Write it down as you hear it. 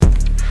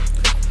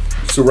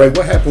So, Ray,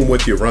 what happened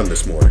with your run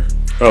this morning?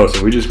 Oh,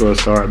 so we just going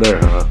to start there,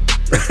 huh?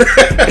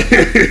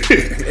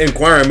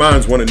 Inquiring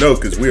minds want to know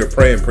because we are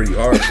praying pretty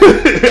hard.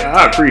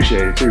 I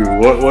appreciate it, too.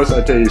 Once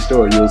I tell you the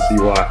story, you'll see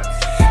why.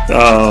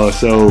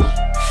 So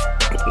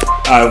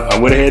I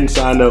went ahead and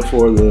signed up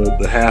for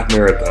the half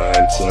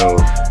marathon. So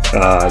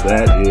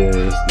that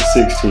is the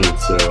 16th.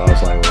 So I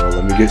was like, well,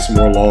 let me get some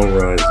more long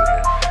runs in.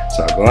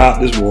 So I go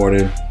out this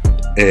morning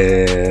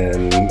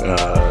and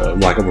I'm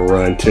going to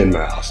run 10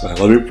 miles. Now,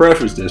 let me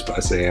preface this by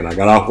saying I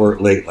got off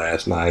work late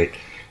last night.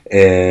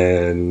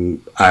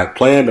 And I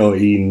planned on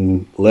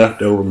eating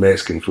leftover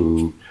Mexican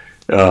food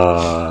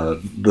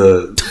earlier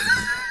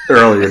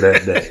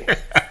that day.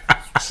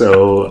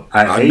 So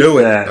I ate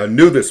that. I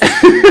knew this.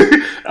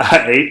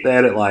 I ate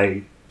that at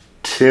like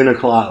 10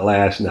 o'clock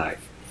last night.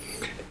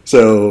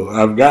 So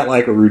I've got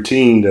like a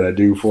routine that I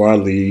do before I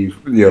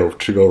leave,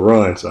 to go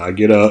run. So I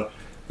get up,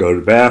 go to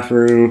the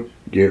bathroom,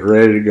 get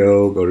ready to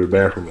go to the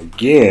bathroom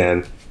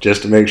again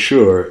just to make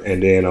sure,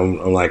 and then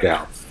I'm like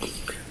out.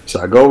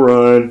 So I go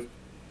run.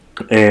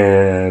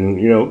 And,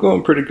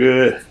 going pretty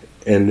good.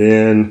 And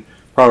then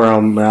probably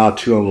around mile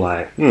 2, I'm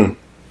like,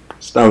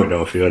 stomach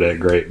don't feel that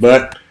great.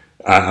 But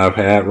I've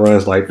had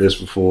runs like this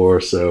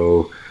before,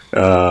 so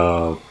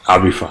I'll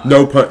be fine.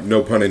 No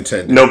pun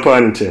intended. No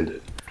pun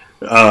intended.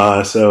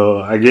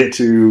 So I get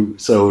to,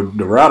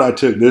 the route I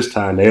took this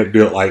time, they had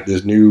built like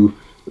this new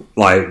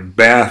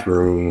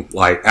bathroom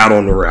out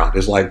on the route.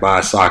 It's like by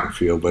a soccer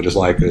field, but it's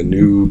like a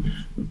new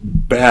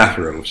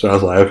bathroom. So I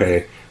was like,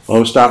 okay, I'm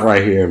going to stop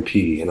right here and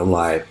pee. And I'm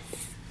like,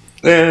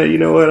 you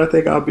know what? I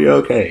think I'll be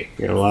okay.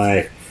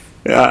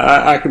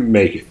 I can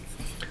make it.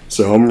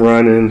 So I'm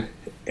running,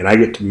 and I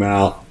get to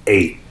mile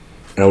 8,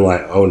 and I'm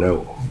like, oh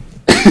no,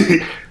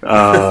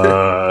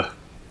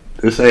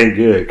 this ain't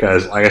good.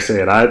 Because, like I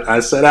said, I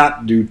set out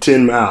to do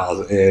 10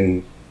 miles,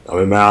 and I'm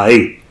in mile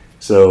 8.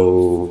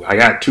 So I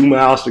got 2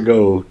 miles to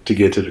go to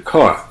get to the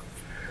car.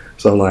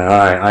 So I'm like, all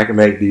right, I can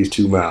make these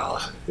 2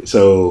 miles.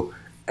 So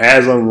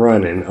as I'm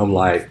running, I'm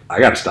like, I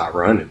got to stop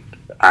running.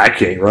 I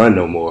can't run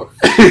no more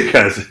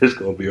because it's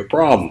going to be a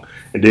problem.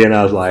 And then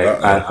I was like,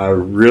 I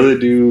really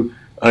do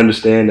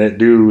understand that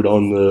dude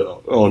on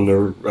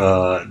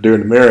the during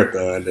the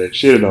marathon that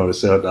shitted on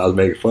himself that I was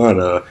making fun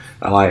of.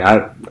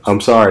 I'm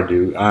sorry,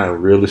 dude. I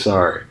am really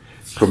sorry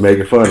for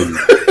making fun of you.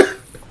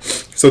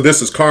 So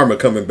this is karma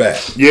coming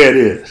back. Yeah, it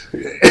is.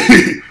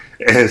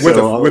 And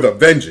with a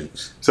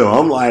vengeance. So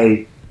I'm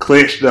like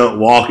clenched up,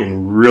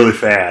 walking really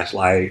fast,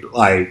 like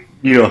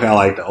how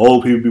like the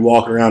old people be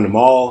walking around the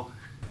mall.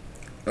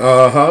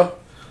 Uh-huh.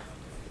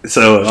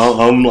 So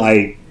I'm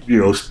like,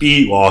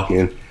 speed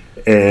walking.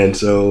 And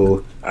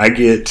so I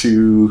get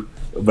to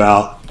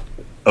about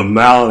a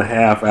mile and a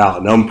half out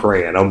and I'm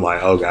praying. I'm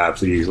like, oh God,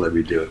 please let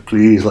me do it.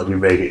 Please let me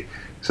make it.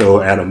 So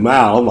at a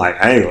mile, I'm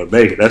like, I ain't going to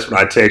make it. That's when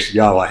I texted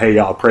y'all like, hey,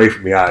 y'all pray for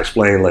me. I'll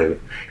explain later.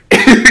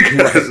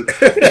 Because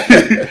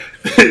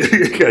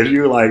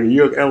you're like,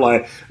 I'm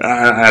like,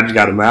 I just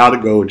got a mile to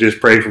go. Just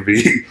pray for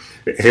me.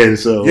 And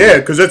so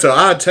because it's an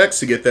odd text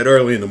to get that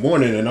early in the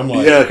morning, and I'm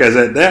like, because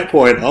at that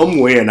point I'm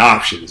weighing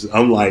options.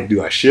 I'm like,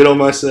 do I shit on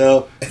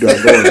myself? Do I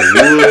go in the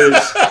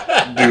woods?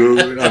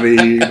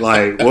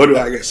 What do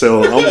I get?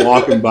 So I'm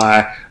walking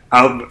by.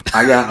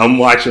 I'm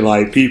watching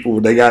like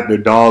people. They got their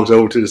dogs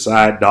over to the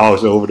side.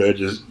 Dogs over there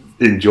just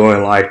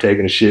enjoying life,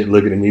 taking a shit,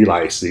 looking at me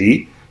like,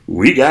 see,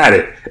 we got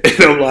it. And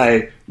I'm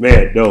like,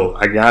 man, no,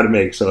 I got to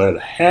make it. So at a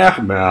half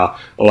a mile,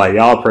 I'm like,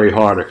 y'all pray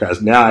harder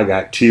because now I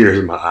got tears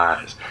in my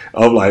eyes.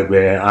 I'm like,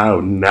 man,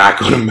 I'm not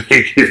going to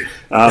make it.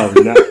 I'm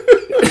not.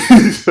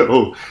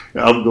 So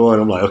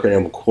I'm like, okay,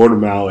 I'm a quarter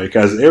mile away.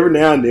 Because every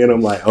now and then I'm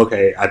like,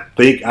 okay, I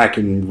think I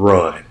can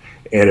run.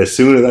 And as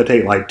soon as I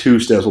take like 2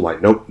 steps, I'm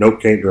like, nope,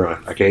 can't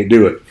run. I can't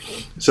do it.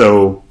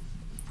 So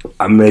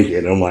I make it.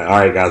 And I'm like, all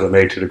right, guys, I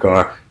made it to the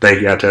car.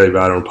 Thank you. I'll tell you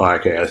about it on the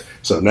podcast.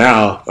 So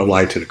now I'm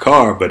like to the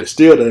car, but it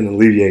still doesn't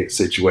alleviate the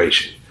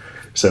situation.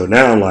 So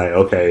now I'm like,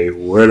 okay,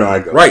 where do I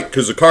go? Right,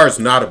 because the car is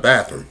not a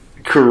bathroom.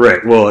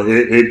 Correct. Well,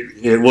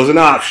 it was an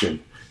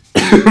option,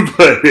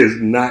 but it's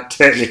not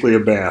technically a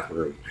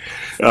bathroom.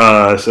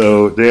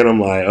 So then I'm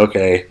like,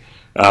 okay,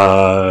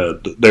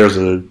 there's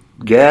a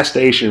gas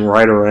station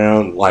right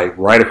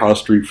across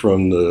the street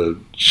from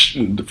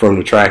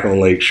the track on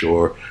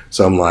Lakeshore.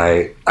 So I'm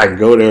like, I can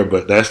go there,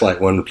 but that's like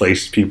one of the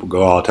places people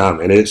go all the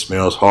time, and it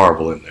smells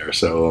horrible in there.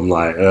 So I'm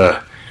like,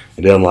 and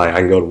then I'm like,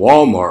 I can go to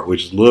Walmart,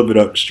 which is a little bit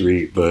up the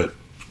street, but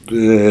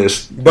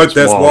that's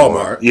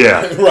Walmart.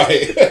 Yeah.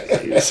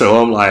 Right.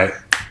 So I'm like,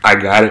 I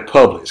got it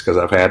Publix because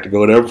I've had to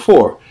go there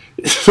before.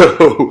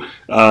 So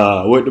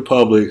I went to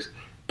Publix.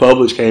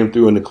 Publix came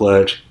through in the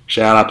clutch.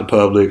 Shout out to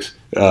Publix.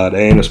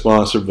 They ain't a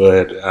sponsor,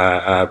 but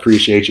I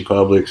appreciate you,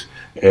 Publix.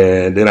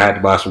 And then I had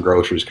to buy some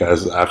groceries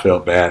because I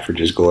felt bad for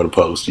just going to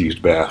Publix to use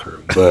the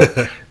bathroom.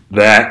 But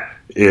that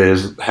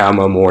is how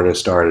my morning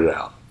started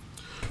out.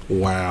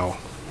 Wow.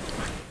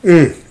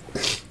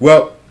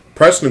 Well,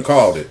 Preston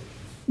called it.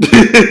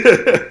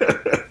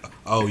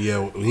 Oh yeah,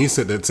 when he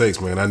sent that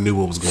text, man, I knew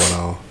what was going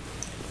on.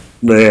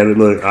 Man,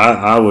 look,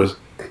 I was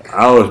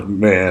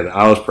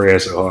I was praying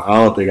so hard.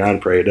 I don't think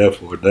I'd prayed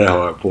that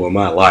hard for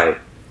my life.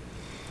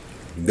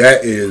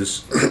 That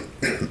is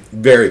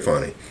very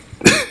funny.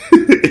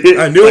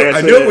 I knew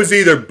it was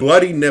either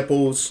bloody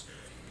nipples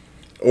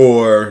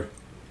or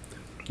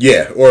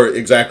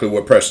exactly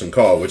what Preston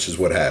called, which is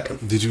what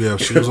happened. Did you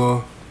have shoes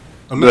on?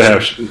 I'm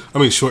not sure. I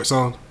mean, shorts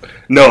on.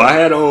 No, I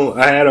had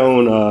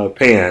on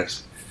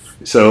pants.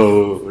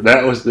 So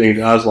that was the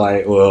thing. I was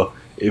like, well,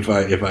 if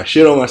I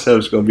shit on myself,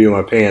 it's gonna be in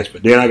my pants.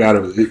 But then I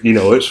gotta,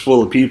 it's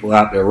full of people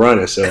out there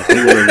running, so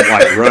I'm gonna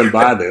like run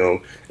by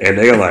them, and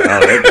they're like, oh,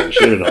 that dude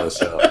shitted on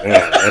himself.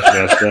 Man, that's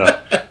messed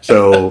up.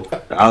 So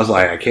I was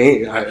like,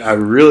 I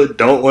really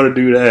don't want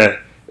to do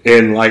that.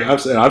 And like I've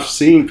said, I've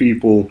seen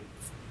people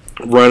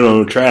running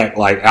on the track,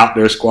 like out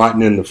there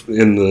squatting in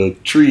the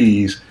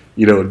trees,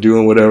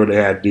 doing whatever they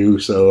had to do.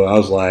 So I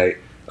was like,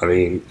 I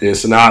mean,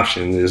 it's an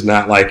option. It's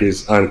not like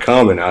it's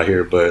uncommon out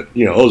here, but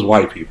those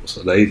white people.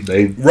 So they.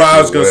 Right,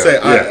 I was gonna say.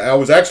 I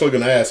was actually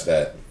gonna ask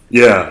that.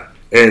 Yeah,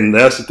 and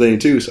that's the thing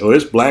too. So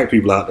it's black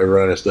people out there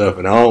running stuff,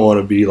 and I don't want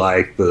to be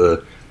like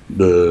the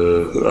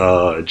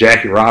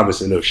Jackie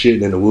Robinson of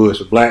shitting in the woods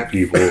with black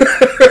people.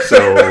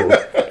 So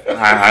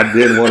I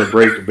didn't want to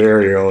break the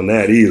barrier on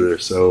that either.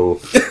 So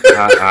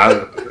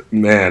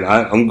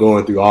I'm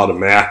going through all the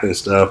math and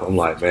stuff. I'm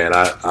like, man,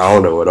 I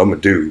don't know what I'm gonna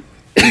do.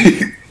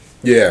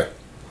 Yeah.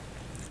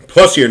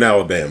 Plus, you're in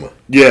Alabama.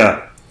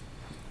 Yeah.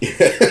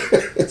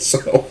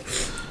 So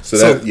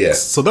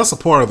that's a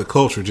part of the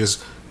culture.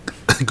 Just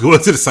going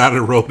to the side of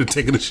the road and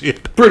taking a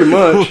shit. Pretty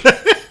much.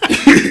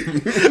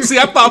 See,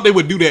 I thought they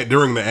would do that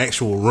during the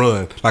actual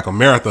run, like a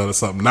marathon or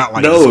something. Not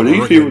like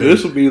these people.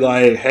 This would be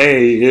like,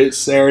 hey, it's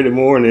Saturday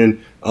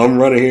morning. I'm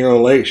running here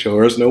on Lakeshore.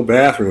 There's no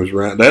bathrooms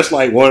around. That's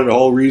like one of the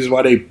whole reasons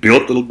why they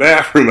built the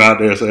bathroom out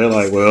there. So they're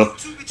like, well,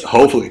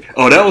 hopefully.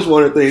 Oh, that was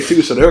one of the things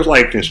too. So there was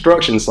like a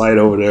construction site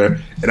over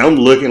there, and I'm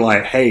looking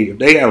like, hey, if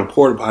they have a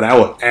porta potty, I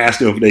would ask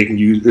them if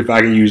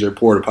I can use their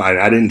porta potty.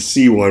 I didn't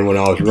see one when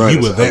I was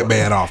running. You were that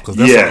bad off because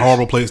that's a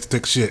horrible place to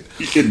take a shit.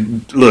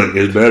 Look,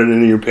 it's better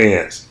than in your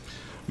pants.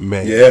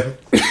 Man. Yeah.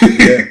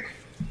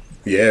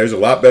 There's a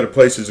lot better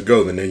places to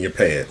go than in your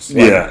pants.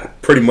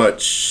 Pretty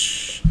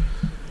much.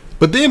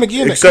 But then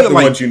again, except the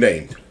ones you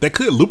named, that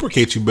could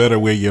lubricate you better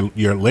where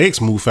your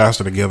legs move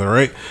faster together,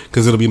 right?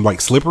 Because it'll be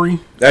like slippery.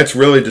 That's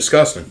really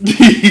disgusting.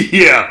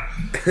 Yeah.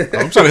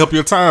 I'm trying to help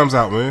your times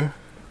out, man.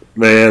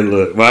 Man,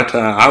 look, my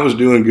time, I was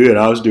doing good.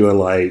 I was doing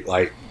like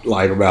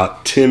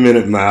about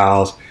 10-minute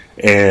miles,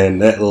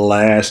 and that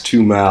last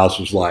 2 miles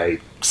was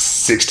like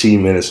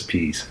 16 minutes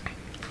apiece.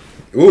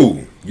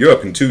 Ooh, you're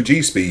up in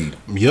 2G speed.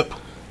 Yep.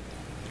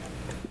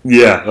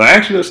 Yeah, well,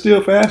 actually, it's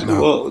still faster.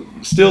 No. Well,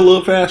 still a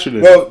little faster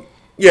than. Well,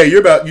 yeah,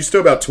 you're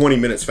still about 20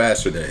 minutes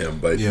faster than him,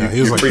 but yeah,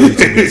 he was like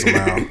 15 minutes a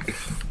mile.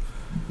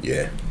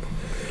 Yeah.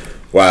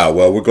 Wow.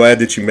 Well, we're glad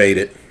that you made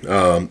it.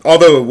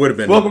 Although it would have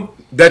been. Welcome.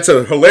 That's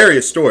a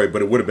hilarious story,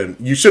 but it would have been.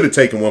 You should have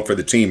taken one for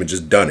the team and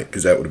just done it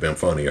because that would have been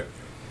funnier.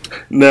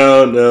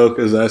 No,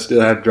 because I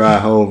still have to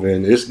drive home,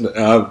 and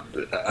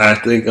I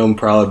think I'm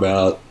probably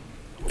about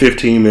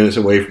 15 minutes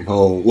away from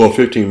home. Well,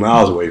 15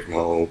 miles away from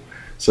home.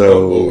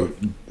 So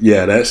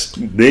yeah,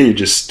 then you're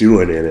just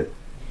stewing in it.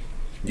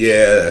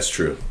 Yeah, that's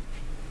true.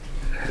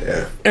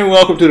 Yeah. And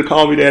welcome to the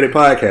Call Me Daddy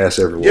podcast,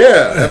 everyone.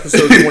 Yeah,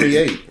 episode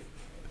 28.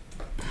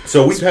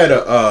 So we've had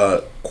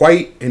a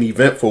quite an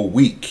eventful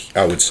week,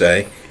 I would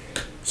say,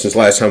 since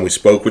last time we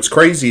spoke. What's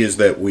crazy is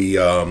that we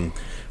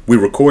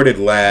recorded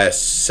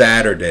last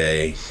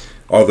Saturday,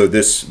 although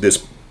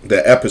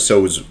the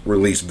episode was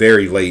released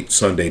very late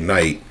Sunday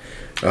night,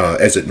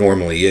 as it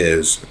normally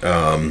is.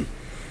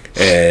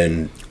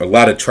 And a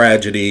lot of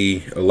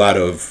tragedy, a lot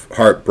of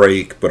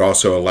heartbreak, but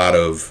also a lot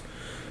of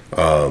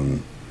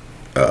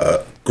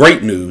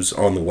great news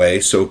on the way.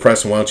 So,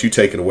 Preston, why don't you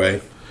take it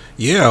away?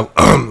 Yeah,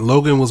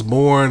 Logan was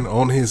born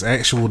on his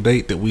actual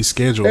date that we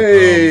scheduled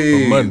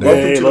on Monday.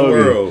 Welcome to the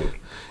world.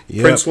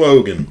 Yep. Prince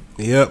Logan.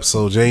 Yep,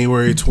 so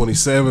January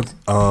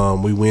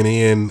 27th, we went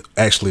in,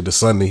 actually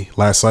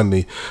last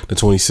Sunday, the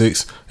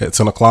 26th at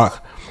 10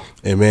 o'clock.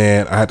 And,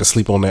 man, I had to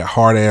sleep on that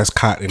hard-ass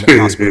cot in the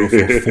hospital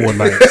for 4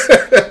 nights.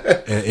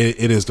 And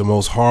it is the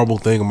most horrible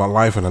thing in my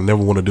life, and I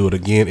never want to do it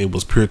again. It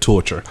was pure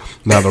torture.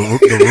 Now,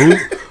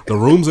 the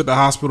rooms at the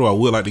hospital, I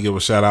would like to give a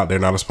shout-out. They're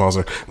not a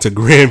sponsor. To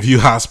Grandview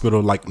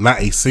Hospital, like,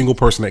 not a single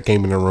person that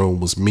came in the room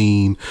was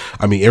mean.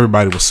 I mean,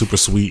 everybody was super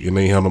sweet, and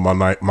they handled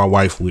my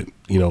wife with,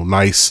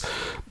 nice,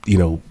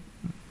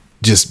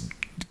 just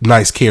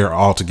nice care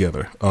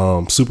altogether.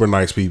 Super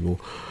nice people.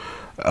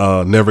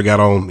 Never got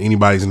on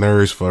anybody's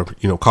nerves for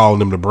calling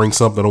them to bring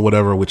something or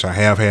whatever, which I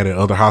have had at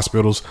other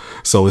hospitals.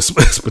 So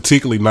it's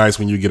particularly nice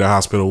when you get a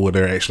hospital where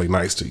they're actually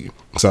nice to you.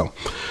 So,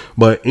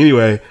 but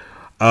anyway,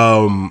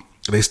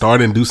 they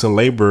started inducing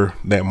labor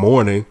that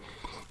morning,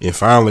 and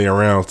finally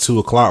around 2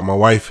 o'clock, my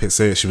wife had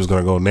said she was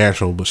going to go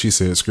natural, but she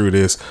said, "Screw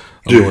this,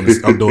 I'm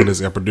doing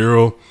this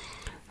epidural."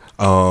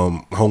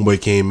 Homeboy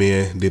came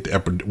in, did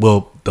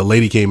the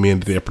lady came in,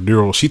 did the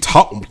epidural. She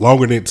talked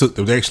longer than it took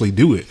to actually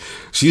do it.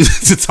 She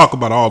used to talk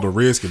about all the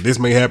risk and this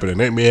may happen and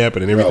that may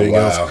happen and everything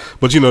else.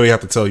 But they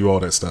have to tell you all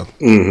that stuff.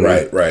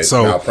 Right.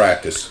 So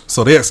malpractice.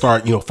 So they had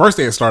first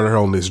they had started her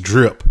on this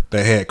drip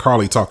that had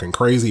Carly talking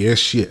crazy as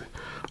shit.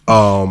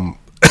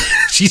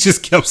 She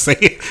just kept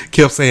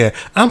saying,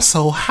 I'm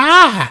so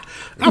high.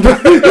 I'm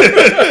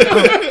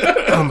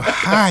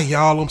high,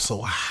 y'all. I'm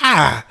so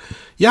high.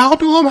 Y'all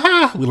know I'm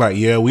high. We're like,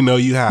 yeah, we know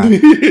you high.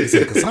 He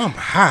said, because I'm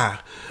high.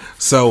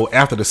 So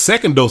after the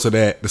second dose of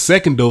that, the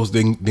second dose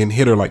didn't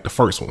hit her like the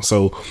first one.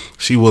 So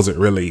she wasn't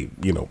really,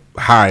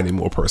 high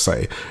anymore per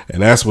se.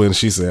 And that's when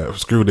she said,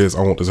 screw this,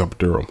 I want this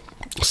epidural.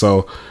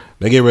 So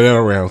they gave her that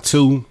around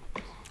 2.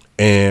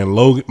 And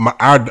Logan,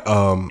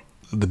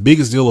 the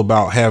biggest deal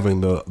about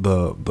having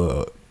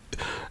the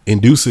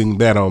inducing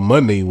that on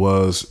Monday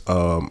was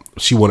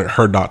she wanted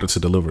her doctor to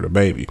deliver the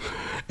baby.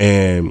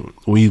 And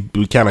we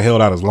kind of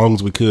held out as long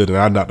as we could, and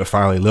our doctor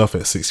finally left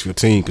at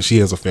 6:15 because she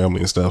has a family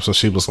and stuff. So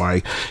she was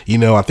like,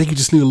 I think you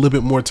just need a little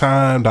bit more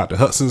time. Dr.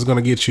 Hudson's going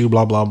to get you,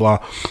 blah, blah, blah.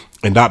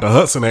 And Dr.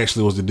 Hudson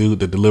actually was the dude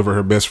that delivered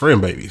her best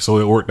friend baby. So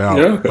it worked out.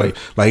 Yeah, okay.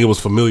 like it was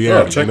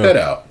familiarity. Check that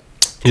out.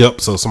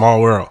 Yep, so small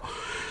world.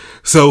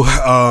 So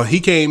he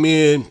came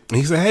in and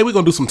he said, hey, we're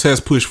going to do some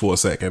test push for a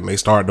second. They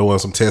started doing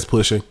some test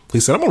pushing. He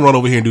said, I'm going to run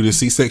over here and do this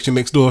C-section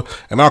next door,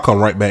 and I'll come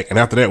right back. And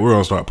after that, we're going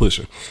to start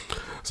pushing.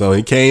 So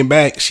he came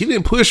back. She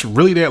didn't push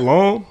really that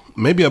long,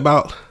 maybe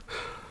about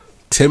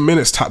 10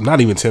 minutes, not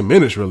even 10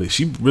 minutes, really.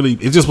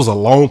 It just was a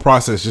long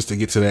process just to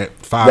get to that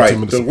 5-10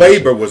 minutes. The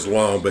labor was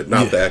long, but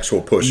not the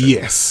actual pushing.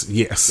 Yes.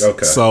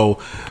 Okay. So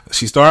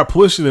she started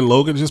pushing, and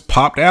Logan just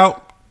popped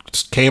out,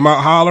 just came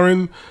out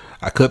hollering.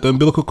 I cut the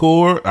umbilical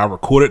cord. I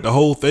recorded the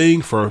whole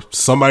thing for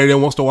somebody that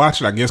wants to watch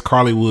it. I guess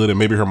Carly would and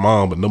maybe her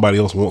mom, but nobody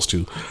else wants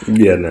to.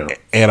 Yeah, no.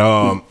 And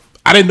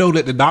I didn't know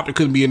that the doctor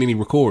couldn't be in any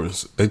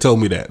recorders. They told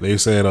me that. They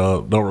said,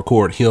 don't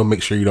record him.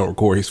 Make sure you don't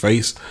record his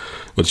face,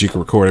 but you can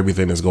record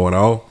everything that's going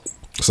on.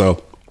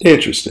 So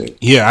interesting.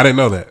 Yeah, I didn't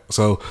know that.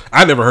 So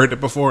I never heard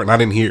that before, and I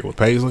didn't hear it with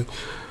Paisley.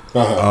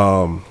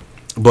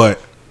 But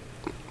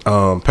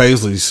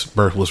Paisley's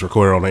birth was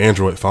recorded on an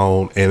Android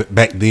phone, and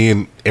back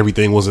then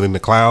everything wasn't in the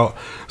cloud,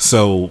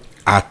 so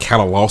I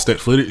kind of lost that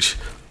footage.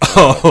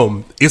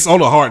 It's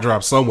on a hard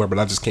drive somewhere, but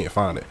I just can't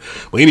find it.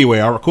 But anyway,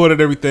 I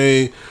recorded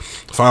everything.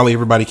 Finally,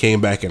 everybody came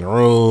back in the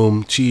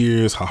room.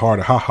 Cheers,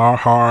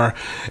 ha,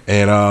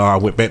 and I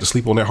went back to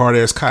sleep on that hard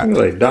ass cot.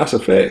 Like DOS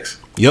effects.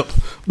 Yep.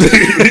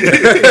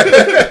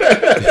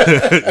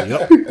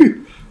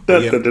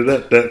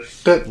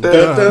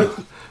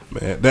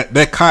 Man,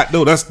 that cot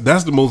though, that's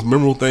the most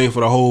memorable thing for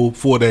the whole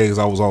 4 days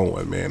I was on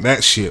one, man.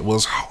 That shit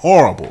was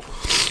horrible.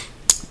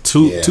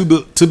 To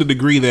the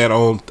degree that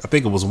on, I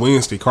think it was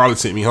Wednesday, Carly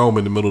sent me home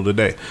in the middle of the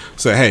day.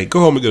 Said, hey, go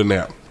home and get a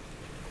nap.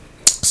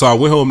 So I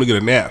went home to get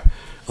a nap.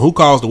 Who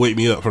calls to wake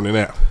me up from the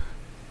nap?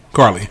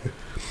 Carly.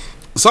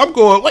 So I'm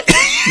going, wait,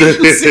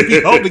 you sent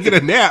me home to get a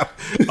nap.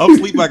 I'm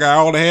sleep like I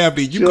ought to have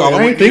been. You call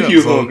I didn't think you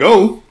were going to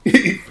go.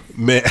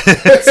 Man.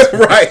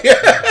 Right.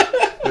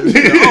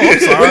 I'm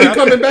sorry. When you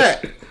coming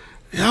back?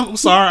 Yeah, I'm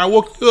sorry, I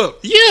woke you up.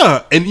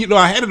 Yeah. And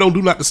I had it on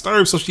Do Not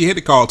Disturb, so she had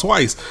to call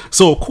twice.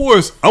 So of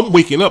course I'm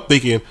waking up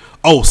thinking,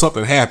 oh,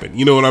 something happened.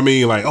 You know what I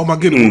mean? Like, oh my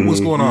goodness, what's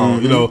going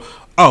on?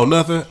 Oh,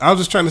 nothing. I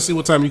was just trying to see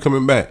what time you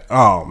coming back.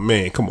 Oh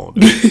man, come on,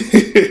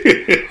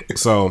 dude.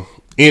 So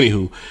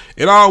anywho,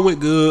 it all went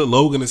good.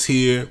 Logan is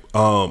here.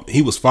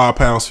 He was 5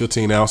 pounds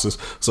 15 ounces,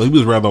 so he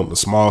was rather on the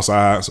small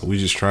side. So we're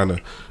just trying to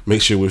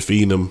make sure we're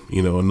feeding him,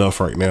 enough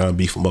right now and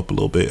beef him up a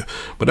little bit.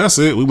 But that's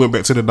it. We went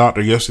back to the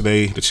doctor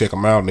yesterday to check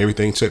him out, and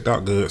everything checked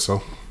out good.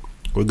 So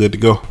we're good to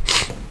go.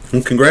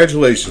 Well,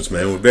 congratulations,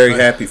 man. We're very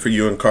happy for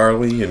you and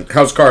Carly. And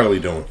how's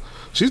Carly doing?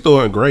 She's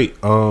doing great.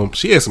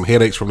 She had some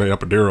headaches from that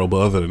epidural, but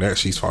other than that,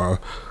 she's fine.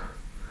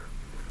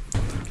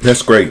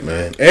 That's great,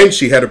 man. And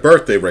she had a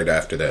birthday right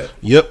after that.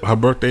 Yep, her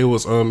birthday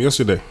was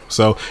yesterday.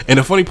 So, and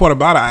the funny part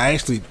about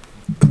it,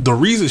 the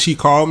reason she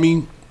called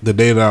me the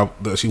day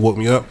that she woke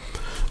me up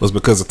was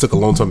because it took a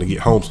long time to get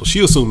home. So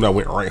she assumed I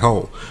went right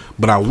home.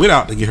 But I went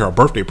out to get her a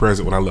birthday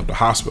present when I left the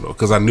hospital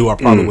because I knew I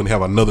probably wouldn't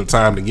have another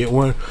time to get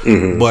one.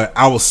 But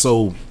I was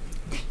so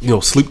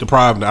sleep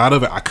deprived and out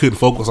of it, I couldn't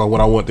focus on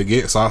what I wanted to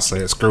get. So I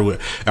said, screw it.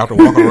 After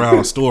walking around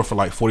the store for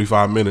like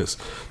 45 minutes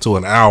to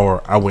an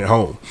hour, I went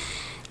home.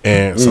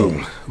 And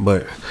so,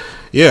 but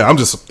yeah, I'm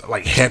just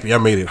like happy I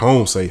made it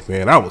home safe,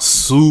 man. I was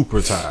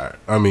super tired.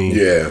 I mean,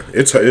 yeah,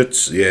 it's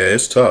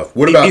tough.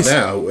 What about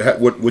now?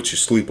 What's your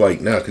sleep like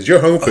now? Because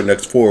you're home for the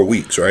next 4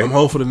 weeks, right? I'm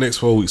home for the next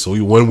 4 weeks, so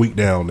we're 1 week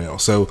down now.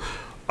 So,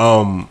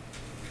 at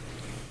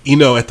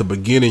the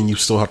beginning, you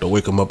still have to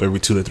wake him up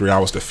every 2 to 3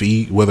 hours to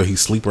feed, whether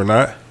he's asleep or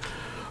not.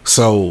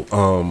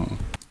 So,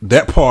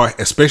 that part,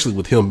 especially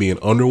with him being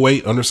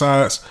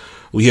undersized,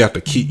 we have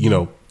to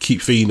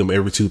keep feeding them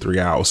every 2-3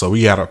 hours. So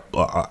we had a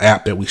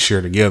app that we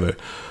share together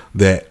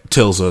that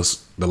tells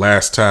us the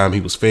last time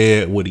he was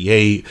fed, what he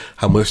ate,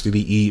 how much did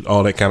he eat,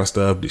 all that kind of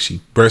stuff. Did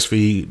she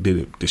breastfeed?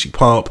 Did she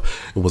pump?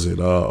 Was it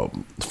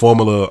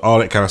formula? All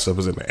that kind of stuff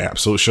is in the app,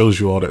 so it shows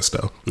you all that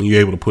stuff, and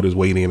you're able to put his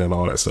weight in and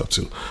all that stuff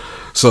too.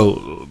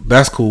 So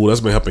that's cool.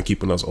 That's been helping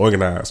keeping us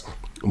organized.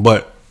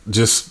 But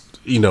just,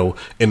 you know,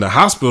 in the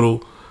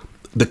hospital,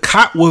 the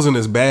cot wasn't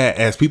as bad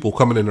as people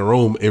coming in the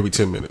room every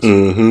 10 minutes.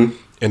 Mm-hmm.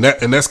 And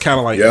that's kind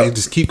of like, Yep. they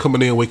just keep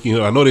coming in, waking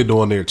you up. I know they're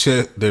doing their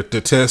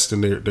tests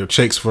and their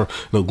checks for, you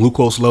know,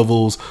 glucose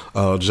levels,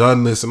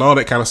 jaundice and all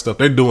that kind of stuff.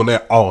 They're doing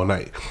that all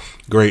night.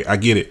 Great, I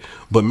get it.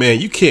 But man,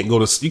 you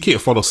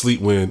can't fall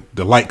asleep when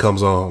the light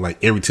comes on like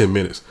every 10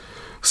 minutes.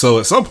 So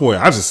at some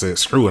point, I just said,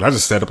 screw it. I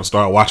just sat up and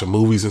started watching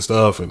movies and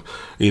stuff, and,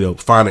 you know,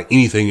 finding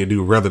anything to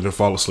do rather than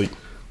fall asleep.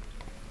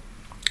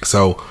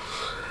 So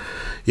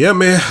yeah,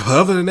 man.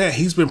 Other than that,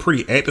 he's been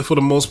pretty active for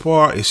the most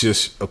part. It's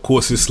just, of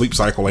course, his sleep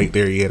cycle ain't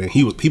there yet, and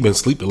he been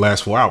asleep the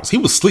last 4 hours. He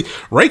was sleep.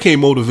 Ray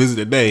came over to visit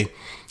today.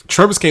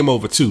 Travis came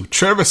over too.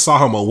 Travis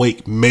saw him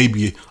awake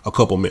maybe a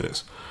couple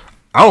minutes.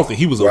 I don't think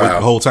he was awake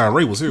the whole time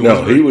Ray was here.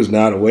 No, he was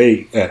not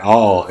awake at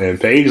all. And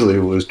Paisley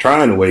was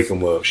trying to wake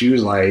him up. She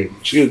was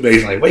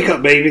basically like, "Wake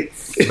up, baby!"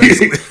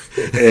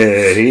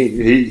 And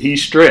he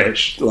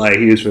stretched like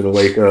he was going to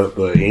wake up,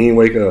 but he didn't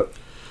wake up.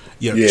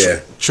 Yeah.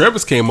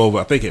 Travis came over,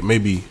 I think at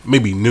maybe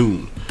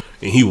noon,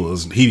 and he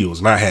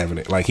was not having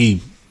it. Like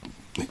he,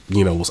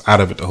 you know, was out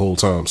of it the whole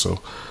time.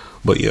 So,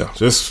 but yeah,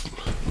 just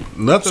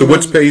nothing. So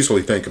what's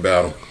Paisley think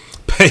about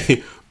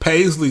him?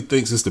 Paisley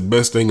thinks it's the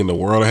best thing in the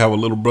world to have a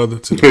little brother.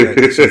 To the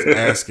fact that she's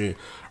asking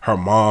her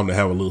mom to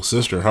have a little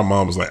sister. Her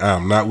mom was like,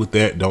 "I'm not with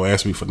that. Don't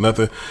ask me for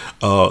nothing.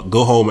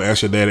 Go home and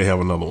ask your daddy to have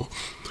another one."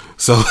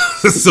 So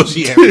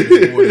she asked me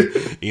this morning,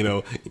 you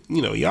know,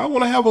 y'all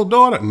want to have a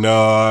daughter? No,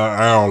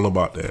 I don't know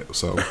about that.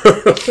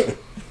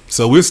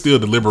 So we're still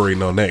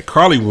deliberating on that.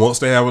 Carly wants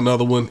to have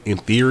another one in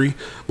theory,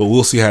 but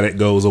we'll see how that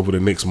goes over the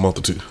next month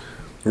or two.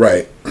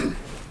 Right.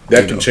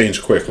 That can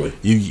change quickly.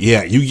 You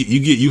get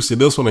used to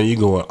this one, and you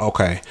going,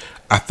 okay,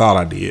 I thought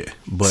I did.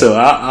 But so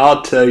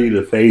I'll tell you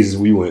the phases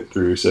we went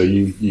through. So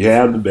you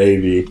have the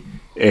baby,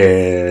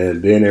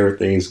 and then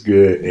everything's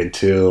good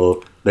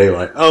until they're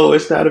like, "Oh,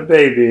 it's not a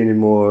baby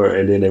anymore,"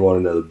 and then they want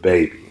another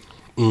baby.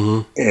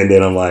 Mm-hmm. And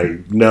then I'm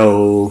like,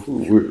 "No,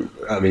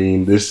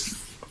 this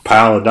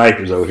pile of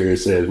diapers over here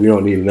says we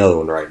don't need another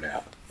one right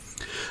now."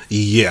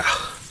 Yeah,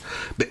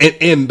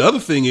 and the other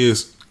thing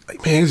is,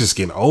 like, man, it's just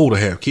getting old to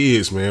have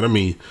kids, man. I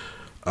mean,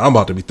 I'm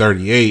about to be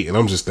 38, and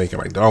I'm just thinking,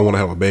 like, do I want to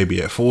have a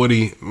baby at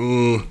 40?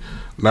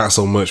 Not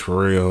so much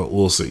for real.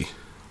 We'll see.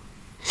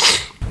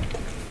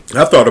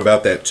 I thought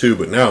about that too,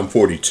 but now I'm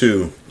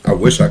 42. I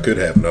wish I could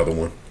have another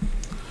one.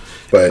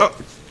 But,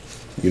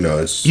 you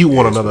know, you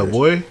want another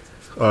boy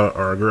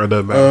or a girl?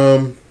 Doesn't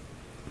matter.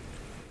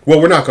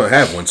 Well, we're not going to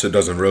have one, so it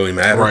doesn't really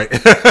matter. Right.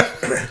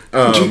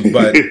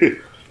 But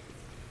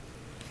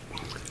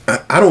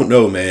I don't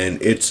know, man.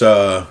 It's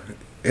a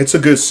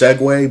good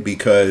segue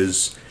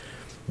because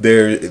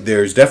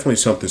there's definitely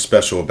something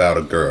special about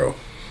a girl.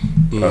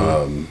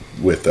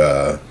 With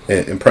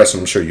and Preston,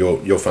 I'm sure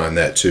you'll find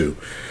that too.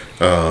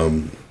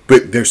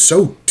 But they're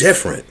so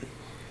different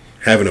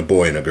having a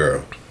boy and a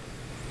girl.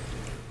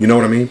 You know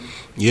what I mean?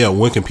 Yeah,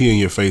 one can pee in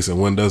your face and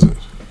one doesn't.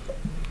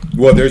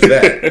 Well, there's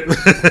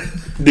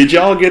that. Did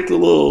y'all get the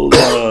little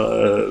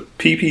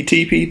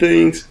PPTP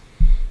things?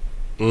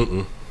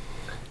 Mm-mm.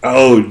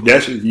 Oh,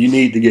 you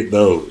need to get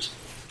those.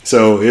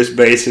 So it's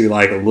basically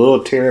like a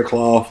little terry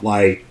cloth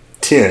like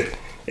tent,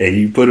 and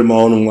you put them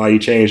on them while you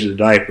change the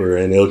diaper,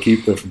 and they'll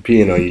keep them from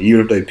peeing on you.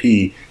 Even if they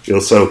pee,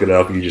 you'll soak it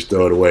up and you just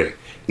throw it away.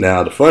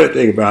 Now, the funny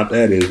thing about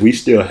that is we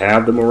still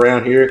have them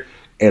around here,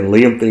 and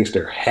Liam thinks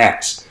they're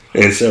hats.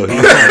 And so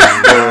he's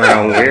like going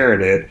around wearing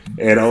it,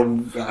 and I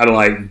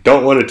like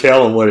don't want to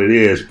tell him what it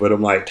is, but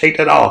I'm like, take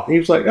that off. And he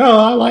was like, "Oh,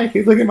 I like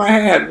it. Look at my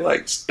hat." I'm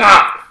like,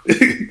 stop.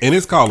 And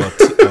it's called a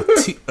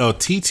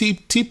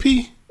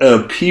TTTP?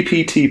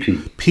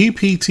 PPTP.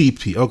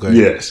 PPTP. Okay.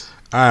 Yes.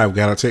 I've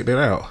got to check that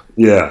out.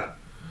 Yeah.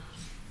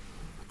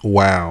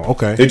 Wow.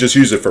 Okay. They just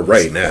use it for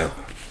right now.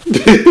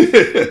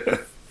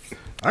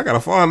 I gotta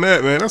find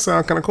that, man. That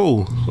sounds kind of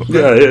cool. Okay.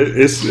 Yeah,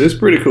 it's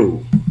pretty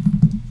cool.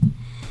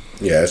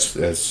 Yeah,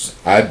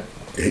 I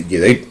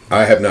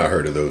have not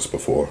heard of those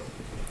before.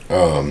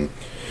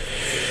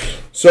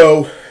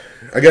 So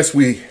I guess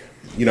I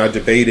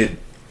debated.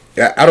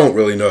 I don't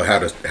really know how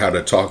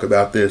to talk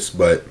about this,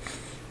 but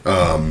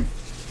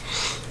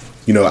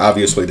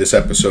obviously this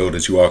episode,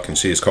 as you all can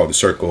see, is called The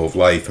Circle of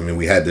Life. I mean,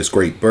 we had this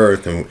great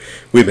birth, and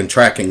we've been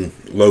tracking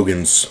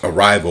Logan's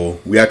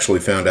arrival. We actually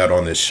found out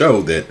on this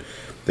show that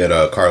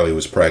Carly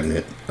was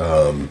pregnant.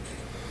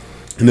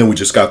 And then we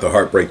just got the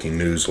heartbreaking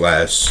news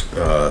last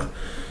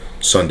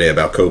Sunday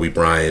about Kobe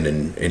Bryant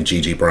and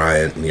Gigi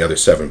Bryant and the other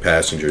 7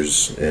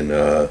 passengers in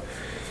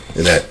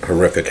that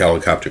horrific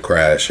helicopter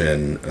crash.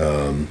 And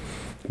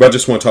but I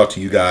just want to talk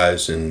to you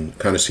guys and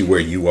kind of see where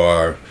you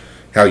are,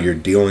 how you're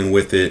dealing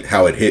with it,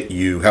 how it hit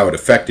you, how it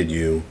affected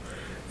you,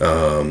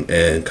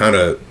 and kind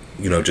of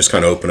just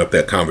kind of open up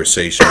that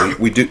conversation.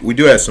 We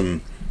do have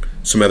some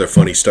other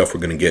funny stuff we're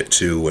going to get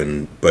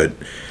to, but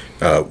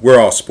we're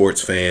all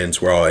sports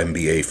fans. We're all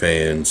NBA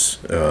fans.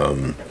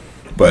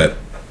 But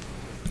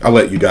I'll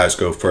let you guys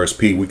go first.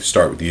 Pete, we can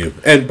start with you.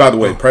 And by the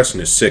way,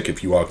 Preston is sick,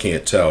 if you all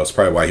can't tell. It's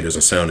probably why he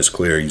doesn't sound as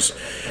clear. He's,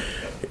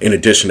 in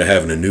addition to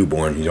having a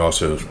newborn, he's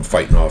also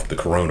fighting off the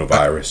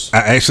coronavirus.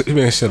 I actually,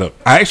 man, shut up.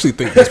 I actually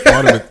think that's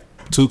part of it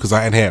too, because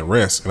I hadn't had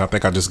rest, and I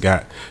think I just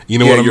got, you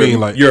know what I mean?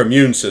 Like your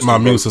immune system. My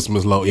immune system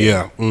is low.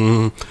 Yeah.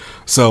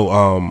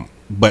 So,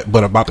 but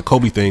about the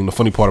Kobe thing, the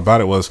funny part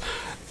about it was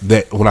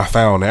that when I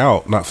found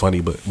out, not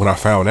funny, but when I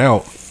found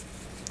out,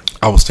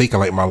 I was taking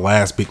like my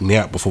last big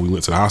nap before we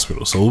went to the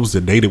hospital. So it was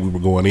the day that we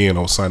were going in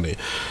on Sunday.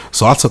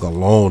 So I took a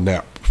long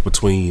nap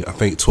between, I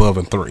think, 12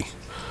 and 3.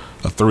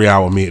 A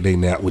 3-hour midday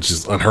nap, which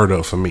is unheard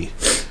of for me.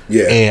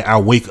 Yeah. And I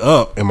wake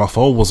up and my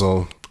phone was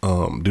on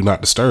do not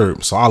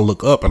disturb. So I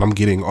look up and I'm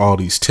getting all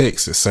these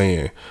texts that's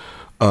saying,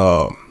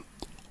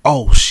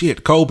 oh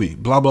shit, Kobe,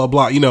 blah, blah,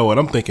 blah. You know, and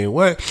I'm thinking,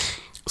 what?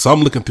 So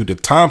I'm looking through the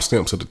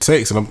timestamps of the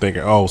text and I'm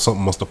thinking, oh,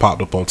 something must have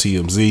popped up on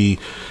TMZ.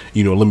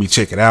 You know, let me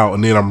check it out.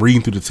 And then I'm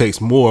reading through the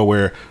text more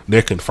where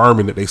they're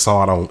confirming that they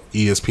saw it on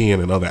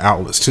ESPN and other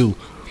outlets too.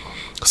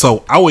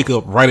 So I wake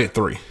up right at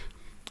 3.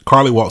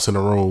 Carly walks in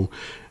the room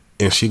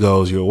and she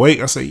goes, "You awake?"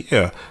 I say,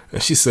 "Yeah."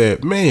 And she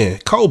said, "Man,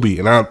 Kobe."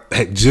 And I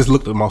had just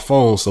looked at my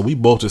phone. So we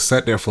both just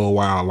sat there for a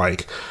while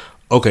like,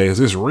 okay, is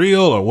this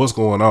real or what's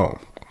going on?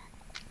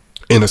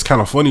 And it's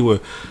kind of funny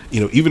with,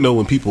 you know, even though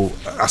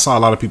I saw a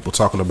lot of people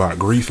talking about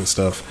grief and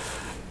stuff,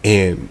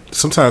 and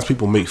sometimes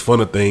people make fun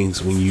of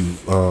things when you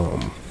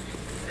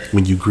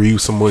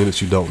grieve someone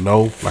that you don't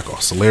know, like a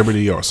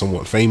celebrity or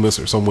someone famous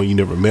or someone you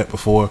never met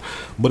before.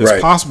 But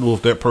it's possible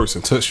if that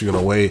person touched you in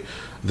a way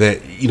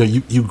that, you know,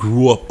 you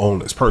grew up on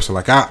this person.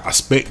 Like I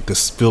expect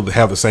to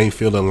have the same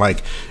feeling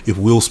like if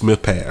Will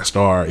Smith passed,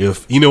 or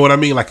if, you know what I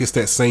mean? Like it's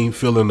that same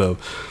feeling of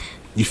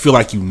you feel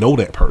like you know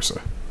that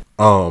person.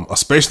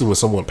 Especially when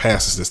someone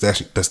passes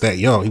that's that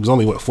young. He was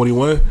only, what,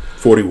 41?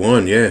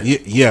 41, yeah.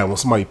 Yeah, when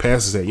somebody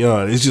passes that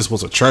young, it just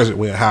was a tragic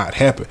way of how it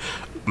happened.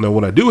 Now,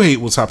 what I do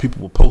hate was how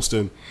people were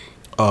posting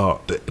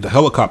the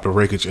helicopter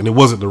wreckage, and it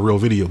wasn't the real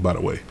video, by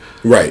the way.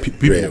 Right.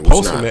 People were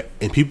posting that,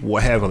 and people were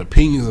having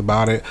opinions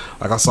about it.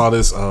 Like I saw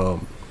this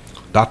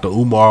Dr.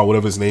 Umar,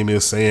 whatever his name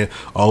is, saying,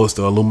 "Oh, it's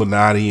the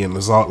Illuminati," and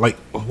it's all like,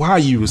 why are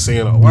you even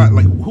saying? Why?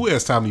 Like, who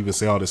has time to even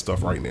say all this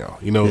stuff right now?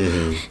 You know,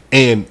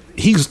 and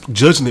he's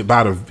judging it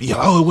by it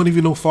wasn't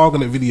even no fog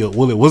in that video.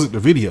 Well, it wasn't the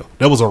video.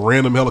 That was a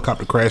random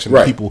helicopter crash, and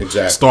people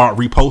start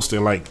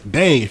reposting. Like,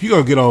 dang, if you're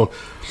gonna get on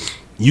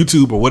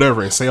YouTube or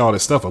whatever and say all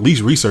this stuff, at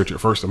least research it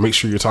first and make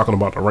sure you're talking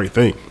about the right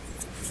thing.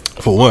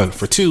 For one.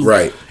 For two,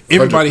 right?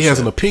 Everybody has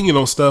an opinion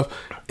on stuff.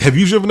 Have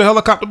you driven a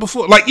helicopter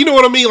before? Like, you know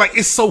what I mean? Like,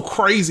 it's so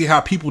crazy how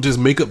people just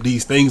make up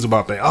these things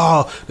about that.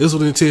 Oh, this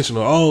was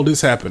intentional. Oh,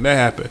 this happened, that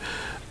happened.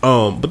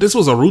 But this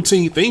was a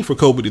routine thing for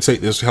Kobe to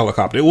take this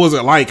helicopter. It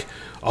wasn't like,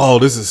 oh,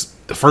 this is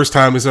the first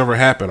time this ever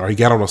happened, or he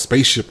got on a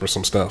spaceship or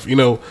some stuff. You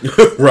know,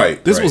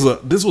 right? This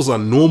was a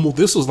normal.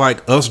 This was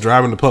like us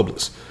driving to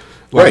Publix,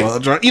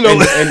 like, right? You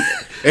know,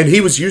 and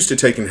he was used to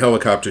taking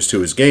helicopters to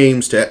his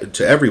games,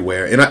 to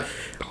everywhere. And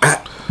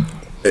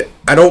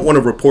I don't want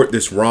to report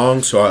this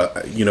wrong, so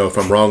if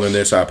I'm wrong on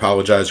this, I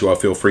apologize. You all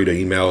feel free to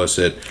email us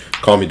at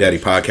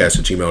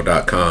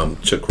callmedaddypodcast@gmail.com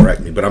to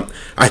correct me. But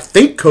I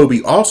think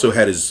Kobe also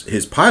had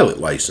his pilot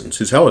license,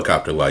 his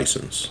helicopter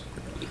license.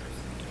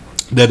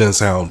 That doesn't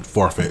sound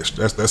far-fetched.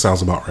 That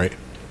sounds about right.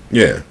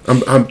 Yeah,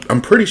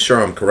 I'm pretty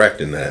sure I'm correct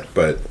in that.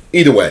 But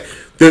either way,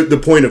 the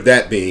point of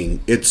that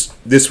being,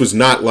 this was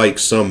not like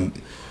some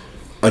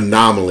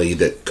anomaly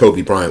that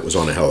Kobe Bryant was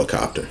on a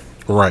helicopter.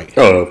 Right.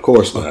 Oh, of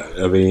course not.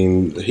 I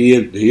mean, he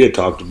had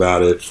talked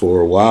about it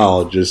for a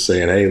while, just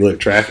saying, "Hey, look,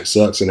 traffic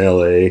sucks in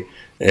LA,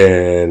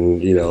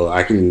 and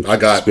I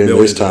got spend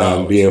this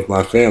time being with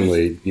my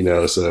family."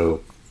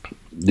 So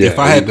yeah. If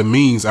I had the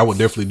means, I would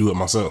definitely do it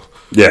myself.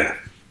 Yeah.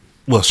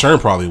 Well, Sherm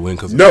probably wouldn't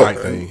because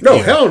thing. No,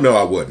 yeah. Hell no,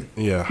 I wouldn't.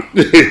 Yeah.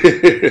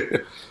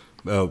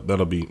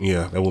 That'll be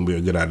that wouldn't be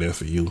a good idea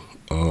for you.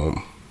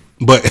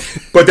 But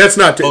that's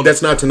not to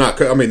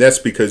not. I mean, that's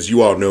because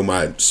you all know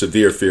my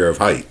severe fear of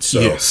heights. So.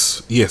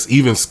 Yes.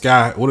 Even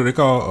Sky. What are they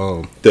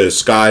called? The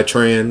Sky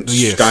Tram.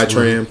 Yes. Sky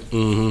Tram.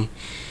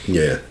 Mm-hmm.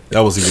 Yeah,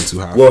 that was even too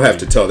high. We'll have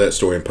to tell that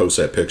story and post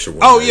that picture.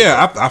 Oh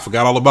yeah, I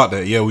forgot all about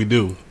that. Yeah, we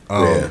do.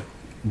 Yeah.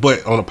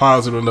 But on a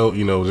positive note,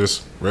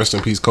 just rest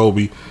in peace,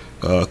 Kobe.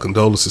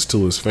 Condolences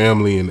to his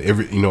family and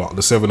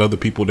the 7 other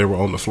people that were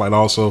on the flight.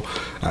 Also,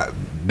 I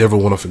never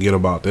want to forget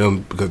about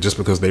them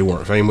because they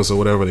weren't famous or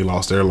whatever, they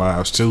lost their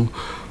lives too.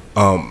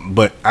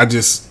 But I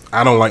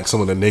don't like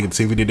some of the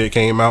negativity that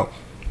came out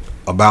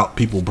about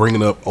people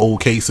bringing up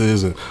old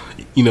cases, and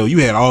you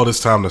had all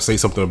this time to say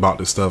something about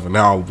this stuff, and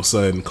now all of a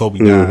sudden Kobe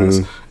dies,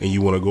 and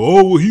you want to go,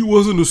 oh, well, he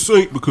wasn't a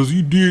saint because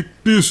he did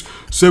this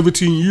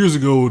 17 years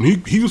ago,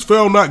 and he was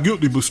found not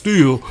guilty, but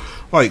still,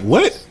 like,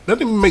 what? That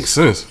didn't make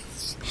sense.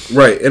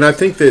 Right, and I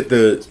think that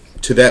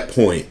to that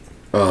point,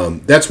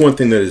 that's one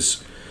thing that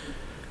is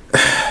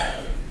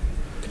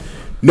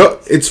no.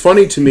 It's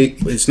funny to me.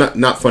 It's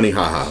not funny,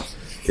 haha.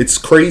 It's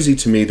crazy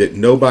to me that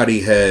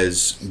nobody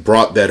has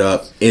brought that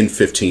up in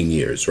 15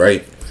 years.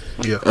 Right,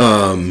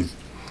 Yeah.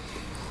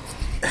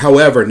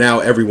 However, now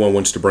everyone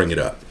wants to bring it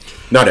up.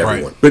 Not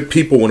everyone, but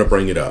people want to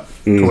bring it up.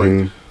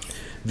 Correct.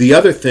 The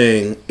other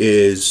thing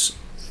is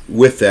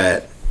with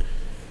that,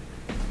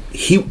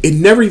 it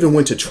never even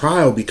went to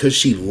trial because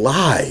she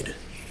lied.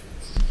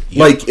 Yep.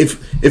 Like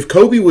if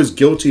Kobe was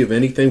guilty of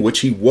anything,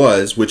 which he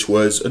was, which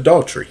was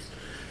adultery,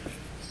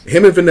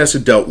 him and Vanessa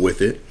dealt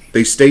with it.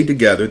 They stayed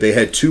together. They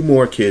had 2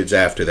 more kids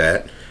after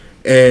that,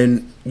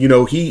 and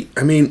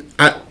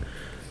I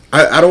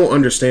don't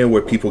understand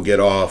where people get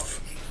off,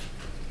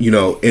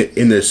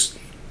 in this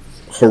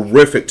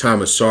horrific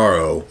time of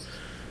sorrow,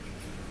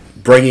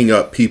 bringing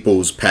up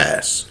people's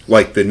past,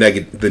 like the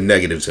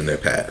negatives in their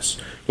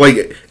past.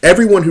 Like,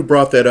 everyone who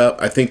brought that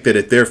up, I think that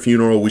at their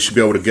funeral, we should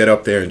be able to get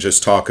up there and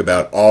just talk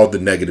about all the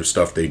negative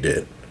stuff they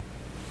did.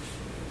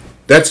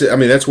 That's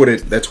what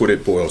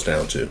it boils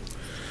down to.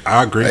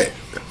 I agree.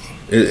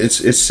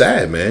 It's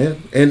sad,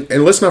 man. And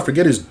let's not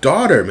forget his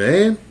daughter,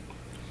 man.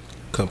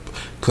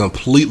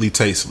 Completely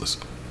tasteless.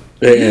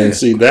 And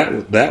see,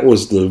 that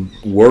was the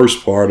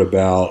worst part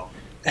about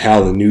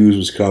how the news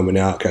was coming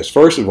out. Because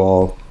first of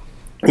all,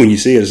 when you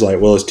see it, it's like,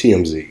 well, it's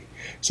TMZ.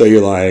 So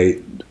you're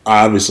like,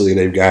 obviously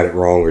they've got it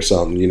wrong or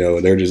something,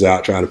 and they're just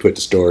out trying to put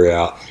the story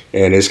out,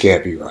 and this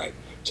can't be right.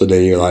 So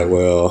then you're like,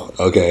 well,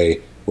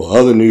 okay, well,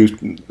 other news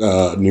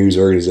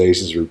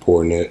organizations are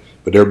reporting it,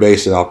 but they're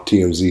basing it off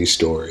TMZ's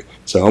story.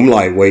 So I'm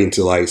like waiting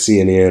till like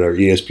CNN or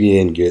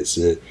ESPN gets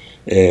it,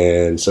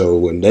 and so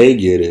when they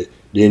get it,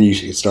 then you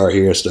start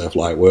hearing stuff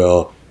like,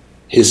 well,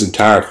 his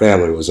entire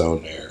family was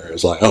on there.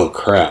 It's like, oh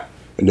crap.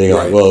 And then you're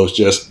like, well, it's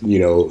just,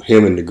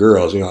 him and the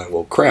girls. And you're like,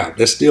 well, crap,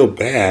 that's still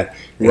bad.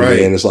 And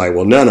then it's like,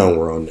 well, none of them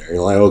were on there. And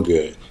you're like, oh,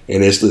 good.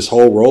 And it's this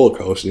whole roller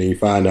coaster. And you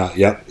find out,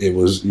 yep, it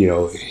was, him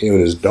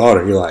and his daughter.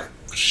 And you're like,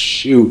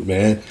 shoot,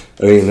 man.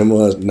 I mean, them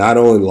was not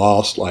only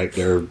lost, like,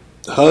 their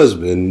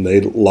husband,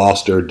 they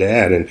lost their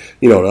dad. And,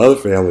 the other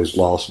families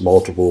lost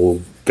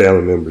multiple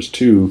family members,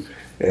 too.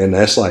 And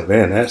that's like,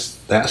 man, that's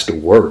the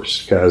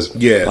worst. Because,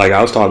 like,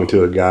 I was talking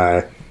to a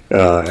guy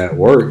at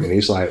work, and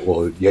he's like,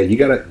 well, yeah, you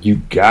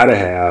gotta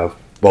have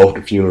both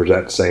the funerals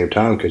at the same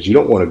time because you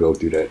don't want to go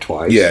through that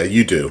twice. Yeah,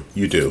 you do.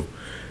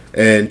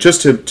 And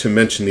just to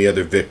mention the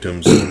other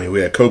victims,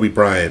 we had Kobe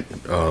Bryant,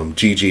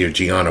 Gigi or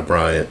Gianna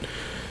Bryant,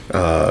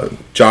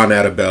 John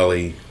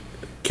Adabelli,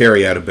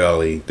 Carrie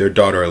Adabelli, their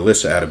daughter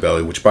Alyssa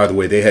Adabelli, which, by the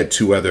way, they had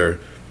 2 other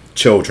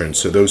children,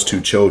 so those 2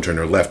 children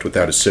are left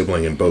without a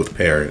sibling and both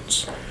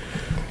parents.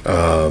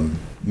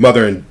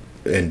 Mother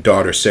and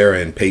daughter Sarah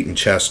and Peyton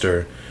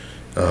Chester,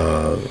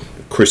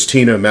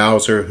 Christina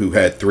Mauser, who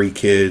had 3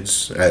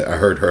 kids. I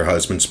heard her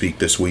husband speak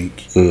this week.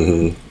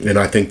 Mm-hmm. And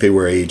I think they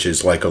were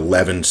ages like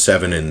 11,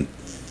 7, and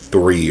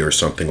 3 or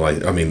something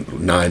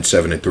 9,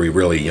 7, and 3,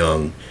 really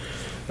young.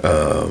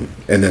 And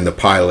then the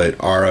pilot,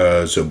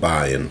 Ara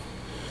Zobayan.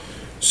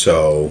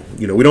 So,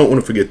 we don't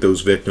want to forget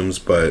those victims,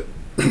 but,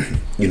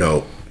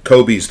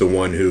 Kobe's the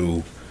one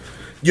who,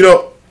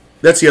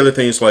 that's the other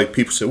thing. It's like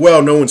people say,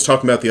 well, no one's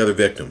talking about the other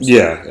victims.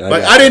 Yeah.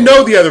 I didn't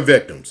know the other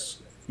victims.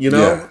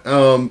 Yeah.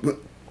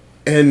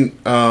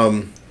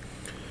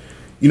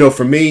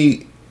 For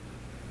me,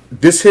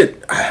 this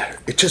it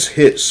just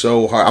hit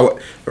so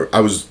hard. I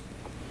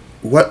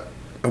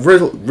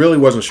really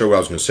wasn't sure what I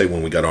was going to say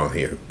when we got on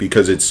here,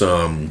 because it's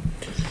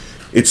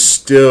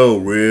still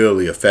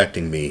really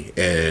affecting me,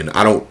 and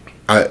I'm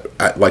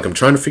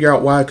trying to figure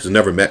out why, because I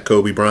never met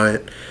Kobe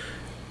Bryant.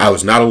 I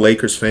was not a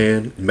Lakers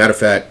fan. Matter of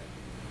fact,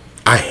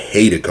 I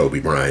hated Kobe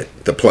Bryant,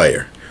 the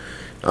player.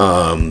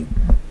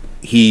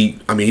 He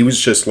was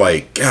just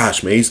like,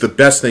 gosh, man, he's the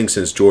best thing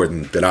since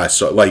Jordan that I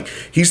saw. Like,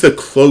 he's the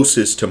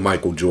closest to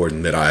Michael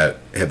Jordan that I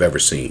have ever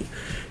seen.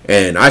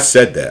 And I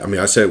said that.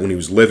 I said it when he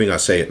was living. I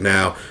say it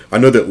now. I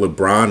know that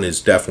LeBron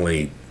is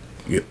definitely,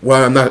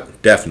 well, I'm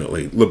not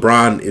definitely.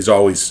 LeBron is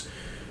always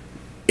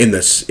in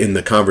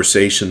the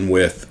conversation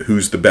with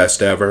who's the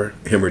best ever,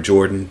 him or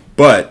Jordan.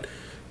 But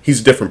he's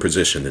a different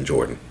position than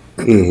Jordan.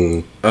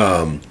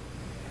 Mm-hmm.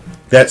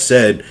 That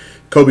said,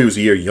 Kobe was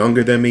a year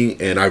younger than me,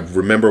 and I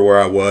remember where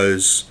I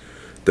was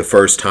the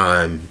first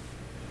time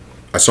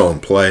I saw him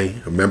play.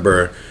 I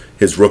remember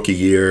his rookie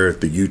year,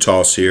 the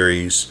Utah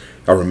series.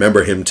 I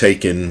remember him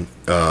taking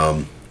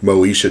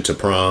Moesha to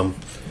prom,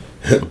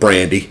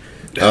 Brandy,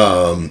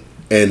 and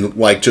dang,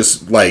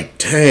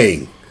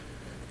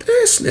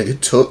 this nigga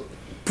took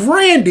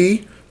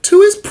Brandy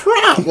to his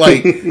prom.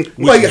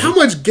 Like how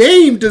much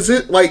game does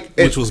it like?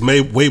 Which was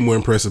way more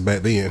impressive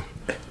back then,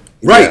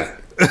 right? Yeah.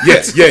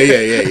 Yes,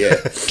 yeah.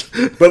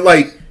 But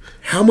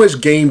how much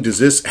game does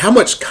this? How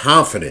much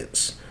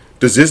confidence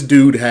does this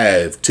dude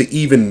have to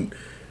even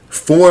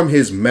form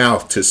his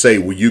mouth to say,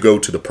 "Will you go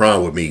to the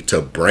prom with me?"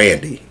 to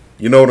Brandy?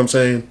 You know what I'm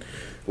saying?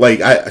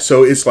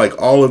 So it's like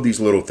all of these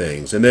little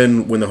things, and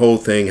then when the whole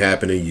thing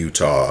happened in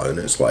Utah, and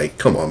it's like,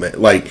 come on,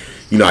 man!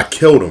 I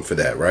killed him for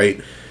that, right?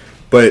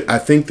 But I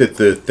think that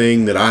the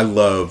thing that I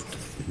loved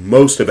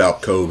most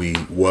about Kobe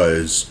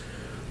was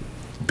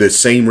the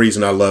same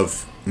reason I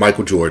love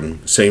Michael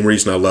Jordan, same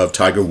reason I love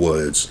Tiger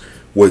Woods,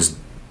 was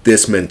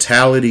this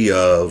mentality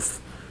of,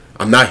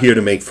 I'm not here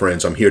to make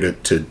friends, I'm here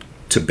to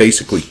to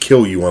basically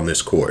kill you on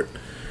this court.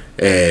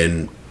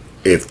 And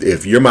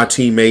if you're my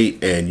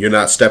teammate and you're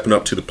not stepping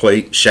up to the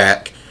plate,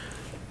 Shaq,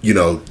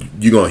 you're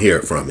gonna hear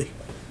it from me.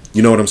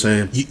 You know what I'm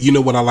saying? You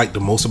know what I like the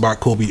most about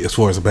Kobe as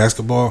far as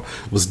basketball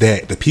was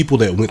that the people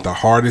that went the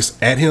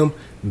hardest at him,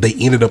 they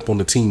ended up on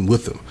the team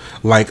with him.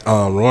 Like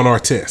Ron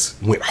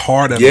Artest went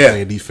hard at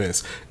playing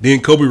defense.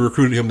 Then Kobe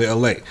recruited him to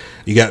LA.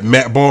 You got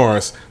Matt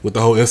Barnes with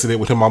the whole incident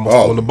with him almost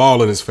throwing the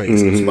ball in his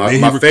face.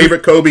 My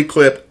favorite Kobe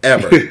clip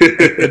ever.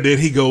 And then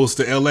he goes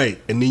to LA.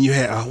 And then you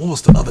had what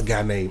was the other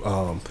guy named?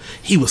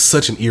 He was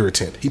such an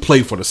irritant. He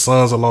played for the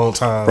Suns a long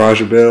time.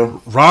 Raja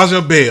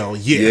Bell,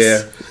 yes.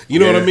 Yeah. You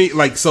know what I mean?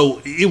 Like,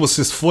 so it was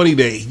just funny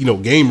that,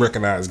 game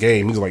recognized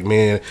game. He's like,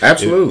 man,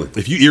 absolutely.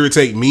 If you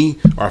irritate me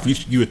or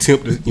if you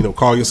attempt to,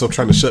 call yourself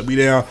trying to shut me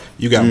down,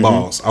 you got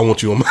balls. I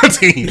want you on my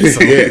team.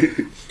 So, yeah.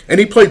 And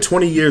he played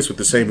 20 years with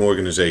the same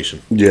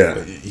organization.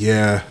 Yeah.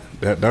 Yeah.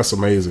 That's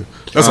amazing.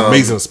 That's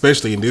amazing,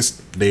 especially in this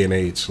day and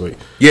age. Like,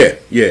 yeah.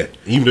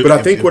 Even but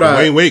I think if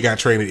Dwayne Wade got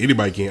traded,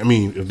 anybody can. I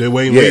mean, if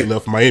Dwayne Wade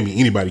left Miami,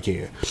 anybody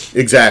can.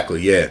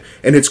 Exactly, yeah.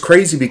 And it's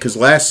crazy because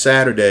last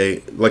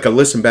Saturday, like I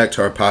listened back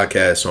to our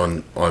podcast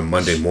on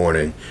Monday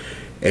morning,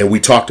 and we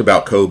talked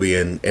about Kobe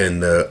and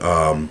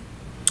the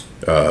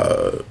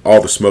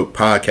All the Smoke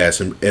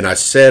podcast, and I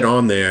said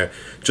on there,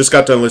 just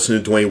got done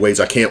listening to Dwayne Wade's.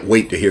 I can't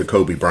wait to hear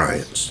Kobe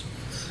Bryant's.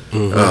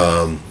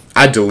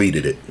 I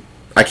deleted it.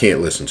 I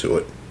can't listen to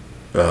it.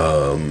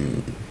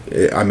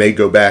 I may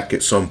go back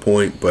at some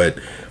point, but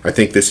I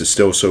think this is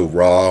still so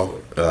raw.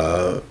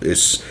 I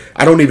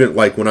don't even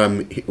like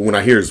when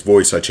I hear his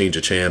voice, I change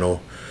a channel.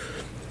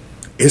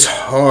 It's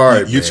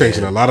hard. You're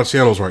changing a lot of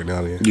channels right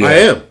now, then. Yeah. I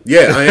am.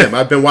 Yeah, I am.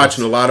 I've been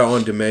watching a lot of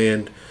on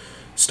demand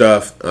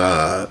stuff.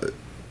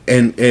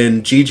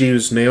 And Gigi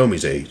is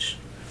Naomi's age.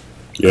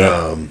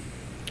 Yeah.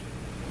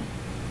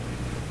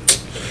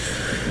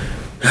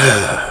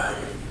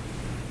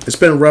 It's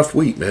been a rough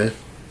week, man.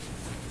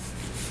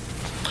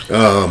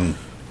 And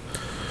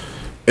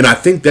I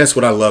think that's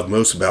what I love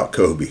most about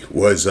Kobe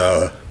was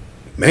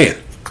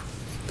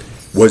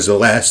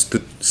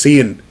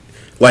seeing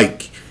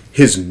like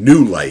his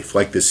new life,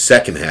 like the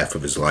second half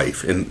of his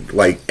life, and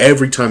like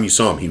every time you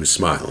saw him, he was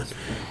smiling.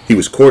 He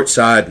was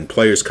courtside, and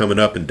players coming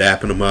up and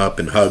dapping him up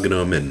and hugging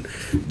him, and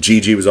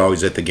Gigi was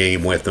always at the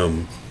game with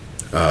him.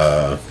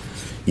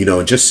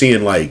 And just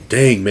seeing like,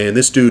 dang man,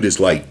 this dude is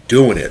like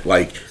doing it,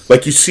 like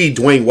you see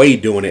Dwayne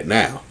Wade doing it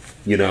now,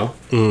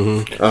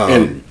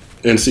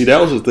 And see, that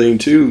was the thing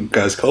too,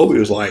 because Kobe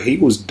was like, he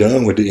was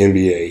done with the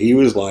NBA. He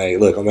was like,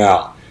 look, I'm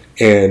out.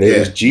 And it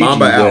was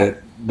Gigi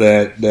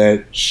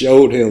that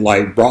showed him,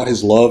 like, brought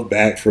his love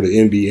back for the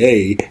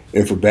NBA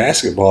and for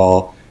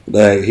basketball.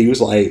 That he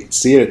was like,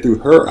 seeing it through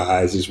her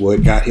eyes is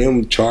what got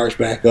him charged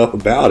back up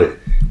about it.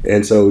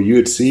 And so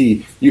you'd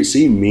see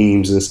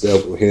memes and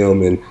stuff with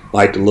him and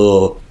like the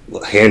little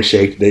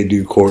handshake they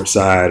do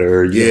courtside,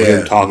 or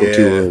him talking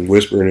to her and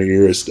whispering in her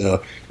ear and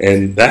stuff.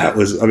 And that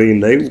was, I mean,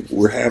 they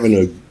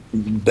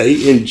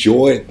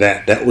enjoyed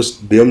that. That was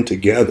them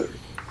together.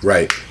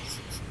 Right.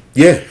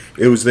 Yeah,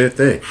 it was their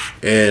thing.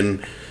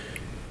 And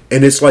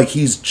it's like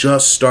he's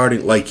just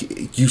starting,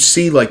 like, you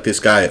see, like,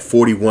 this guy at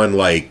 41,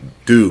 like,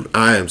 dude,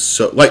 I am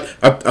so, like,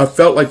 I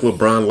felt like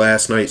LeBron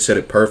last night said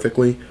it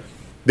perfectly,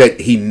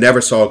 that he never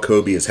saw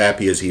Kobe as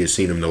happy as he has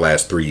seen him the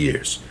last 3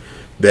 years.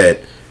 That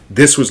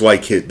this was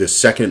like his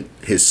second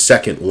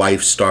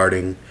life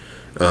starting,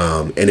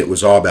 and it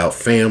was all about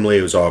family.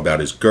 It was all about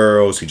his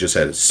girls. He just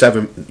had a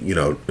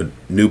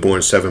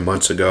newborn 7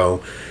 months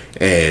ago,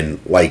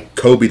 and like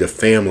Kobe, the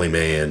family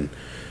man,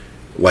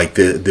 like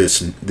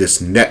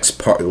this next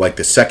part, like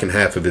the second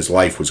half of his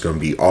life was going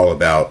to be all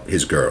about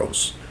his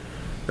girls,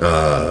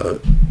 and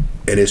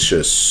it's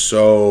just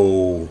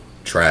so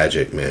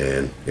tragic,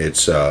 man.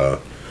 It's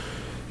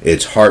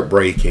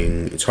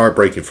heartbreaking. It's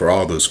heartbreaking for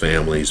all those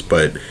families,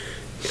 but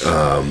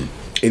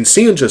and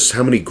seeing just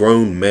how many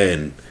grown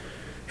men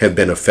have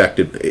been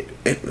affected,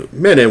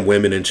 men and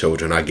women and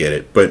children, I get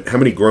it, but how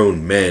many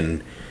grown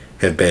men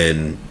have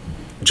been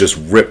just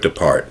ripped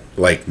apart,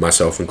 like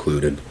myself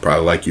included,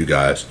 probably like you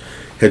guys,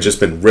 had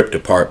just been ripped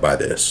apart by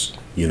this,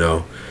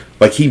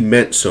 Like, he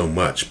meant so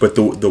much. But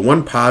the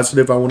one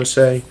positive I want to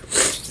say,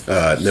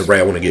 and then Ray,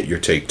 I want to get your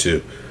take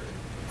too.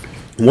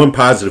 One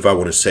positive I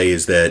want to say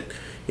is that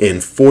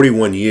in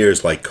 41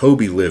 years, like,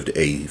 Kobe lived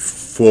a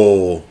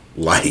full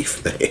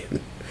life,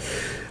 man.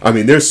 I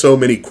mean, there's so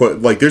many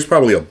quotes. Like, there's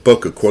probably a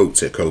book of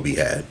quotes that Kobe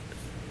had,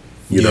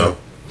 you know?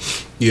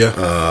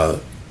 Yeah.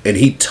 And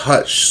he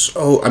touched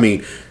so, I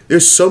mean,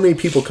 there's so many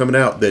people coming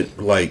out that,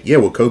 like, yeah,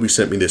 well, Kobe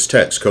sent me this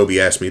text. Kobe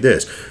asked me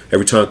this.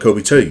 Every time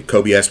Kobe tell you,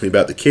 Kobe asked me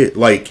about the kid.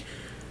 Like,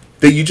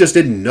 that you just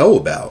didn't know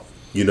about,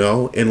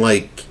 And,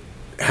 like,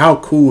 how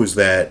cool is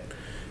that,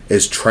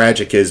 as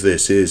tragic as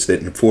this is,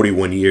 that in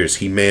 41 years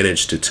he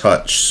managed to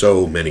touch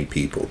so many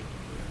people,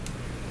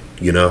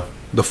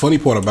 The funny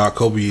part about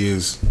Kobe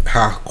is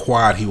how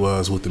quiet he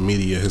was with the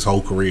media his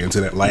whole career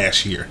until that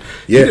last year.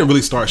 Yeah. He didn't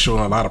really start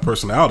showing a lot of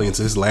personality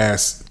until his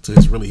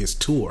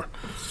tour.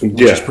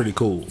 which is pretty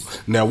cool.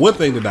 Now, one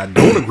thing that I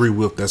don't agree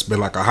with that's been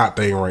like a hot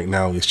thing right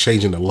now is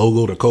changing the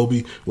logo to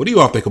Kobe. What do you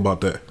all think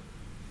about that?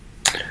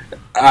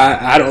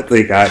 I don't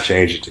think I'd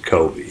change it to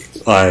Kobe.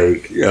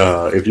 Like,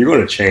 if you're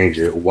going to change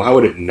it, why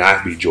would it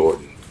not be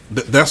Jordan?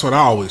 That's what I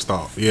always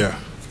thought. Yeah.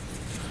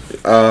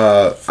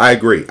 I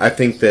agree. I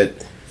think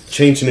that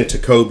changing it to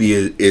Kobe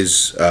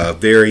is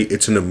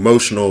it's an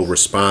emotional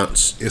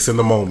response. It's in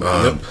the moment.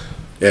 Yep.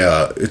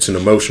 Yeah, it's an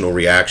emotional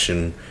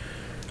reaction.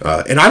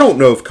 And I don't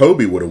know if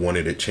Kobe would have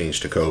wanted it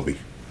changed to Kobe.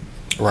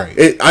 Right.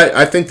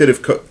 I think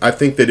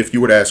that if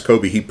you were to ask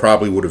Kobe, he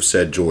probably would have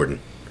said Jordan.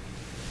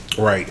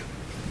 Right.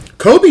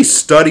 Kobe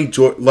studied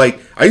Jordan.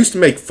 Like, I used to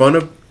make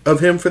fun of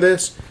him for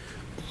this,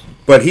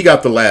 but he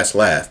got the last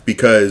laugh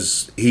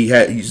because he's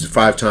a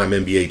 5-time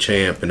NBA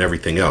champ and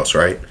everything else,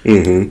 right?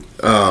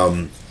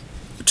 Mm-hmm.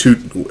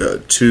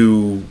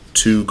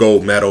 Two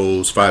gold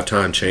medals,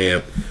 5-time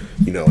champ,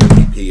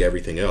 MVP,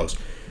 everything else.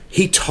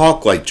 He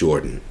talked like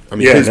Jordan. I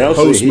mean, his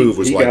post move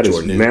was like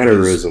Jordan. His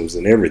mannerisms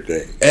and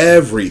everything.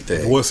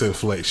 Everything. Voice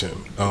inflection.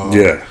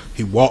 Yeah.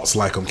 He walks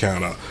like him,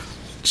 kind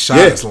of.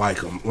 Shots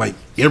like him. Like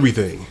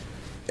everything.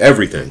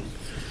 Everything.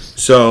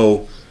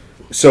 So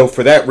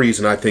for that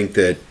reason, I think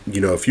that,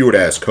 if you were to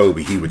ask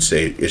Kobe, he would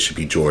say it should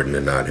be Jordan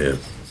and not him.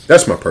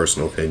 That's my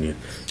personal opinion.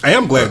 I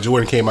am glad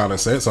Jordan came out and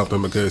said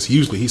something because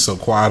usually he's so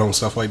quiet on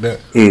stuff like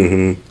that.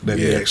 Mm-hmm. That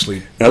he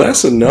actually. Now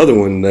that's another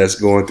one that's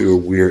going through a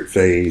weird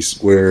phase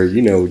where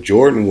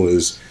Jordan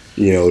was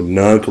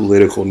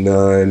non-political,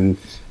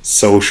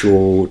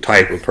 non-social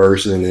type of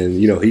person,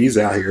 and he's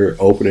out here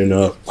opening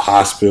up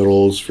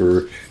hospitals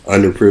for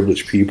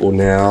underprivileged people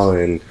now,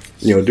 and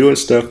doing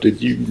stuff that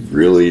you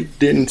really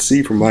didn't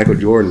see from Michael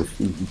Jordan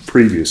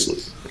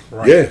previously.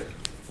 Right.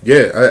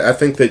 Yeah. I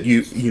think that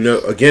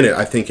again,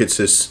 I think it's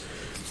this.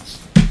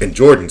 And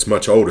Jordan's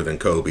much older than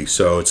Kobe,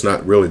 so it's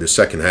not really the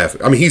second half.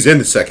 I mean, he's in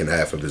the second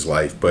half of his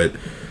life, but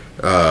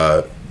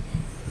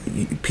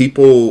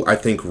people, I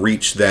think,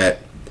 reach that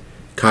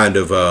kind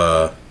of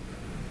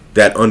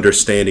that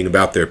understanding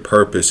about their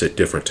purpose at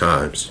different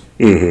times.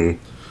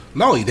 Mm-hmm.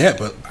 Not only that,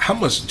 but how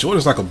much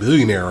Jordan's like a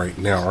billionaire right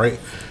now, right?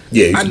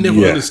 Yeah, I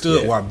never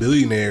understood why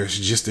billionaires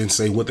just didn't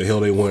say what the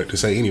hell they wanted to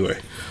say anyway.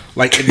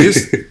 Like at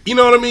this, you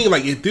know what I mean?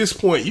 Like at this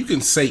point, you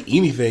can say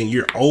anything.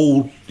 You're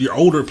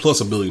older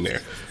plus a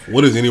billionaire.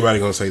 What is anybody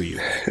going to say to you?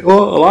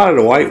 Well, a lot of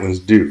the white ones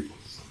do.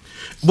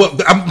 Well,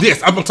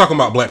 I'm talking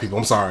about black people.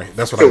 I'm sorry,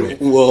 that's what I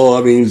meant. Well,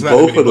 I mean,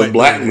 both of the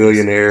black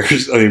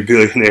billionaires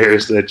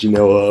that you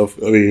know of.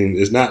 I mean,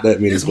 it's not that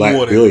many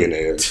black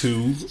billionaires.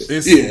 Two.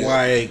 It's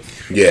like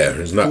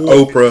there's not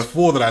Oprah.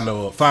 4 that I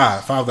know of.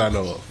 Five that I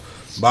know of.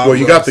 Bob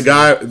you got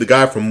the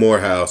guy from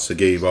Morehouse that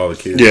gave all the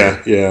kids.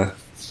 Yeah.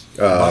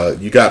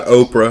 You got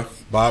Oprah,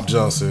 Bob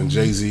Johnson,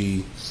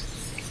 Jay-Z.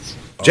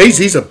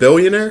 Jay-Z's a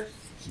billionaire?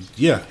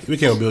 Yeah, he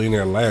became a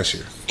billionaire last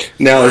year.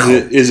 Now,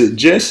 is it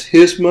just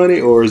his money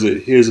or is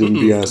it his and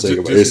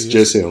Beyonce? It's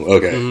just him.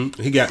 Okay.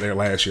 Mm-hmm. He got there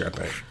last year, I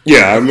think.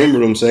 Yeah, I remember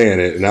them saying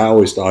it, and I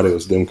always thought it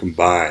was them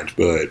combined.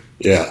 But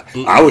yeah,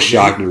 I was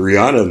shocked that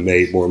Rihanna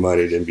made more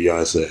money than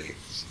Beyonce.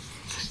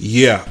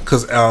 Yeah,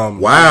 because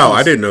wow,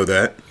 I didn't know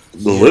that.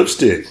 The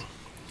lipstick.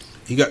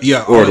 He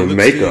got or the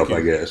makeup,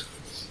 I guess.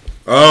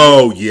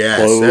 Oh yes,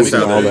 clothes,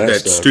 that's how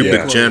that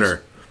stupid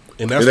Jenner.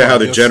 And that's how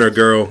the Jenner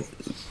girl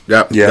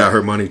got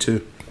her money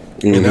too.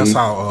 Mm-hmm. And that's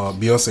how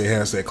Beyonce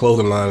has that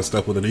clothing line and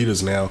stuff with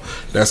Adidas now.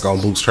 That's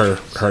gonna boost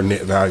her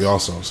net value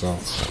also. So,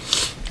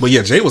 but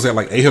yeah, Jay was at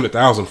like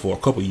 800,000 for a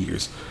couple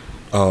years.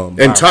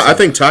 And I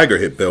think Tiger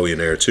hit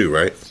billionaire too,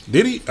 right?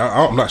 Did he?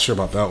 I'm not sure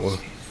about that one.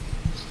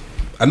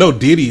 I know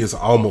Diddy is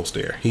almost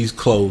there. He's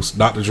close.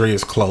 Dr. Dre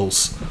is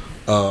close.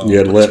 To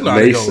let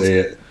May say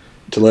it.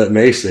 To let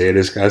May say it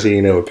is because he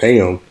ain't ever pay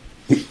him.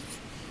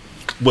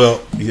 Well,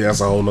 yeah,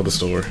 that's a whole nother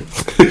story.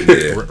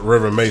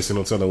 Reverend Mason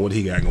will tell him what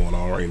he got going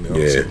on right now.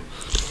 Yeah.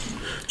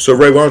 So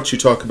Ray, why don't you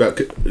talk about?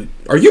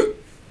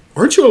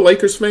 Aren't you a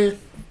Lakers fan?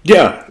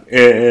 Yeah,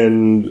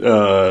 and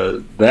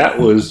that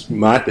was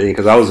my thing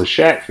because I was a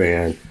Shaq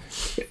fan,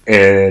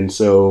 and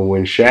so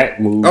when Shaq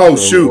moved,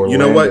 Orlando, you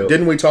know what?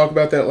 Didn't we talk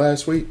about that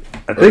last week?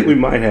 I think we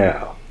might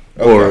have,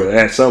 or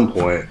at some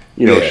point.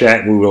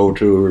 Shaq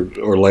moved over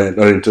to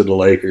Orlando into the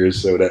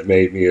Lakers, so that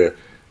made me a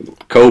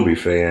Kobe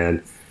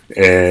fan.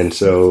 And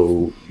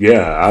so,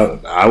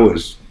 I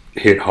was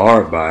hit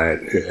hard by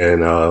it.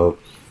 And,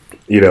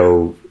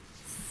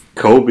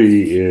 Kobe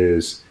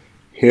is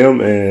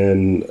him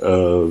and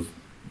a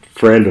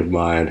friend of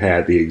mine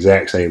had the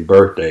exact same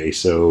birthday.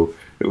 So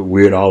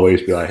we'd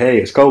always be like,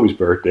 hey, it's Kobe's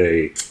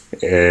birthday.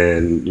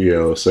 And,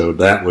 so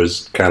that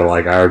was kind of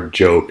like our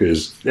joke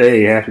is,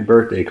 hey, happy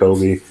birthday,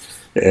 Kobe.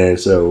 And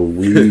so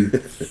we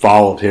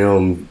followed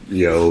him,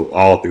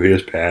 all through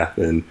his path.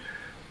 And,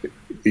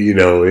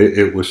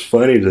 it was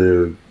funny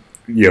to,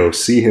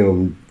 see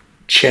him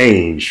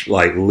change,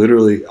 like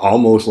literally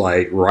almost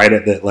like right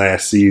at that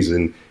last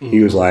season. Mm-hmm.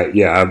 He was like,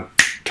 I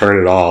turned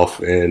it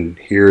off and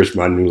here's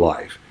my new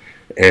life.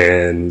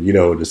 And,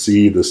 to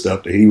see the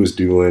stuff that he was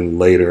doing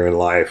later in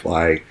life,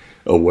 like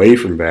away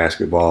from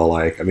basketball,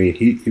 like, I mean,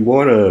 he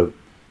won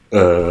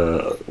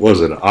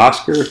was it an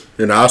Oscar?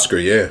 An Oscar,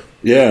 yeah.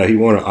 Yeah, he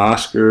won an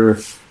Oscar.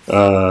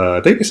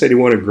 I think they said he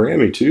won a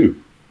Grammy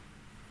too.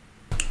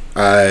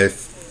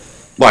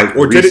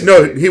 Or did it?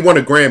 No, he won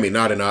a Grammy,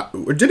 not an.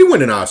 Or did he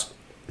win an Oscar?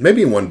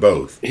 Maybe he won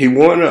both. He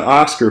won an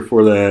Oscar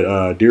for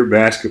that Dear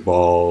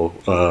Basketball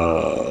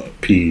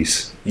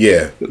piece.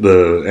 Yeah,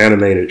 the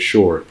animated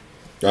short.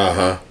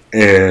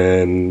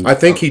 And I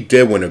think he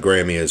did win a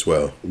Grammy as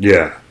well.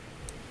 Yeah.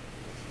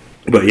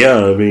 But yeah,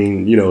 I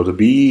mean, to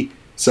be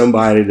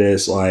somebody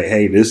that's like,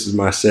 hey, this is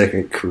my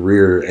second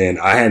career and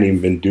I hadn't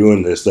even been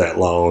doing this that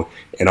long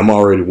and I'm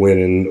already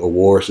winning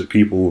awards that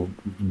people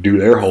do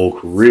their whole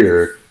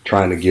career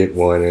trying to get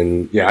one.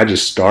 And yeah, I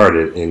just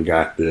started and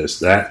got this.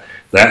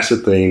 That's the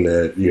thing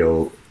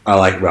that, I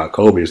like about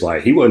Kobe is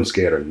like, he wasn't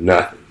scared of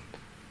nothing.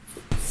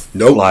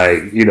 Nope.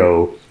 Like,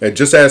 And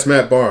just ask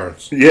Matt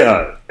Barnes.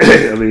 Yeah.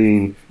 I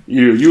mean,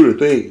 you would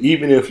think,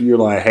 even if you're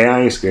like, hey,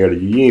 I ain't scared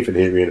of you, you ain't finna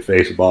hit me in the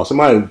face with a ball.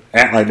 Somebody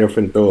act like they're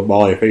finna throw a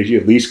ball in your face, you're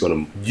at least gonna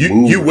move.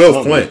 You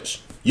will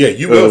flinch. Yeah,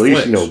 you will flinch.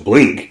 At least,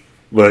 blink.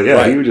 But yeah,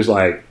 right. He was just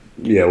like,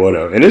 yeah,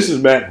 whatever. And this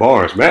is Matt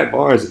Barnes. Matt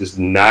Barnes is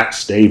not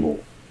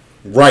stable.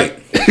 Right.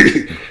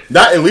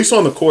 Not, at least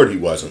on the court he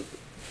wasn't.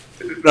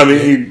 I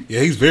mean,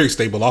 he's very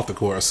stable off the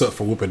court, except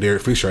for whooping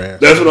Derek Fisher ass.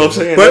 That's what I'm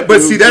saying. But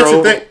see, that's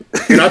the thing,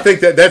 and I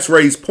think that's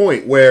Ray's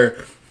point,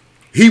 where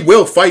he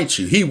will fight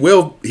you. He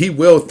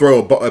will throw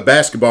a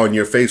basketball in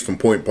your face from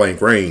point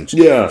blank range.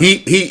 Yeah,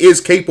 he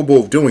is capable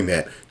of doing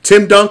that.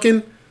 Tim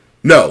Duncan,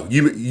 no,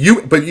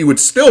 but you would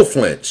still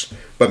flinch.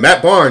 But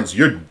Matt Barnes,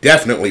 you're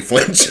definitely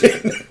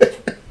flinching.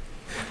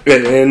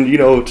 and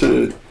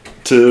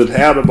to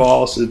have the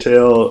balls to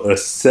tell a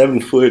 7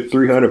 foot,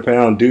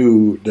 300-pound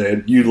dude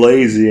that you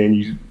lazy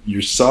and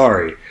you're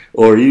sorry,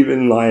 or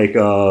even like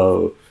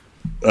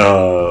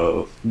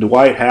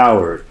Dwight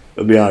Howard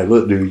would be like,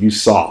 look, dude, you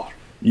soft.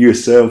 You're a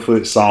 7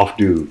 foot soft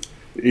dude.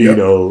 Yep.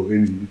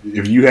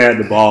 If you had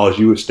the balls,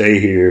 you would stay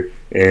here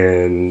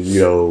and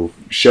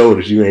show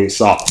that you ain't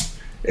soft.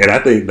 And I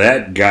think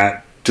that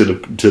got to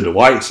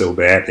Dwight so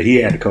bad that he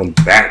had to come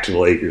back to the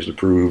Lakers to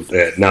prove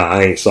that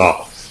I ain't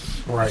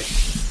soft.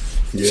 Right.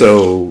 Yeah.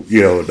 So,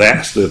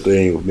 that's the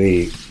thing with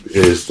me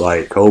is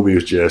like Kobe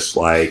was just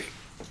like,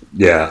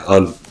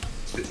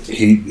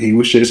 he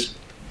was just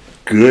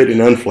good and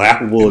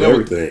unflappable and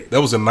everything.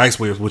 That was a nice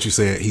way of what you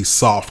said. He's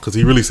soft because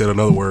he really said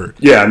another word.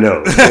 Yeah, I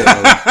know.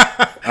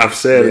 I've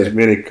said as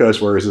many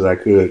cuss words as I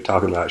could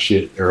talking about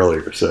shit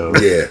earlier. So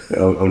yeah,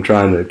 I'm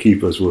trying to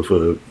keep us with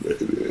a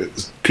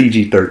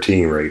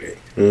PG-13 rating.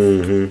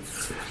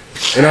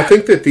 Mm-hmm. And I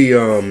think that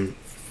the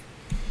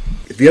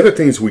other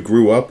things we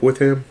grew up with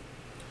him.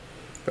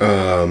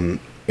 And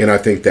I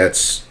think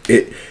that's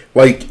it.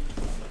 Like,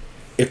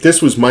 if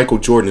this was Michael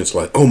Jordan, it's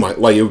like, oh my,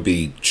 like it would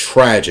be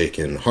tragic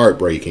and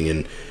heartbreaking,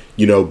 and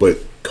but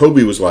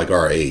Kobe was like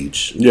our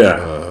age,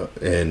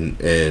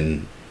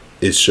 and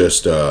it's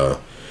just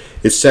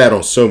it's sad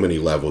on so many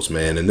levels,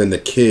 man. And then the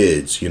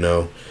kids, it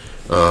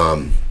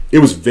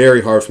was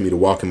very hard for me to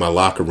walk in my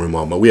locker room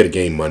we had a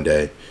game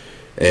Monday,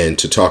 and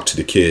to talk to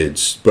the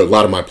kids, but a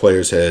lot of my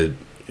players had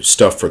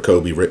stuff for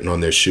Kobe written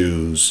on their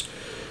shoes.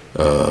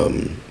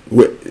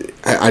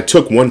 I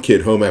took one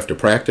kid home after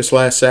practice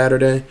last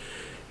Saturday,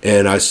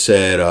 and I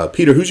said,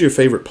 Peter, who's your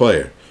favorite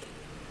player?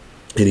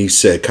 And he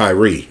said,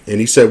 Kyrie. And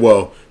he said,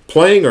 well,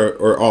 playing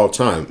or all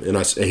time? And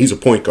he's a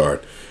point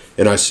guard.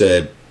 And I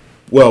said,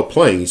 well,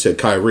 playing. He said,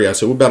 Kyrie. I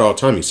said, what about all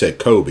time? He said,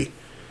 Kobe.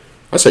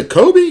 I said,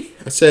 Kobe?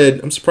 I said,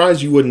 I'm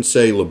surprised you wouldn't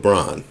say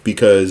LeBron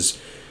because,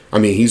 I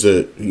mean, he's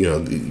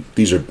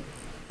these are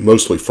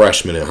mostly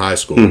freshmen in high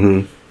school.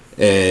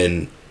 Mm-hmm.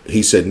 And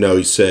he said, no,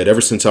 he said,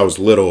 ever since I was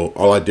little,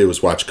 all I did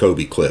was watch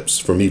Kobe clips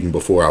from even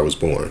before I was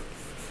born.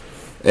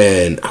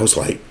 And I was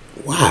like,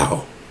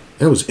 wow,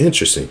 that was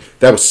interesting.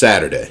 That was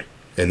Saturday.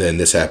 And then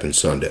this happened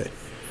Sunday.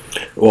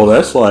 Well,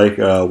 that's like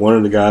one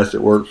of the guys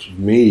that works with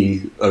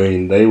me. I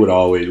mean,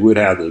 we'd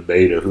have the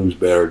debate of who's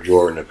better,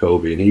 Jordan or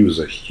Kobe. And he was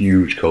a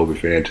huge Kobe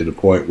fan to the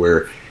point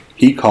where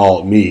he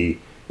called me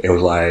and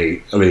was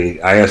like,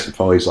 I asked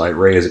him, he's like,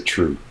 Ray, is it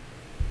true?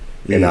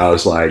 Mm-hmm. And I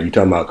was like, you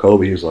talking about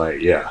Kobe? He was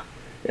like, yeah.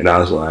 And I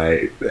was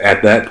like,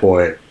 at that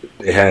point,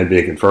 it hadn't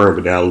been confirmed,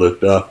 but then I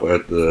looked up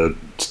at the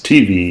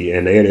TV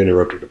and they had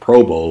interrupted the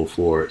Pro Bowl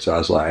for it. So I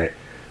was like,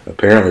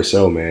 apparently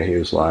so, man. He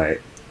was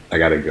like, I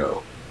got to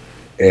go.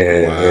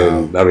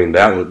 And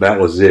that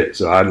was it.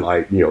 So I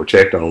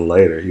checked on him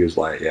later. He was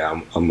like, yeah,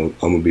 I'm going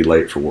to be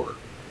late for work.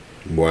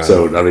 Wow.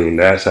 So,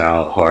 that's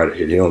how hard it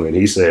hit him. And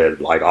he said,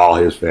 like, all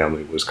his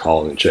family was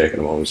calling and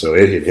checking on him. So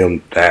it hit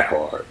him that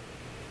hard.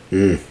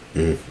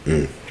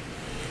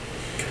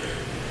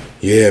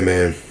 Yeah,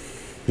 man.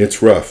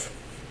 It's rough.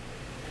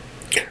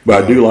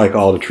 But I do like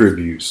all the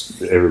tributes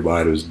that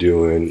everybody was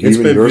doing.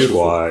 Even your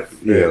squad,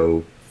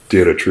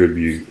 did a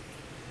tribute.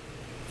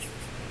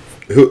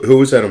 Who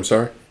was that? I'm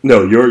sorry?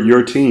 No,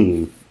 your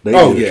team. They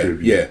did a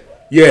tribute.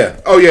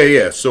 Yeah. Oh,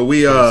 yeah. So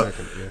we,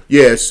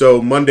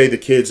 so Monday the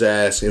kids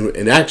asked,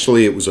 and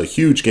actually it was a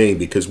huge game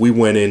because we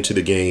went into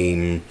the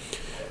game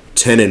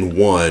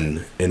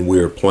 10-1, and we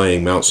were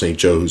playing Mount St.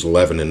 Joe, who's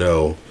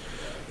 11-0.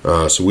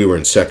 So we were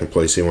in second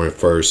place, they were in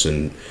first,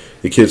 and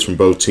the kids from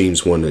both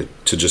teams wanted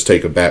to just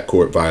take a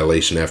backcourt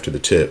violation after the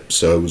tip.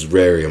 So it was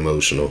very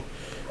emotional,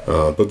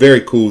 but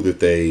very cool that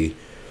they,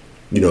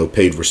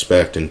 paid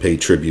respect and paid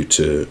tribute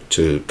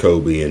to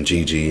Kobe and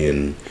Gigi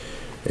and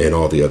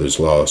all the others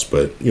lost,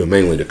 but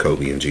mainly to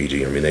Kobe and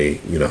Gigi. I mean,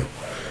 they,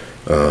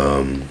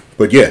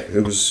 but yeah,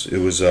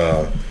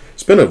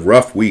 it's been a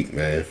rough week,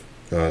 man.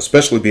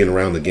 Especially being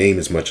around the game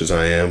as much as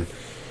I am,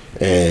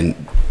 and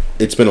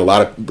it's been the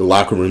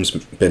locker room's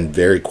been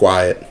very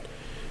quiet.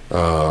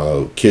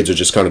 Kids are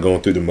just kind of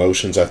going through the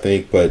motions, I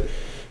think. But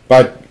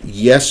by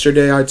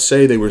yesterday, I'd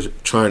say they were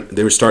starting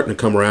to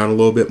come around a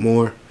little bit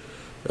more.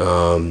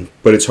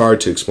 But it's hard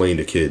to explain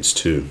to kids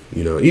too.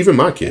 Even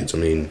my kids. I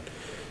mean,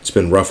 it's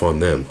been rough on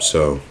them.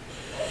 So,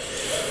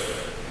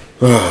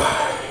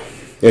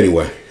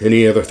 anyway,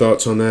 any other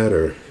thoughts on that,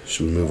 or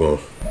should we move on?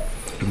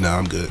 No,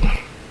 I'm good.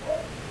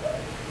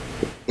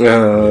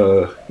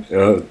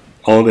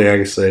 Only thing I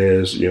can say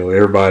is,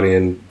 everybody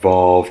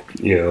involved,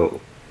 you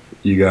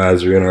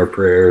guys are in our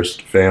prayers,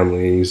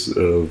 families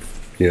of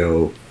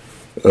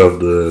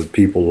the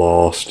people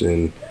lost,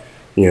 and,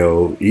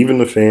 even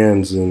the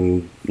fans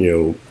and,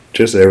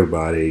 just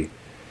everybody.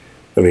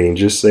 I mean,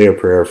 just say a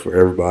prayer for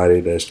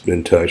everybody that's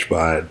been touched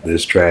by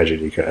this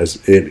tragedy,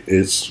 because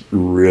it's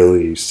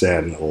really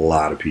saddened a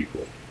lot of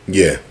people.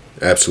 Yeah,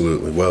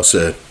 absolutely. Well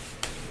said.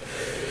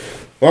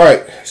 All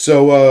right,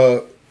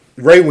 so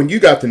Ray, when you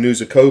got the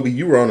news of Kobe,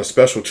 you were on a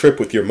special trip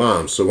with your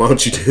mom. So why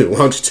don't you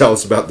tell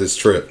us about this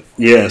trip?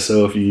 Yeah,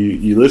 so if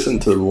you listen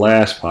to the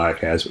last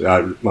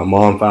podcast, my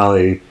mom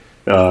finally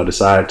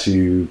decided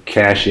to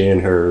cash in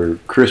her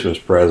Christmas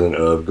present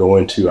of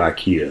going to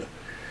IKEA.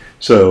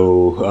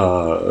 So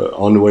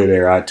on the way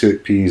there, I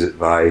took P's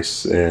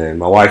advice, and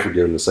my wife would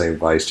give him the same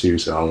advice too.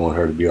 So I want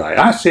her to be like,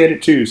 I said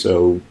it too.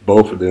 So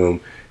both of them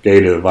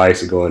gave the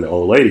advice of going to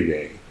Old Lady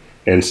game.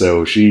 And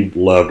so she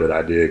loved it.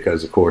 I did,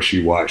 because, of course,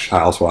 she watched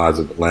Housewives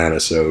of Atlanta,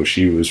 so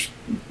she was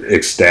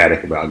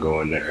ecstatic about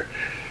going there.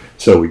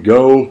 So we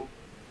go,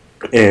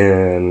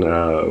 and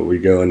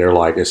they're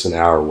like, it's an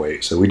hour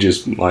wait. So we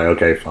just like,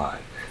 okay, fine.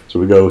 So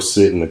we go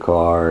sit in the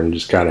car and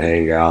just kind of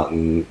hang out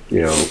and,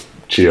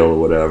 chill or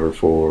whatever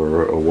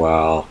for a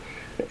while.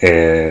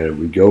 And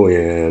we go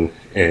in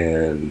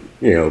and,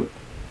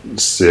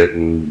 sit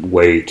and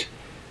wait.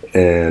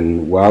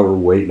 And while we're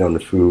waiting on the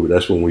food,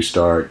 that's when we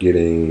start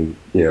getting,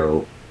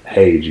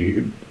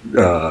 hey,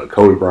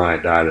 Kobe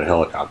Bryant died in a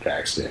helicopter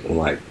accident. I'm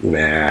like,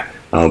 nah, I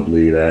don't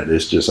believe that.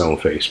 It's just on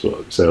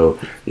Facebook. So,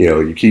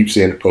 you keep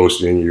seeing it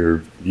posted in your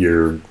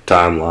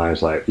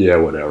timelines like, yeah,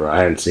 whatever. I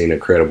hadn't seen a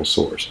credible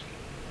source.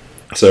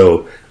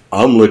 So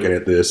I'm looking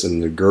at this,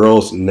 and the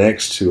girls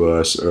next to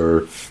us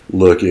are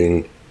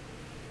looking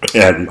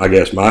at, I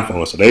guess, my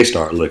phone. So they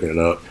start looking it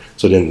up.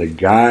 So then the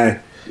guy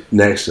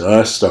next to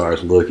us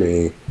starts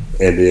looking,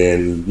 and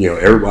then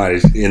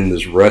everybody's in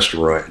this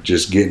restaurant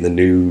just getting the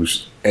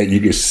news, and you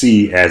can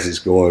see as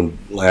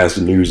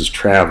the news is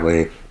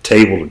traveling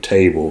table to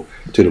table,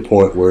 to the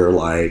point where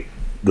like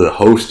the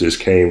hostess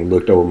came and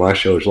looked over my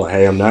shoulder, like,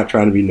 hey, I'm not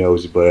trying to be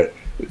nosy, but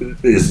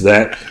is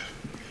that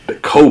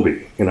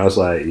Kobe? And I was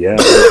like, yeah,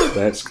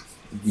 that's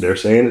they're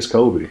saying it's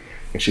Kobe.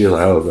 And she was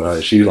like, oh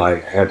god. She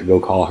like had to go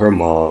call her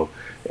mom,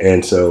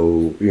 and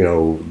so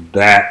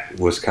that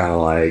was kind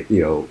of like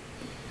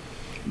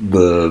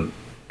the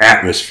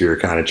atmosphere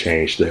kind of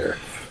changed there.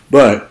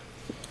 But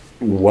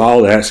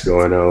while that's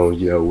going on,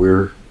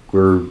 we're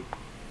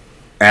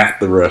at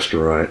the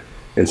restaurant,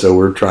 and so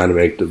we're trying to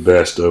make the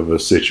best of a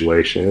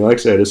situation. And like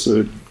I said, it's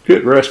a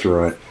good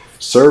restaurant.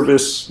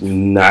 Service,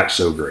 not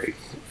so great.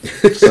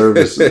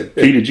 Service. Pete,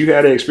 did you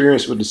have the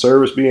experience with the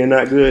service being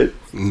not good?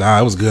 Nah,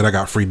 it was good. I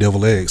got free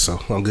deviled eggs, so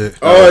I'm good.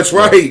 Oh, that's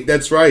right.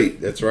 That's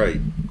right.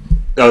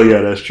 Oh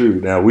yeah, that's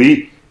true. Now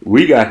we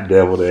got the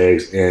deviled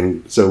eggs,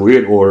 and so we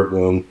had ordered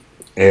them,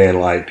 and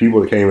like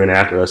people that came in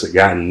after us had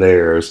gotten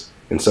theirs,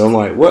 and so I'm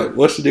like,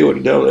 what's the deal with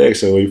the deviled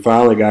eggs? So we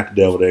finally got the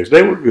deviled eggs.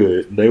 They were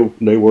good. They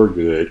were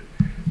good.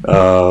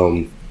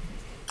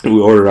 We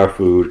ordered our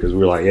food because we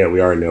were like, yeah, we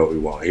already know what we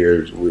want.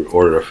 We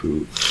ordered our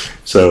food.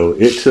 So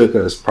it took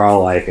us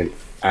probably like an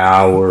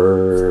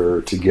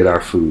hour to get our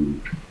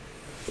food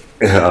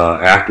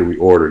after we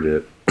ordered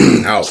it.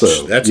 Ouch.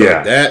 So,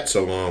 that's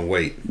a long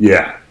wait.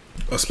 Yeah.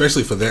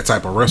 Especially for that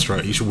type of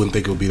restaurant, wouldn't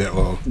think it would be that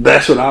long.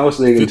 That's what I was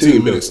thinking 15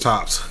 too. minutes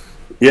tops.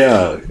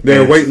 Yeah.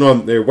 They're waiting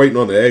on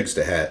the eggs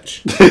to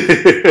hatch.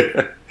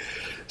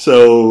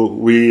 So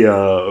we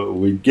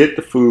get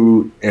the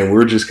food, and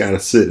we're just kind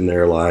of sitting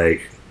there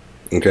like,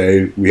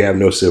 okay, we have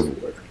no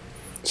silverware.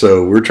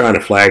 So we're trying to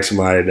flag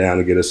somebody down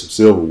to get us some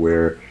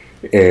silverware,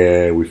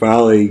 and we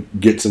finally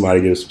get somebody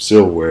to get us some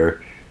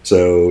silverware.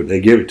 So they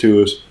give it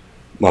to us.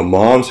 My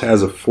mom's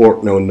has a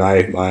fork, no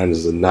knife. Mine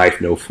is a knife,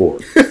 no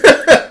fork.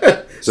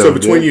 So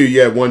between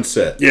you had one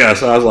set. Yeah,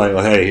 so I was like,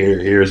 well, hey,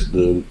 here's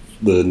the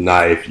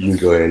knife. You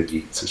can go ahead and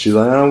eat. So she's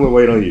like, I'm going to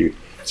wait on you.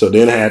 So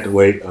then I had to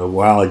wait a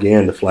while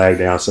again to flag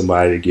down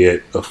somebody to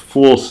get a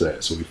full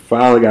set. So we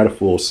finally got a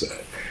full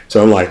set.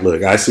 So I'm like,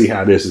 look, I see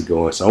how this is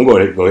going. So I'm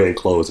going to go ahead and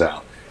close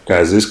out.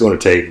 because it's going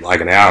to take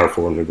like an hour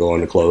for them to go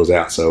in and close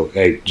out. So,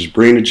 hey, just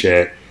bring the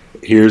check.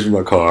 Here's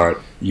my card.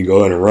 You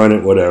go in and run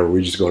it, whatever.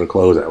 We're just going to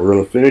close out. We're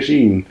going to finish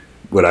eating,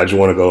 but I just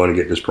want to go in and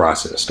get this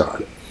process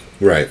started.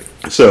 Right.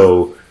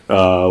 So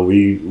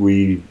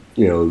we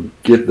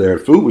get there.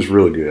 Food was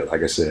really good.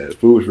 Like I said,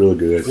 food was really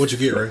good. What'd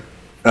you get, Ray?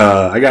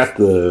 I got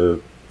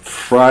the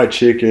fried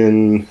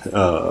chicken,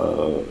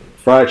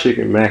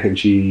 mac and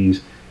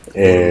cheese,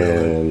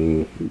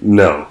 and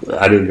no,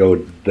 I didn't go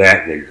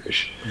that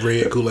niggerish.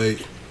 Red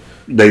Kool-Aid.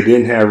 They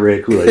didn't have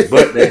red Kool-Aid,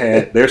 but they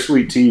had their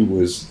sweet tea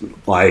was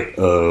like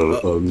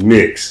a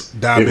mix.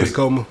 Diabetic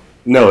coma?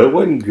 No, it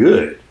wasn't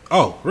good.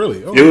 Oh,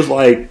 really? Oh. It was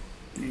like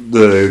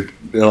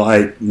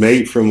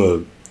made from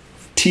a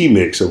tea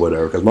mix or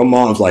whatever. Because my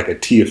mom's like a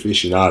tea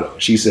aficionado.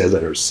 She says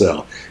that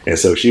herself, and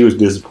so she was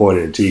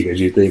disappointed in tea because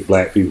you think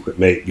black people could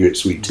make good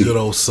sweet tea. Good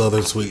old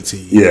Southern sweet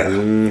tea. Yeah.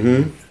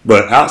 Mm-hmm.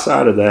 But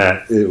outside of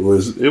that, it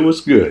was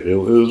good. It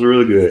was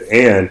really good,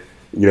 and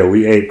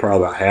we ate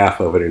probably about half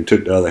of it and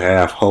took the other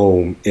half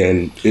home,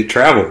 and it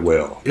traveled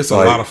well. It's a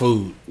lot of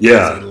food.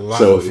 Yeah, it's a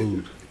lot of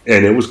food.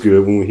 And it was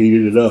good when we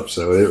heated it up,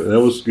 so that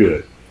was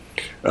good.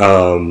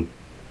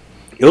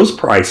 It was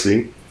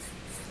pricey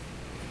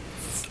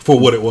for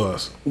what it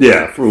was.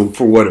 Yeah, for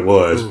what it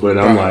was. But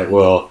I'm like,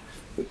 well,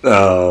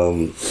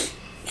 I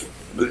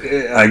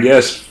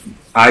guess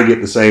I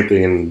get the same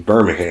thing in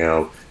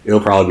Birmingham.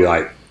 It'll probably be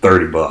like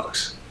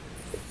 $30.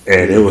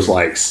 And it was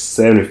like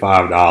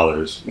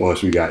 $75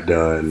 once we got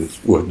done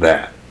with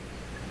that.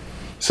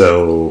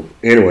 So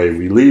anyway,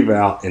 we leave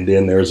out, and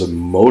then there's a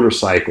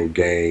motorcycle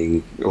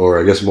gang, or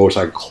I guess a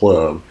motorcycle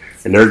club,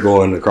 and they're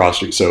going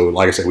across the street. So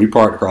like I said, we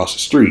parked across the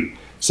street.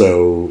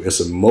 So it's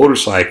a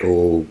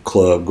motorcycle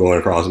club going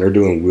across, and they're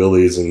doing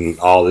wheelies and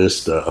all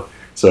this stuff.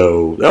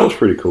 So that was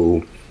pretty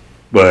cool.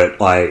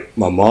 But like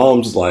my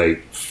mom's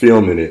like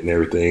filming it and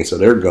everything, so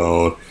they're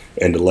gone,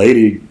 and the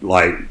lady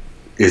like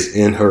is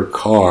in her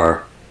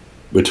car.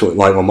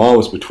 My mom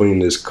was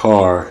between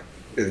cars,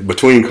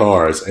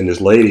 and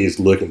this lady is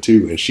looking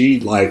too, and she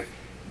like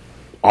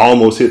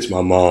almost hits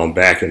my mom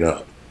backing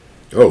up.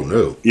 Oh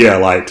no! Yeah,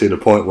 like to the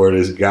point where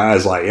this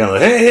guy's like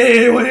yelling,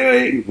 "Hey,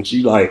 wait!" And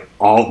she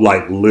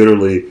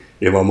literally,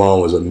 if my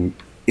mom was an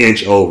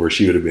inch over,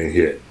 she would have been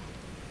hit.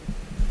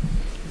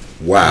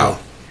 Wow.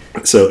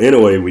 So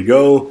anyway, we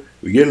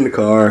get in the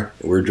car,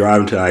 and we're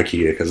driving to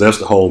IKEA because that's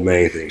the whole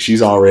main thing.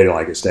 She's already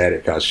like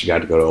ecstatic because she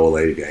got to go to Old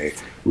Lady game.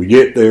 We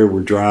get there,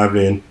 we're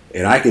driving,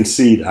 and I can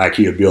see the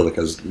IKEA building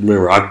because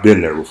remember I've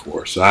been there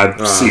before, so I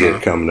see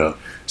it coming up.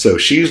 So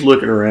she's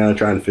looking around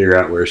trying to figure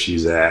out where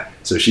she's at.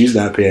 So she's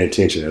not paying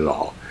attention at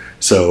all.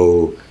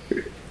 So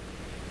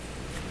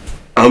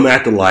I'm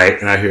at the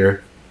light and I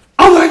hear,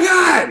 "Oh my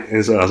God!"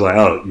 And so I was like,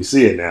 "Oh, you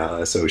see it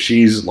now." So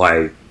she's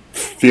like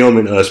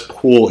filming us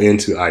pull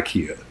into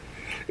IKEA.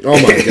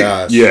 Oh my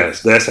gosh.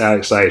 Yes, that's how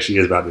excited she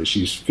is about this.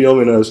 She's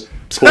filming us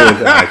pull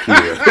into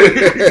IKEA.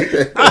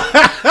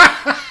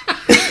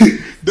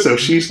 So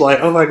she's like,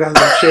 "Oh my God,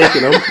 I'm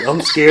shaking.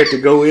 I'm scared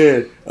to go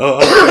in." Oh,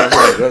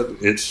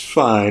 it's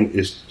fine.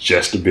 It's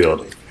just a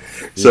building.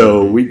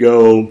 So we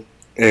go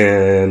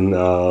and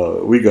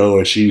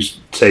she's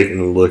taking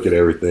a look at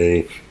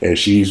everything, and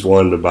she's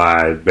wanting to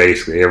buy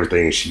basically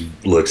everything she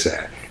looks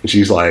at. And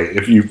she's like,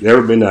 if you've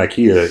ever been to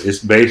IKEA, it's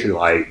basically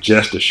like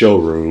just a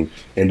showroom,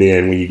 and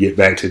then when you get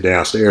back to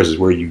downstairs is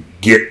where you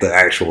get the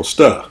actual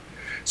stuff.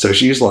 So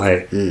she's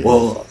like,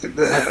 "Well,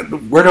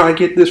 where do I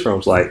get this from?"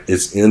 It's like,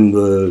 it's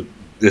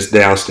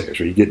downstairs.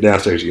 When you get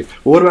downstairs, you go,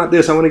 "Well, what about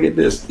this? I want to get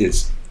this."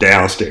 It's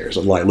downstairs.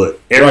 I'm like,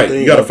 "Look, everything." Right,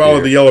 you got to follow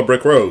the yellow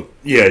brick road.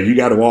 Yeah, you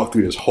got to walk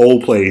through this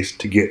whole place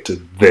to get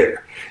to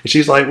there. And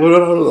she's like,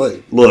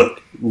 "Well,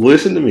 look,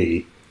 listen to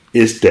me.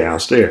 It's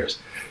downstairs."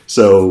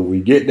 So we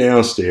get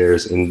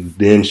downstairs, and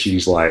then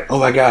she's like, "Oh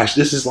my gosh,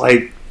 this is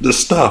like the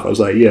stuff." I was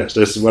like, "Yes,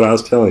 this is what I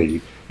was telling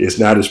you. It's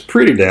not as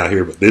pretty down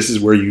here, but this is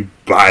where you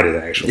buy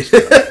the actual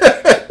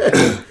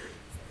stuff."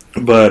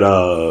 But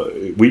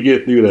we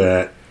get through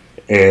that,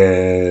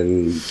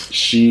 and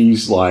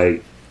she's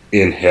like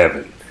in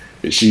heaven.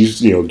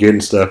 She's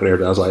getting stuff and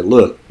everything. I was like,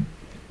 "Look,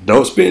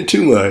 don't spend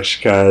too much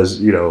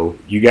because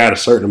you got a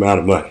certain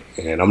amount of money,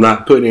 and I'm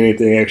not putting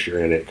anything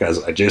extra in it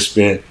because I just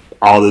spent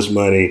all this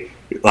money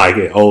like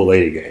at Old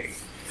Lady game."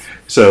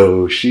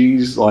 So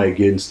she's like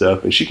getting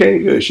stuff, and she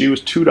came good. She was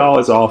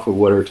 $2 off of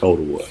what her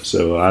total was,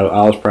 so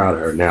I was proud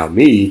of her. Now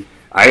I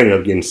ended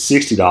up getting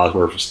 $60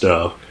 worth of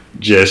stuff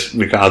just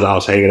because I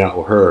was hanging out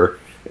with her,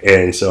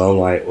 and so I'm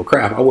like, well,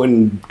 crap, I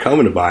wasn't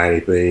coming to buy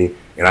anything,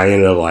 and I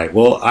ended up like,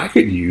 well, I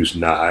could use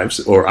knives,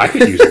 or I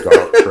could use a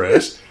garlic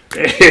press,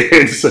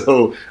 and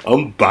so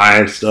I'm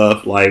buying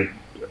stuff like,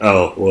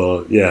 oh,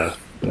 well, yeah,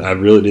 I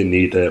really didn't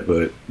need that,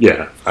 but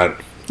yeah,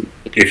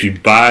 if you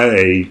buy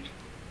a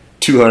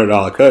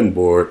 $200 cutting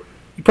board,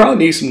 you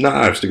probably need some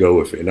knives to go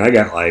with it. And I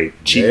got like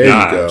cheap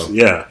knives.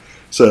 Yeah.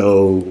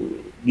 So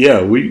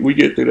yeah, we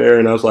get through there,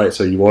 and I was like,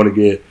 "So you want to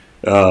get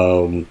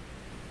meatballs?"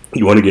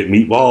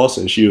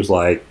 And she was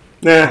like,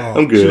 "Nah,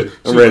 I'm good.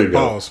 I'm ready to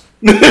go." Pause.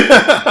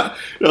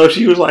 No,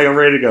 she was like, "I'm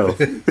ready to go."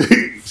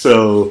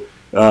 So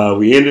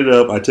we ended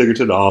up, I took her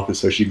to the office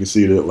so she could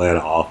see the Atlanta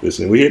office,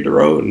 and we hit the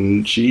road,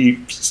 and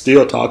she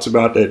still talks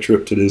about that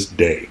trip to this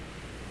day.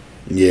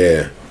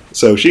 Yeah.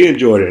 So she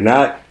enjoyed it. And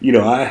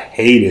I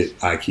hated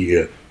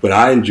IKEA, but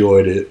I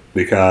enjoyed it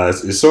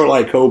because it's sort of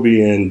like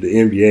Kobe and the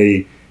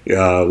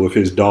NBA with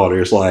his daughter.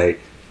 It's like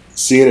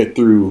seeing it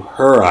through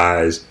her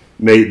eyes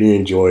made me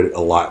enjoy it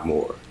a lot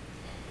more.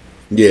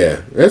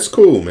 Yeah, that's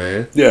cool,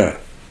 man. Yeah.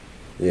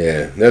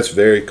 Yeah, that's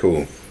very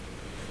cool.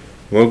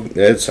 Well,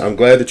 I'm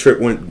glad the trip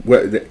went.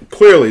 Well,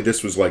 clearly,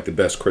 this was like the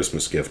best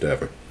Christmas gift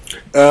ever.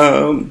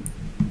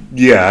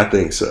 Yeah, I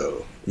think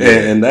so. Yeah.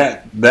 And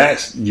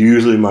that's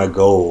usually my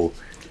goal,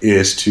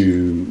 is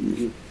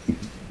to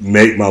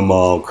make my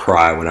mom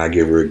cry when I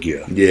give her a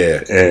gift.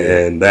 Yeah.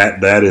 And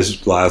that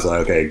is, I was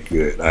like, okay,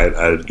 good.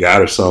 I got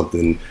her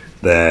something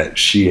that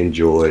she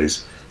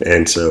enjoys.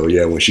 And so,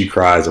 yeah, when she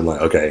cries, I'm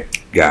like, okay,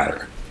 got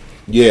her.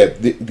 Yeah,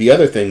 the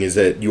other thing is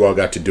that you all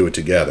got to do it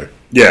together.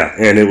 Yeah,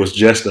 and it was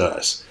just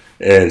us.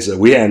 And so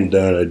we hadn't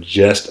done a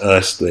just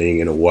us thing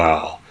in a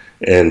while.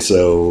 And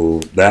so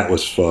that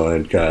was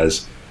fun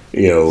because,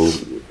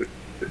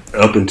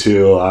 up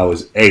until I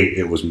was 8,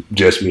 it was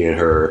just me and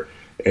her.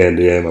 And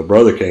then my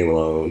brother came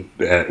along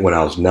when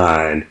I was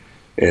 9.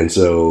 And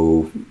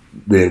so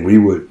then we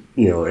would,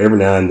 every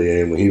now and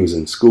then when he was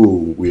in school,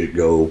 we'd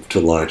go to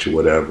lunch or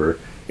whatever.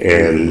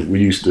 And we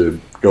used to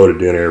go to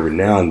dinner every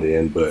now and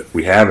then, but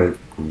we haven't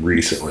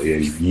recently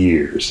in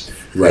years.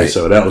 Right. And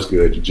so that was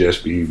good to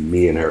just be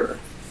me and her.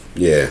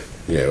 Yeah.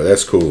 Well,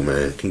 that's cool,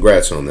 man.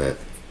 Congrats on that.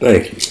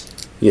 Thank you.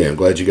 Yeah, I'm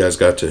glad you guys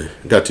got to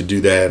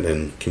do that,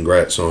 and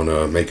congrats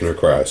on making her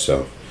cry.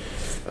 So,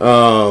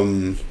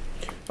 all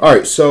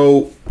right.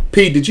 So,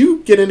 P, did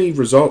you get any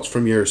results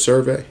from your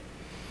survey?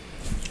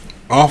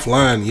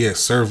 Offline, yes.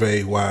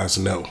 Survey wise,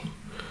 no.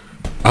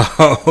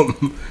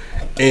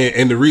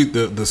 And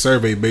the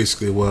survey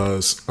basically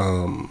was,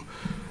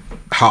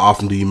 how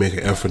often do you make an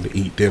effort to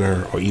eat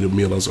dinner or eat a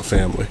meal as a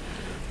family?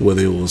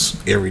 Whether it was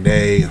every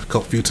day, a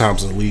few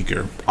times a week,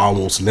 or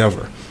almost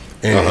never.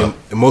 And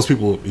most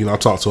people, I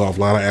talked to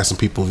offline, I asked some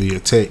people via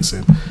text.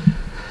 And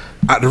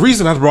the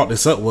reason I brought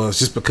this up was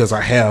just because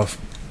I have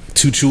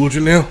 2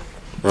 children now.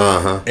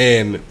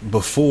 And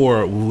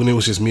before, when it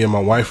was just me and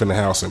my wife in the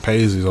house and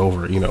Paisley's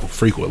over,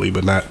 frequently,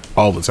 but not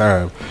all the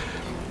time,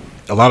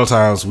 a lot of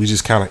times we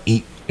just kind of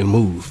eat and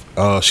move.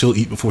 She'll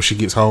eat before she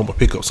gets home or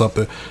pick up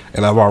something,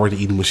 and I've already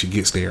eaten when she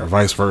gets there, or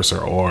vice versa.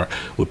 Or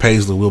with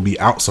Paisley, we'll be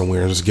out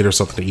somewhere and just get her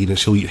something to eat, and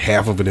she'll eat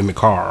half of it in the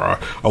car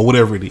or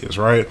whatever it is,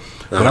 right?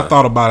 But I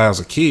thought about it as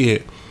a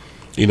kid,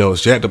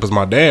 as jacked up as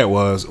my dad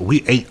was,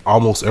 we ate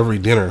almost every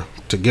dinner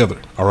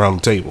together around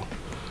the table.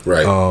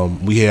 Right.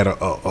 We had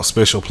a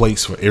special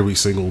place for every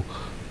single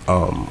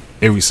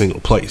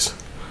place.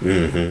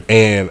 Mm-hmm.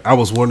 And I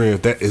was wondering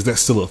if is that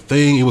still a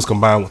thing. It was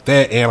combined with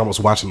that, and I was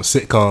watching a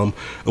sitcom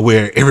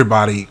where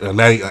everybody, an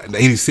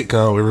 80s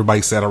sitcom, where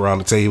everybody sat around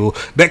the table,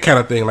 that kind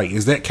of thing. Like,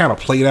 is that kind of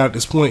played out at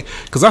this point?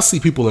 Because I see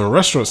people in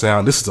restaurants now,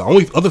 and this is the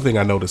only other thing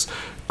I noticed.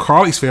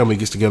 Carly's family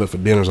gets together for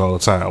dinners all the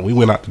time. We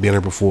went out to dinner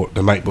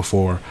the night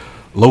before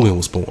Logan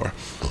was born,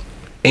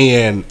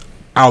 and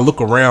I'll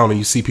look around and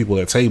you see people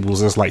at tables,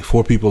 and it's like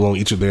 4 people on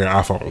each of their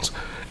iPhones,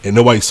 and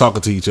nobody's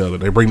talking to each other.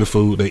 They bring the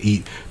food, they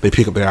eat, they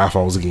pick up their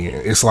iPhones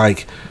again. It's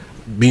like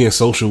being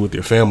social with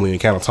your family and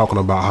kind of talking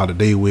about how the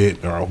day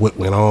went or what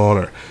went on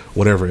or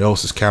whatever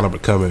else is kind of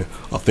becoming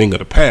a thing of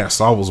the past.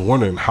 So I was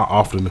wondering, how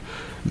often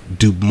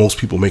do most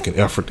people make an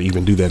effort to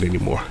even do that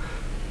anymore?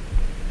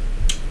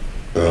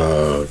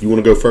 You want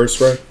to go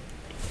first, Ray?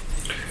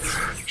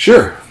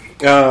 Sure.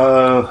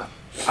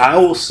 I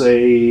will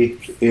say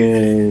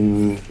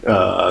in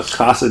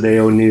Casa de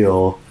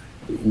O'Neill,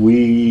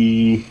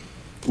 we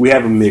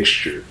have a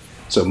mixture.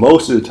 So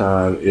most of the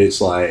time, it's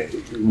like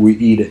we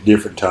eat at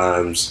different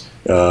times.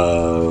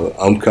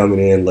 I'm coming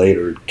in late,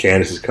 or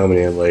Candace is coming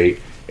in late,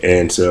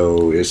 and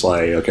so it's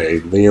like, okay,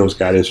 Liam's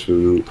got his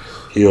food.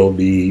 He'll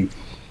be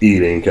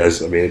eating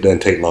because it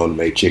doesn't take long to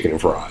make chicken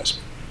and fries.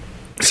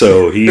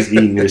 So he's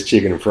eating his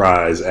chicken and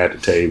fries at the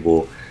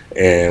table,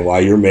 and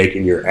while you're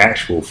making your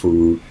actual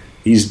food,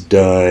 he's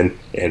done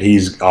and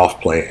he's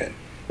off playing.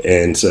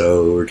 And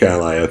so we're kind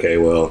of like, okay,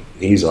 well,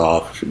 he's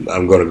off.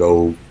 I'm going to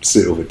go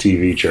sit with a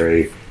TV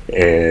tray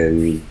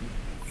and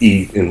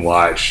eat and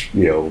watch,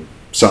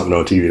 something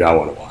on TV that I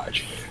want to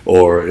watch.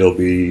 Or it'll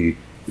be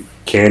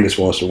Candace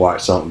wants to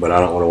watch something, but I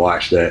don't want to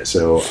watch that.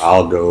 So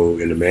I'll go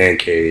in the man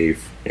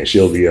cave and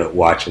she'll be up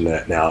watching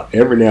that. Now,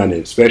 every now and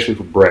then, especially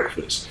for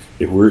breakfast,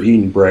 if we're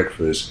eating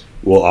breakfast,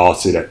 we'll all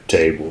sit at the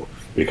table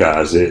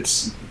because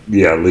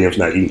Liam's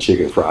not eating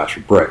chicken and fries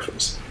for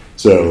breakfast.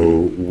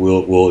 So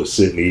we'll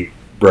sit and eat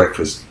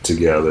breakfast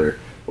together.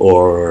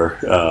 Or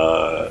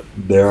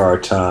there are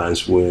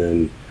times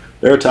when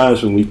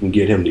we can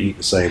get him to eat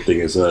the same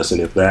thing as us,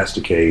 and if that's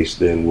the case,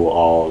 then we'll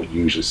all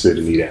usually sit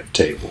and eat at the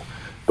table.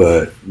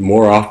 But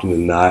more often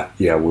than not,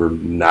 we're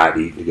not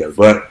eating together.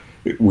 But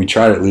we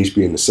try to at least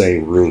be in the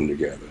same room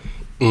together.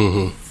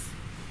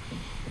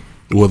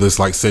 Mm-hmm. Whether it's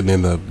like sitting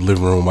in the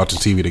living room watching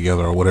TV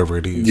together or whatever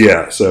it is.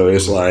 Yeah, so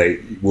it's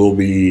like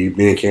me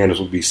and Candace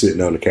will be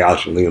sitting on the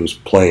couch and Liam's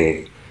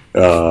playing,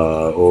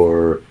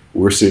 or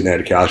we're sitting at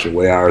the couch and the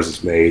way ours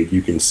is made,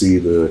 you can see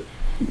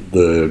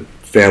the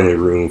family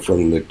room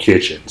from the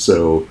kitchen.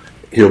 So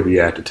he'll be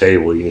at the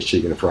table eating his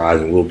chicken and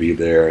fries, and we'll be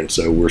there, and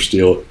so we're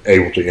still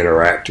able to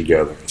interact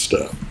together and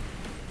stuff.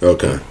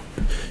 Okay.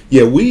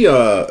 Yeah,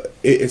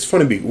 it's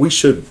funny. We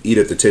should eat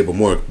at the table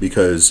more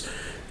because.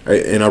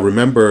 And I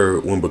remember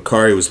when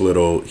Bakari was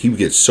little, he would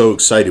get so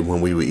excited when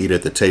we would eat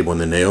at the table,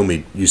 and then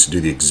Naomi used to do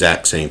the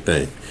exact same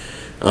thing.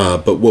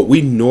 But what we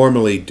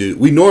normally do,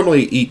 we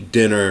normally eat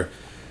dinner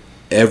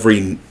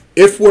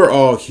if we're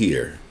all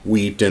here,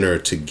 we eat dinner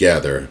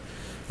together.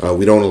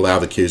 We don't allow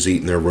the kids to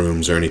eat in their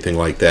rooms or anything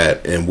like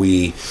that. And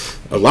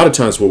a lot of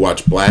times we'll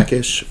watch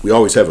Blackish. We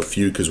always have a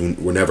few because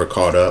we're never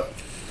caught up.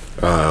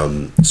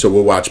 So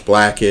we'll watch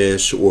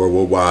Blackish, or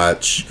we'll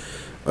watch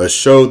a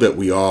show that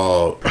we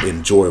all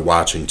enjoy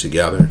watching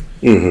together.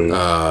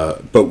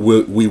 Mm-hmm. But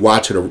we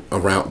watch it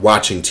around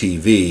watching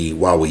TV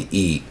while we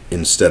eat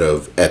instead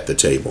of at the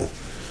table.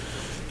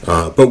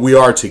 But we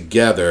are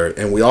together,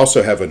 and we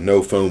also have a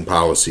no phone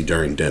policy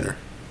during dinner,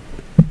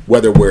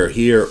 whether we're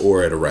here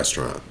or at a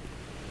restaurant.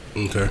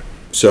 Okay.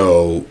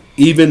 So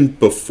even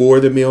before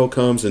the meal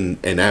comes and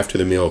after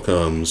the meal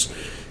comes,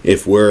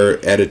 if we're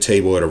at a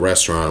table at a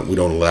restaurant, we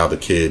don't allow the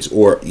kids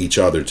or each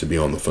other to be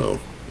on the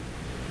phone.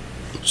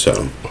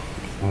 So,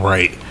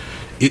 right,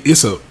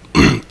 it's a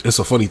it's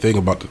a funny thing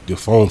about the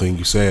phone thing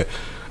you said.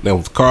 Now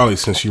with Carly,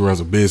 since she runs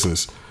a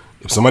business,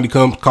 if somebody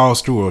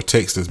calls through or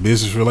texts that's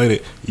business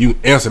related, you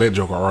answer that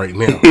joker right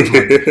now.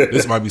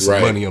 This might be some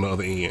right. money on the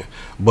other end,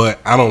 but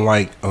I don't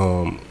like.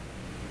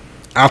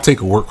 I'll take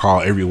a work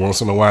call every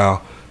once in a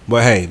while,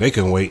 but hey, they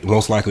can wait.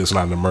 Most likely, it's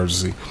not an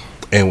emergency.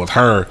 And with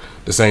her,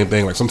 the same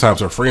thing. Like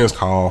sometimes her friends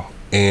call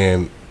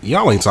and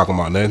y'all ain't talking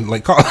about nothing.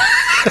 Like call.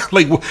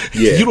 Like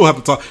yeah. You don't have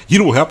to talk. You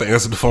don't have to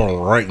answer the phone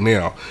right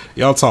now.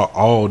 Y'all talk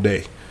all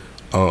day.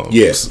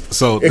 Yes.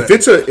 So if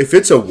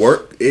it's a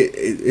work,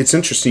 it's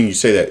interesting you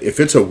say that. If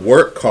it's a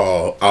work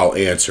call, I'll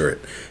answer it,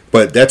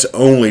 but that's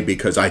only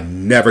because I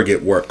never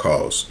get work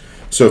calls.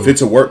 So if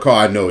it's a work call,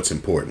 I know it's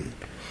important.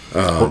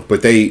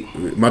 But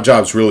my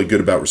job's really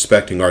good about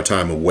respecting our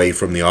time away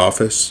from the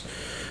office.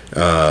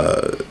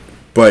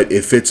 But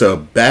if it's a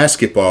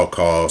basketball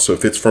call, so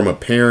if it's from a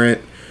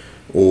parent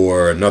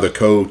or another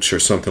coach or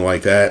something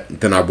like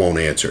that, then I won't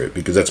answer it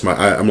because that's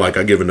I'm like,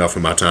 I give enough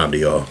of my time to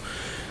y'all.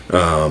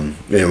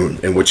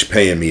 And what you're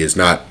paying me is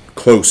not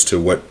close to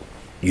what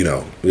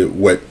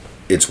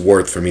it's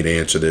worth for me to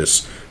answer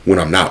this when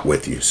I'm not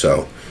with you.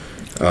 So,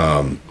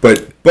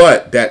 but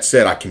that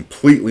said, I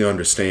completely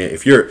understand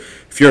if you're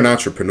an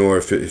entrepreneur,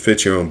 if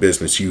it's your own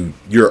business,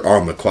 you're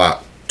on the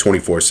clock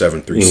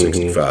 24/7,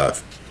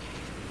 365.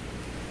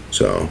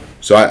 Mm-hmm.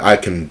 So I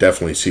can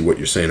definitely see what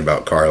you're saying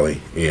about Carly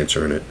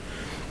answering it.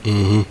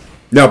 Mm-hmm.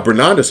 Now,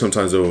 Bernanda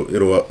sometimes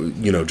it'll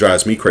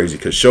drives me crazy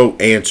because she'll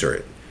answer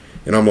it,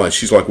 and I'm like,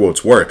 she's like, well,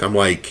 it's work. I'm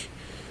like,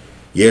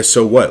 yeah,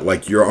 so what?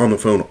 Like, you're on the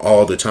phone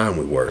all the time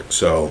with work.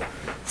 So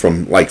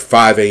from like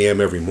 5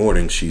 a.m. every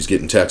morning, she's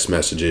getting text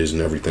messages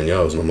and everything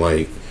else, and I'm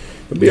like,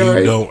 you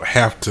don't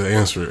have to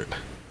answer it.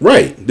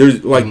 Right?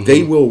 There's like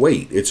they will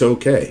wait. It's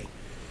okay,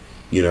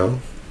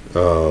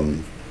 but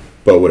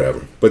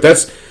whatever. But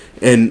that's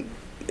and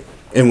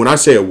when I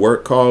say a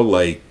work call,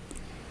 like,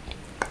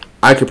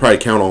 I could probably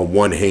count on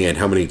one hand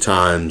how many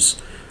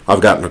times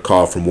I've gotten a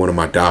call from one of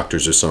my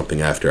doctors or something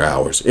after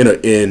hours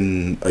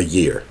in a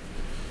year.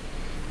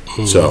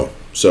 Mm-hmm.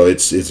 So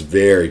it's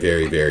very,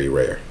 very, very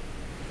rare.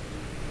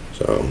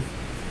 So,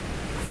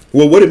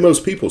 well, what did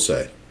most people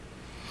say?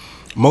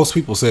 Most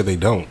people said they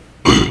don't.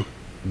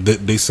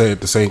 They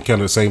said the same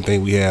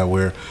thing we have,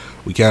 where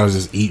we kind of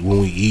just eat when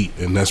we eat,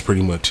 and that's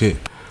pretty much it.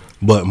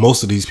 But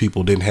most of these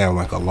people didn't have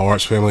like a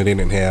large family. They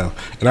didn't have,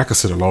 and I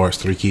consider large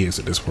 3 kids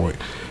at this point.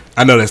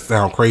 I know that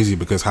sounds crazy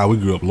because how we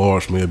grew up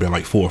large may have been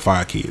like 4 or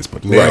 5 kids,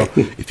 but now right.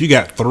 If you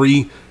got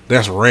 3,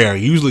 that's rare.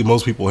 Usually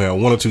most people have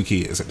 1 or 2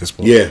 kids at this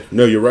point. Yeah,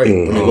 no, you're right. I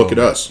mean, look at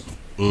us.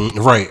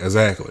 Right,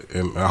 exactly.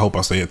 And I hope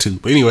I say it too.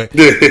 But anyway.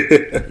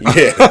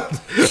 Yeah.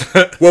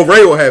 Well,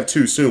 Ray will have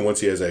 2 soon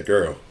once he has that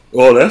girl.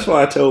 Well, that's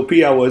why I told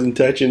P I wasn't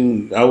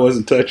touching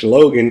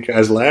Logan,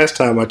 because last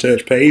time I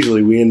touched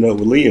Paisley, we ended up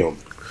with Liam.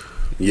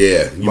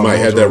 Yeah, you might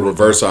have that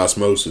reverse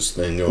osmosis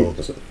thing going.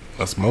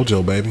 That's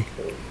mojo, baby.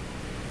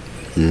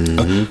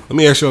 Mm-hmm. Let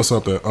me ask y'all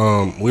something.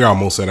 We're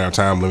almost at our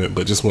time limit,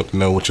 but just want to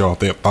know what y'all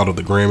thought of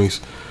the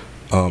Grammys.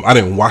 I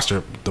didn't watch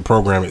the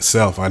program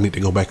itself. I need to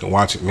go back and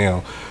watch it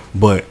now.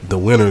 But the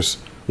winner,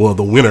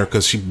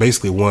 because she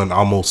basically won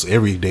almost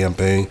every damn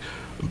thing,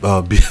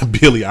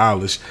 Billie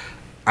Eilish.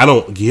 I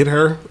don't get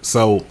her,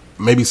 so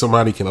maybe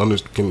somebody can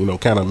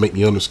kind of make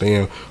me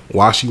understand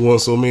why she won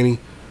so many.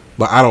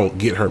 But I don't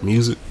get her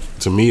music.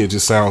 To me, it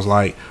just sounds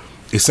like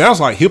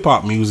hip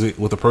hop music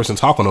with a person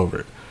talking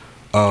over it.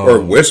 or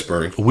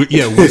whispering.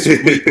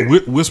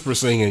 Whisper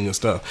singing and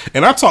stuff.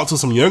 And I talked to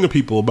some younger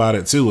people about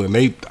it too, and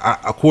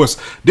of course,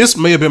 this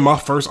may have been my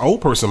first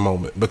old person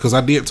moment because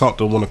I did talk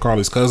to one of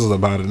Carly's cousins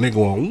about it, and they're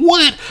going,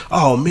 "What?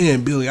 Oh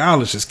man, Billie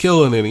Eilish is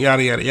killing it, and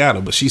yada yada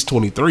yada." But she's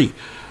 23,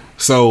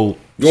 so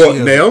well,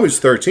 Naomi's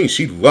 13.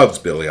 She loves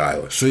Billie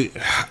Eilish.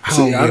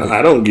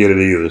 I don't get it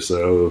either.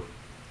 So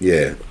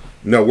yeah,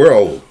 no, we're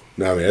old.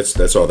 No, I mean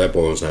that's all that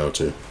boils down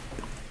to.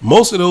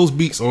 Most of those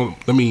beats the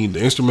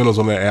instrumentals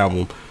on that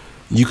album,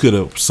 you could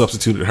have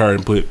substituted her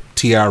and put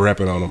T.I.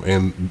 rapping on them,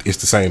 and it's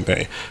the same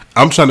thing.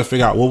 I'm trying to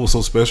figure out what was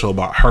so special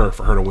about her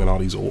for her to win all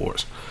these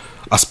awards,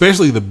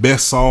 especially the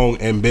best song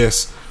and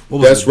best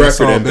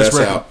record and best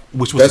album,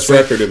 which was best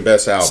record and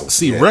best album.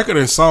 See, record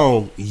and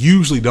song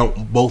usually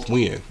don't both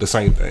win the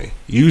same thing.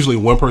 Usually,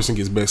 one person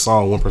gets best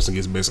song, one person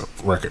gets best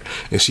record,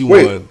 and she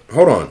won.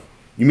 Hold on,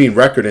 you mean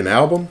record and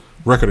album?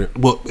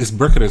 It's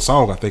record and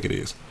song. I think it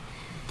is.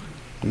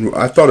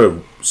 I thought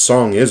a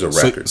song is a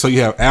record. So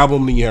you have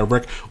album, then you have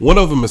record. One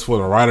of them is for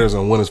the writers,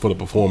 and one is for the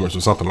performers,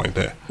 or something like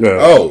that. Yeah.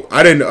 Oh,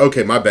 I didn't.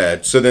 Okay, my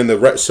bad. So then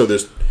so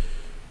this.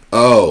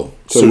 Oh,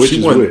 so which she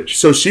is won. which?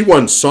 So she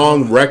won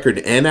song, record,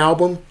 and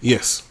album.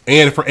 Yes,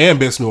 and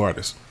best new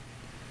artist.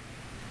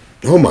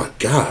 Oh my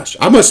gosh,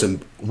 I must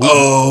have.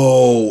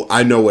 Oh,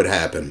 I know what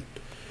happened.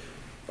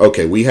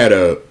 Okay, we had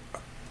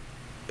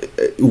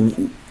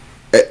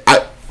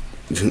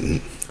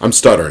I'm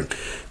stuttering.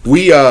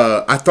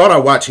 I thought I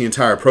watched the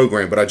entire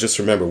program, but I just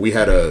remember we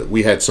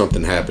had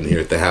something happen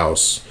here at the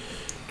house,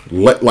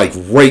 like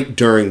right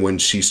during when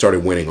she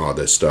started winning all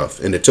this stuff,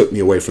 and it took me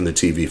away from the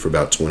TV for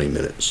about 20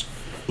 minutes.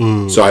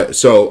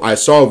 So I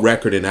saw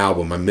record and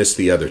album. I missed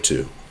the other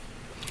two.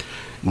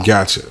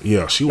 Gotcha.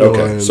 Yeah, she won.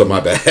 Okay, so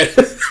my bad.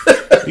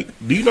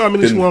 Do you know how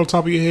many she won on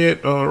top of your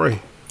head, Ray?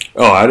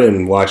 Oh, I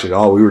didn't watch it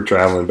all. We were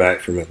traveling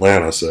back from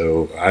Atlanta,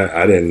 so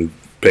I didn't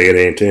pay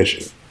any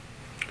attention.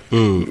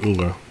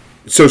 Okay.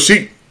 So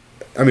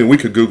we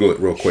could Google it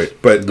real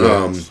quick, but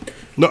no,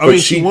 I mean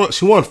she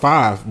won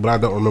 5, but I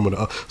don't remember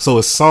the. So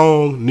it's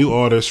song, new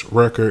artist,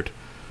 record,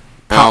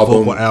 pop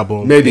vocal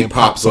album, maybe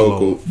pop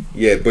vocal.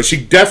 Yeah, but she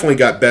definitely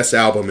got best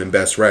album and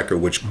best record,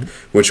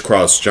 which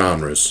cross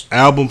genres.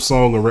 Album,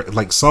 song,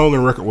 and song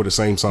and record were the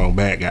same song,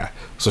 Bad Guy.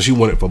 So she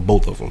won it for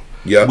both of them.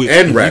 Yeah,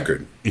 and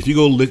record. If you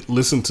go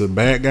listen to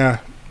Bad Guy,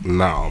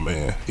 no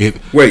man.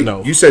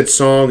 You said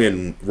song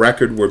and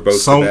record were both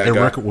song for Bad and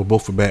Guy? Record were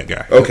both for Bad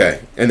Guy.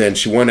 Okay, and then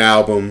she won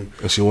album.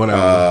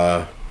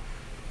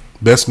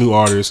 Best new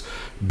artist,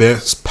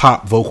 best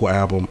pop vocal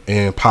album,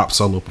 and pop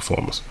solo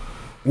performance.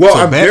 Well,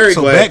 I'm very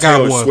glad Bad Guy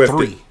Taylor won Swift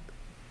 3.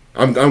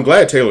 I'm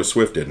glad Taylor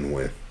Swift didn't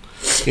win.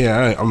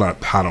 Yeah, I'm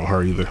not hot on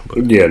her either.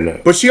 But. Yeah, no.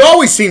 But she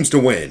always seems to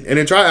win, and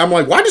I'm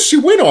like, why does she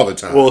win all the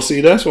time? Well,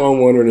 see, that's why I'm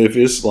wondering if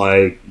it's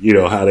like,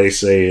 how they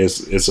say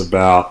it's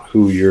about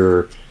who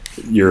your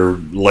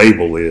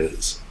label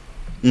is.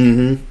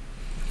 Mm-hmm.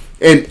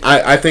 And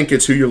I think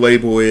it's who your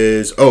label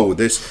is. Oh,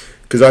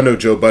 because I know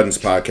Joe Budden's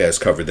podcast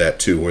covered that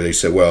too, where they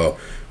said, well,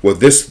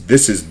 this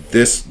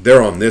is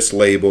they're on this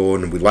label,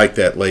 and we like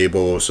that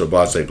label, so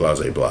blah, blah, blah,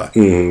 blah.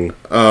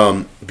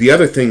 Mm-hmm. The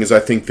other thing is, I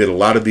think that a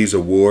lot of these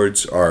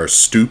awards are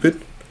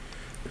stupid,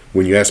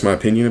 when you ask my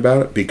opinion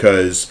about it,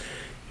 because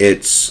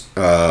it's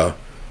a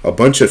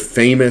bunch of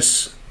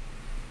famous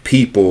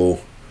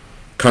people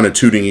kind of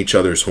tooting each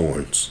other's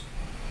horn.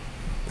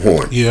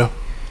 Yeah.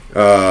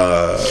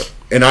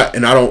 And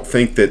I don't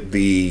think that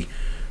the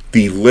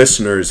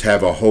listeners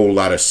have a whole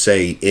lot of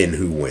say in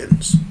who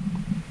wins.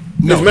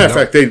 As a matter of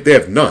fact, they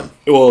have none.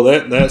 Well,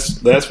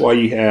 that's why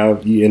you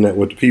end up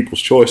with the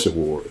People's Choice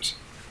Awards.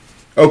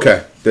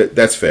 Okay,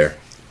 that's fair.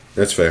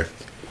 That's fair.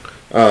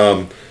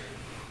 The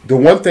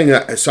one thing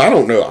so I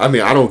don't know. I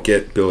mean, I don't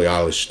get Billie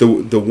Eilish.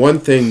 The one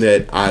thing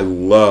that I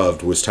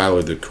loved was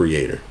Tyler, the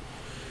Creator,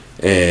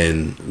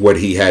 and what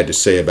he had to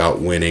say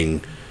about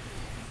winning.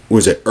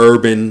 Was it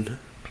urban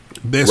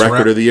best record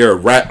rap, of the year,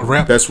 rap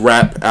best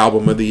rap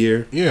album of the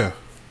year? Yeah,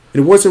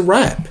 and it wasn't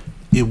rap.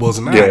 It was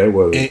not. Yeah, it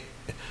was.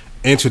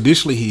 And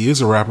traditionally, he is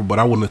a rapper, but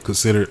I wouldn't have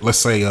considered, let's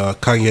say,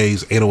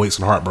 Kanye's 808s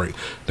and Heartbreak.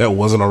 That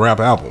wasn't a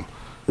rap album.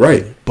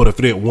 Right. But if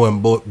it had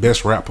won both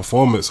best rap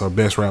performance or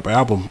best rap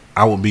album,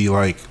 I would be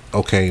like,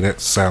 okay,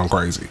 that sounds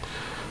crazy.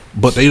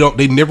 But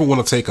they never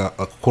want to take a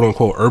quote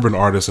unquote urban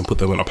artist and put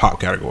them in a pop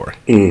category.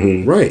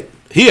 Mm-hmm. Right.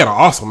 He had an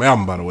awesome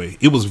album, by the way.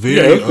 It was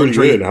very Andre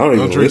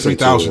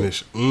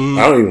 3000-ish.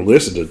 I don't even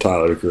listen to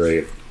Tyler, the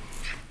Creator.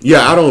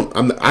 Yeah,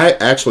 I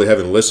actually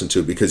haven't listened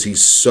to it because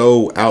he's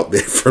so out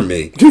there for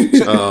me.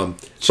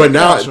 But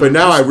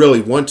now I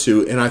really want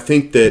to, and I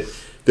think that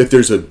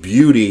there's a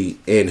beauty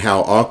in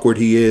how awkward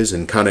he is,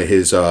 and kind of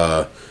his.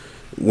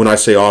 When I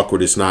say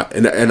awkward, it's not,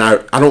 and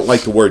I don't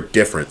like the word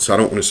different, so I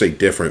don't want to say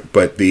different,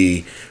 but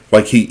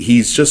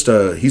he's just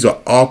he's an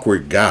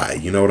awkward guy.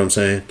 You know what I'm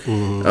saying?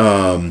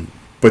 Mm-hmm.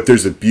 But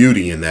there's a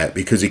beauty in that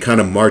because he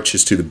kind of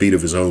marches to the beat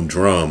of his own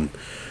drum.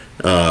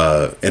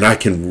 And I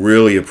can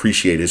really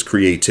appreciate his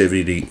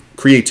creativity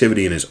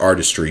and his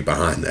artistry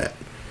behind that.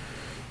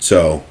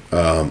 So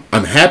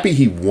I'm happy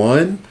he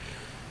won,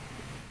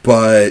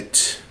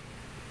 but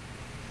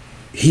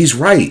he's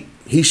right.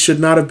 He should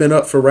not have been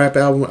up for rap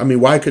album. I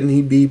mean, why couldn't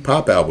he be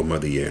pop album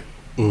of the year?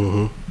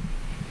 Mm-hmm.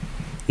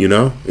 You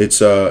know,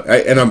 it's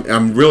and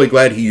I'm really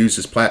glad he used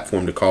his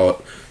platform to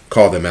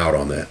call them out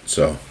on that.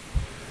 So,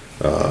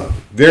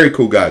 very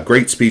cool guy,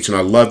 great speech, and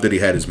I love that he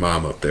had his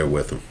mom up there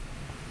with him.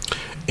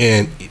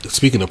 And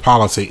speaking of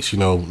politics, you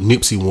know,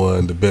 Nipsey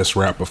won the best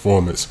rap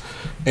performance,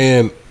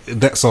 and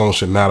that song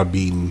should not have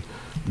beaten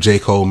J.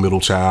 Cole,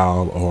 Middle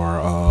Child,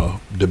 or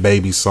the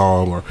Baby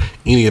song, or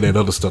any of that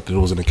other stuff that it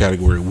was in the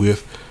category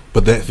with.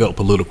 But that felt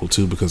political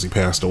too because he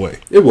passed away.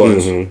 It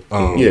was,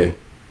 yeah.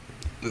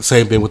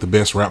 Same thing with the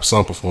best rap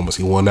song performance.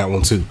 He won that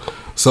one too.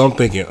 So I'm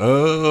thinking,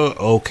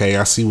 okay,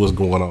 I see what's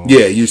going on.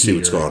 Yeah, you see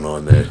what's going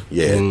on there.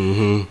 Yeah.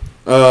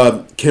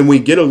 Mm-hmm. Can we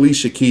get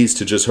Alicia Keys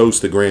to just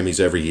host the Grammys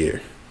every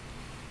year?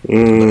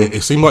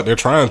 It seemed like they're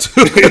trying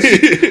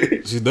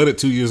to. She's done it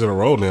 2 years in a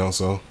row now,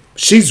 so.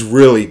 She's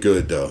really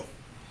good, though.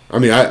 I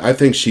mean, I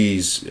think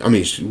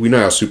we know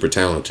how super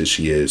talented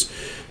she is.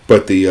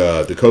 But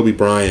the Kobe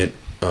Bryant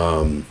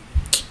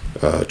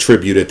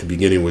tribute at the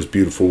beginning was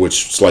beautiful,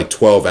 which was like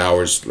 12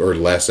 hours or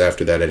less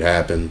after that had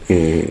happened.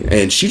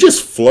 And she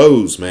just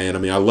flows, man. I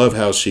mean, I love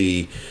how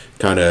she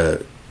kind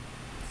of,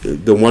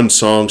 the one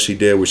song she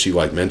did where she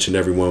like mentioned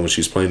everyone when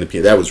she was playing the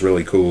piano, that was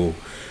really cool.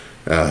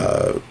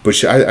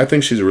 But I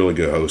think she's a really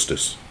good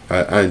hostess.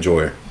 I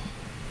enjoy her.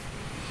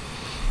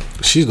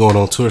 She's going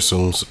on tour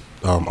soon,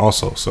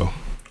 also. So.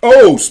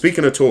 Oh,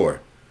 speaking of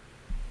tour,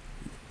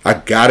 I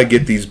gotta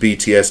get these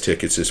BTS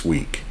tickets this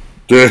week.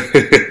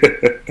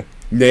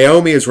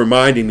 Naomi is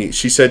reminding me.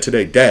 She said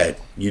today, Dad,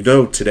 you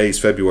know today's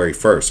February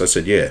 1st. I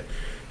said, yeah.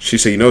 She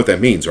said, you know what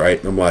that means, right?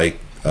 And I'm like,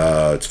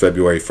 it's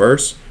February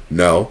 1st?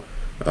 No.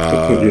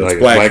 It's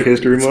Black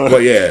History Month?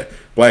 Yeah,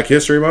 Black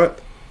History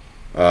Month?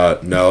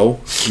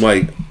 No. I'm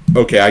like,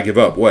 okay, I give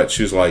up. What?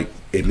 She was like,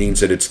 it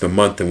means that it's the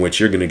month in which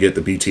you're going to get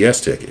the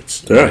BTS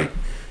tickets. Yeah.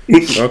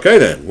 Like, okay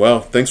then.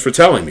 Well, thanks for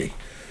telling me.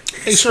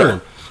 Hey,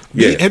 Sherm.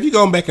 Yeah. Have you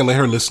gone back and let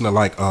her listen to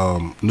like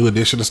New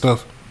Edition and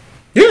stuff?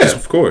 Yeah,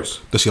 of course.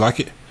 Does she like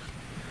it?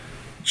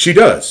 She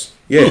does.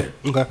 Yeah.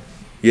 Okay.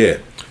 Yeah.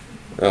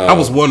 I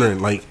was wondering,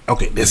 like,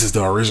 okay, this is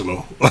the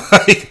original.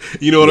 Like,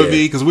 you know what I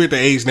mean? Because we're at the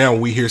age now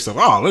when we hear stuff.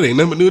 Oh, that ain't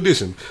nothing but New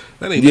Edition.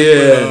 That ain't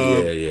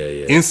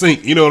yeah.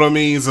 NSYNC. You know what I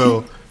mean?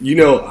 So, you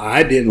know,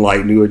 I didn't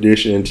like New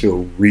Edition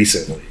until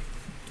recently.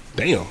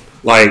 Damn.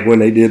 Like when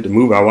they did the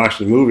movie, I watched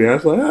the movie. I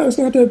was like, it's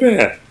not that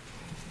bad.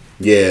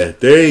 Yeah,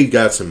 they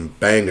got some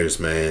bangers,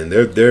 man.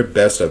 Their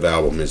best of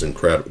album is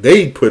incredible.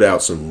 They put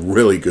out some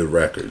really good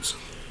records.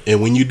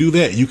 And when you do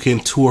that, you can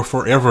tour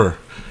forever.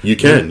 You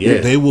can,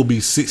 yeah. They will be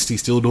 60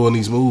 still doing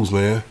these moves,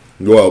 man.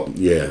 Well,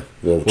 yeah.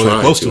 Well,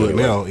 they're close to it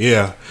now,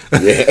 yeah.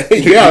 Yeah,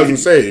 I was going to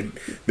say,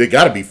 they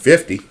got to be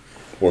 50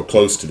 or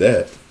close to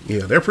that.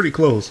 Yeah, they're pretty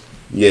close.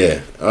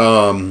 Yeah.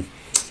 So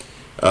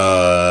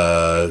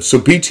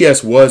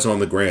BTS was on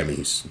the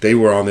Grammys. They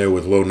were on there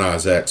with Lil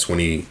Nas X when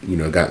he,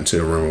 got into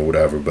the room or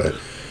whatever. But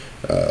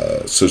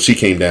so she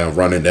came down,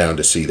 running down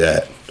to see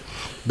that.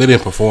 They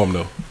didn't perform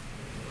though.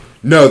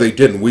 No, they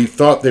didn't. We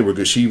thought they were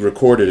good. She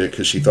recorded it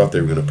because she thought they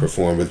were going to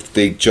perform, but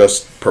they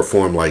just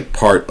performed like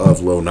part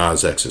of Lil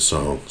Nas X's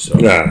song. So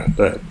yeah.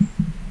 But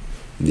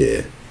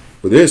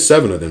there's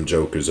 7 of them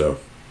jokers though.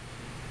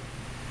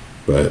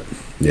 But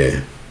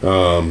yeah.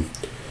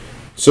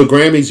 So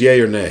Grammys, yay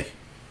or nay?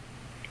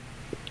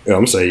 Yeah,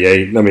 I'm saying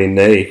yay. I mean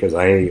nay because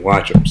I ain't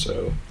watch them.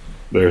 So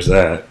there's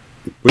that.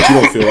 But you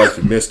don't feel like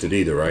you missed it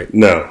either, right?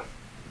 No.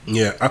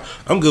 Yeah,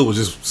 I'm good with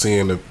just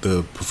seeing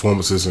the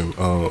performances and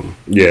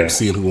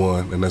seeing who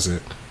won, and that's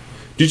it.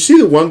 Did you see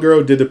the one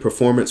girl did the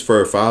performance for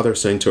her father,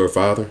 sang to her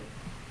father?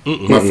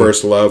 My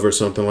First Love or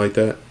something like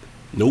that?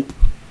 Nope.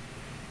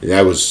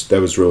 That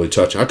was really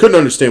touching. I couldn't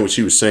understand what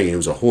she was singing. It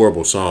was a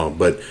horrible song,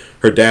 but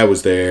her dad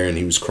was there and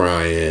he was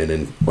crying,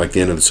 and like the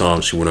end of the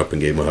song, she went up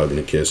and gave him a hug and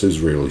a kiss. It was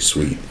really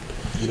sweet.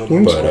 You don't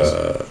know but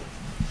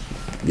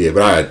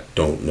but I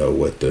don't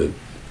know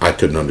I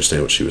couldn't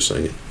understand what she was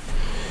singing.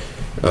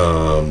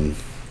 And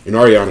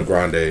Ariana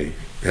Grande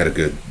had a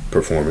good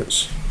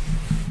performance.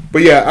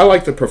 But yeah, I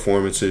like the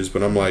performances,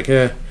 but I'm like,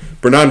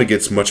 Bernarda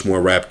gets much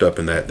more wrapped up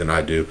in that than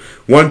I do.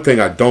 One thing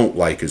I don't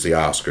like is the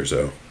Oscars,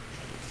 though.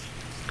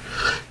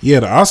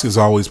 Yeah, the Oscars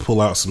always pull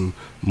out some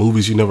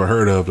movies you never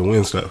heard of to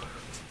win stuff.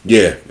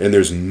 Yeah, and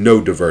there's no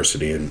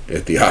diversity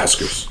at the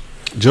Oscars.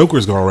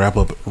 Joker's gonna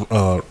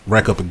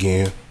rack up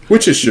again,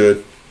 which it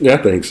should. Yeah, I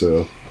think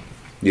so.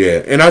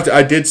 Yeah, and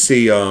I did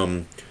see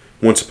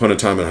Once Upon a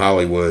Time in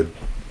Hollywood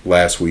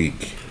last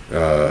week.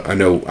 I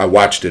know I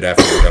watched it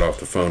after we got off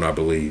the phone, I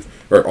believe,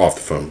 or off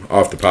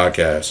the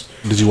podcast.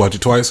 Did you watch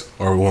it twice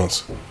or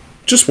once?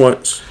 Just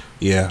once.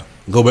 Yeah,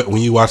 go back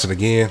when you watch it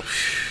again.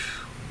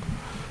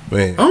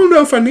 Man, I don't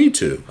know if I need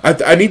to.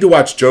 I need to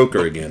watch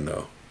Joker again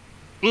though.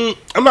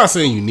 I'm not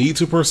saying you need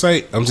to per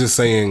se. I'm just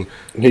saying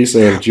he's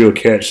saying that you'll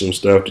catch some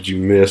stuff that you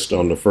missed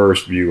on the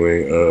first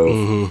viewing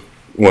of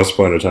Once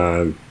Upon a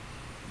Time.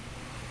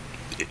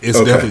 It's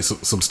definitely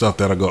some stuff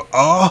that'll go,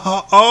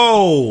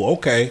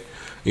 okay,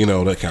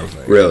 that kind of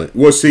thing. Really?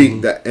 Well, see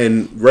that,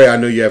 and Ray, I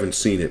know you haven't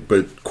seen it,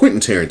 but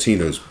Quentin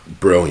Tarantino's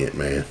brilliant,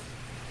 man.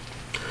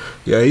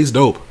 Yeah, he's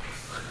dope.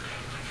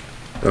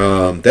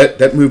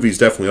 That movie's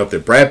definitely up there.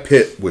 Brad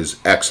Pitt was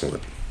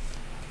excellent.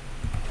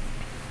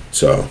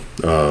 So,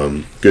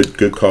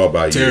 good call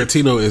by you.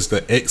 Tarantino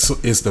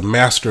is the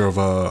master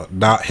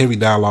of heavy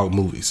dialogue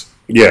movies.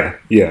 Yeah.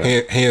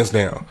 Hands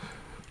down.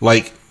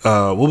 Like,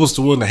 what was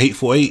the one, The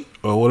Hateful Eight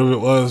or whatever it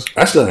was?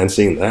 I still haven't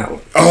seen that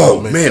one. Oh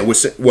man, I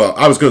was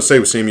going to say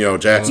with Samuel L.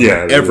 Jackson.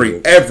 Yeah,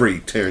 every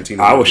Tarantino.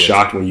 I was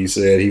shocked when you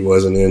said he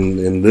wasn't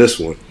in this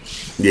one.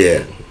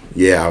 Yeah,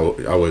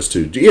 I was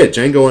too. Yeah,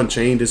 Django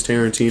Unchained is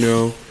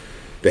Tarantino.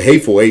 The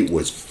Hateful Eight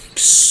was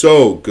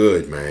so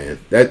good, man.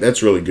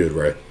 That's really good,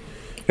 right?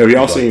 Have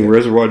y'all seen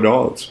Reservoir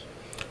Dogs?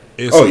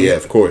 Yeah,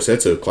 of course.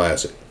 That's a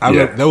classic.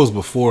 That was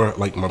before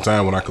like my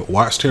time when I could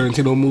watch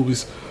Tarantino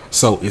movies.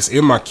 So it's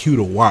in my queue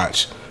to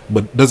watch.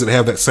 But does it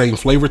have that same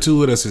flavor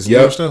to it as his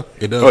newer stuff?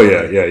 It does. Oh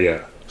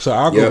yeah. So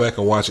I'll go back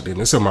and watch it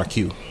then. It's in my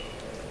queue.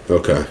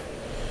 Okay.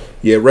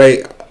 Yeah,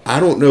 Ray, I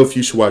don't know if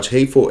you should watch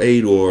Hateful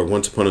Eight or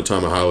Once Upon a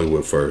Time in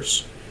Hollywood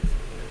first.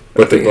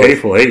 But the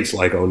Hateful Eight's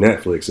like on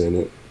Netflix, isn't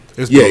it?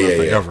 It's been on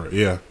forever.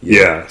 Yeah.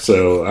 Yeah.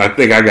 So I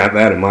think I got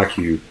that in my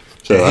queue.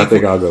 So I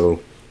think I'll go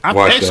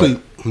watch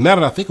that. Now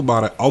that I think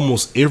about it,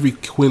 almost every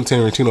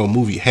Quentin Tarantino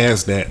movie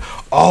has that,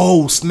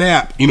 oh,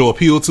 snap,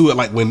 appeal to it.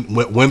 Like when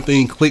one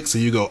thing clicks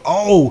and you go,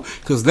 oh,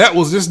 because that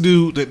was this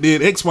dude that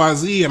did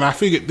XYZ and I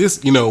figured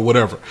this,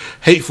 whatever.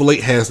 Hateful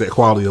Eight has that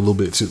quality a little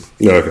bit too.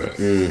 Okay.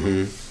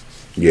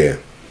 Mm-hmm. Yeah.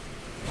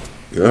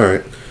 All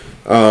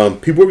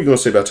right. People, what were you going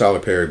to say about Tyler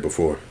Perry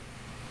before?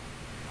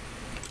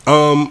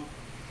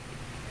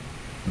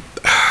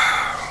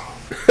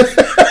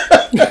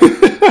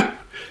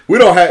 We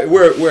don't have.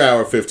 We're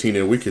hour 15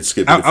 and we could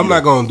skip. I'm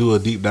not going to do a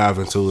deep dive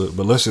into it,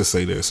 but let's just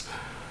say this: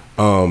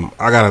 I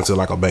got into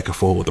like a back and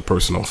forth with a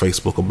person on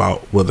Facebook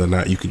about whether or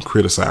not you can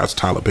criticize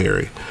Tyler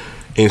Perry,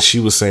 and she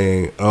was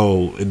saying,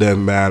 "Oh, it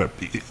doesn't matter."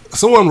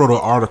 Someone wrote an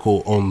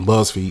article on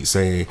BuzzFeed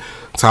saying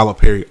Tyler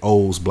Perry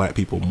owes black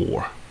people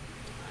more.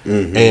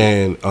 Mm-hmm.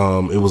 And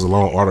it was a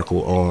long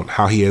article on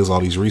how he has all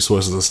these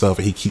resources and stuff,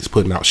 and he keeps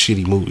putting out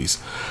shitty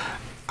movies.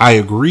 I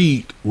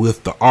agreed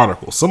with the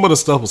article. Some of the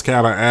stuff was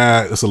kind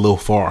of, it's a little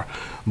far.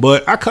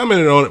 But I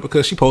commented on it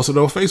because she posted it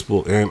on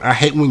Facebook. And I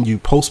hate when you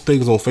post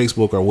things on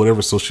Facebook or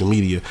whatever social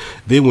media.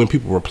 Then when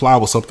people reply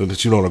with something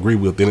that you don't agree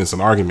with, then it's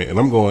an argument. And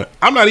I'm going,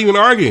 I'm not even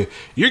arguing.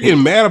 You're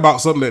getting mad about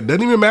something that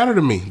doesn't even matter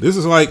to me. This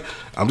is like,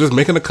 I'm just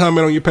making a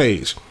comment on your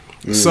page.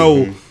 Mm-hmm.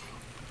 So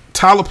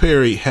Tyler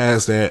Perry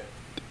has that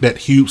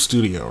huge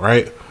studio,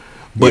 right?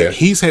 But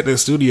he's had that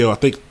studio, I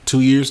think,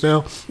 2 years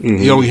now. Mm-hmm.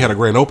 He only had a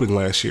grand opening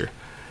last year.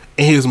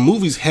 And his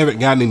movies haven't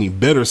gotten any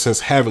better since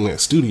having that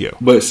studio.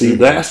 But see,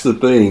 that's the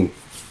thing.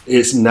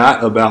 It's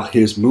not about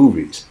his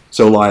movies.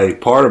 So,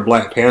 like, part of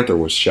Black Panther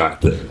was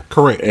shot there.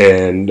 Correct.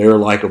 And there are,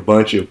 like, a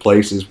bunch of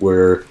places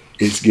where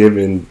it's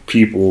giving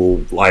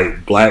people, like,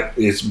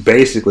 it's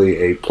basically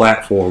a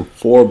platform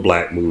for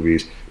black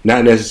movies,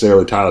 not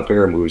necessarily Tyler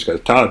Perry movies, because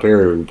Tyler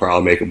Perry would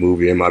probably make a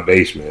movie in my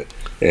basement.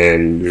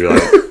 And you're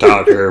like,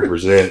 Tyler Perry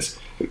presents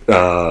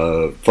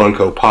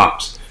Funko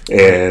Pops.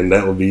 And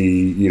that will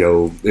be,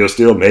 it'll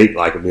still make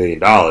like $1 million.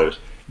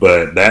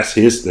 But that's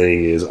his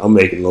thing is I'm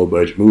making low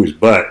budget movies,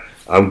 but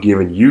I'm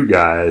giving you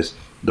guys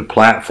the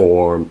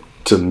platform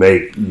to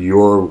make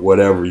your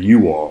whatever you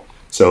want.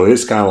 So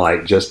it's kind of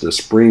like just a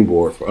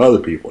springboard for other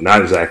people,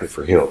 not exactly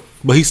for him.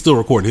 But he's still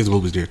recording his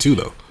movies there too,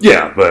 though.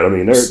 Yeah, but I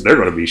mean, they're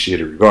going to be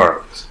shitty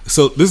regardless.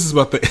 So this is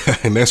about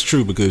and that's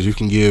true because you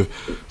can give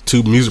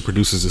two music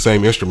producers the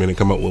same instrument and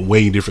come up with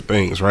way different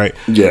things, right?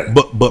 Yeah.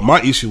 But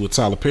my issue with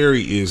Tyler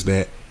Perry is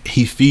that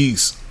he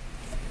feeds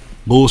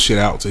bullshit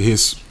out to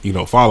his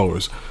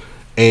followers,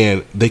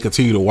 and they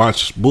continue to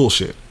watch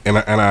bullshit. And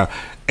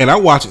I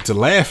watch it to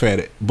laugh at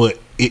it, but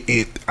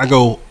I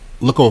go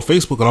look on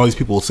Facebook and all these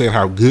people saying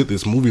how good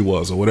this movie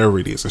was or whatever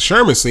it is. And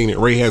Sherman's seen it.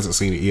 Ray hasn't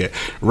seen it yet.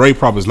 Ray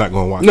probably is not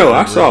going to watch it. No,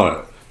 I saw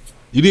it.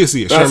 You did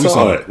see it. Sherman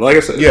saw it. Like I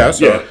said, I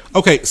saw it.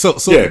 Okay, so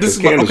yeah, this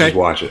is Candace was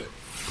watching it.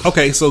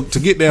 Okay, so to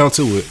get down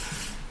to it,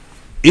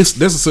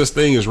 there's a such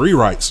thing as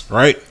rewrites,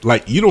 right?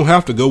 Like you don't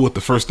have to go with the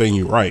first thing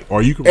you write,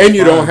 or you can. And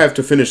you don't have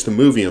to finish the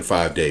movie in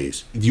 5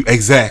 days.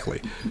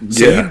 Exactly.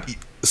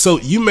 So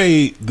you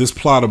made this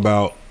plot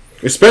about,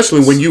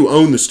 especially when you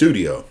own the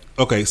studio.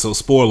 Okay, so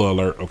spoiler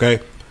alert. Okay,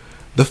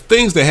 the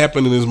things that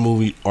happen in this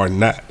movie are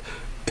not.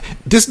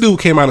 This dude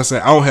came out and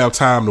said, "I don't have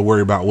time to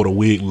worry about what a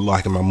wig look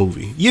like in my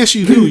movie." Yes,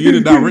 you do. You're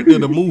the director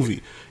of the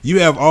movie. You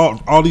have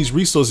all these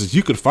resources.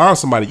 You could find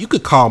somebody. You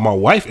could call my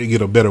wife and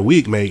get a better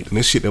wig made than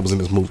this shit that was in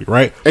this movie,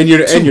 right? And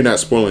you're not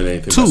spoiling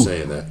anything by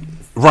saying that,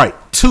 right?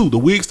 Two, the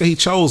wigs that he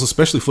chose,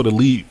 especially for the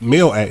lead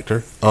male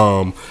actor,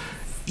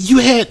 you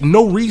had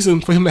no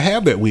reason for him to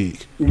have that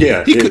wig.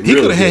 Yeah, he could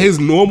have had his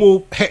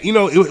normal.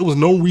 It was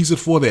no reason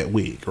for that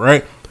wig,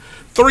 right?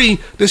 3,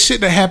 the shit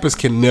that happens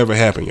can never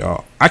happen,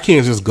 y'all. I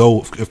can't just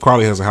go, if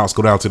Carly has a house,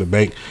 go down to the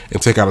bank and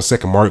take out a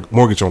second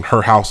mortgage on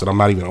her house that I'm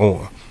not even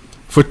on.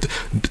 For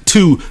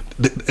 2,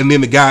 and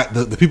then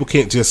the people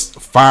can't just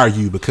fire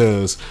you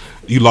because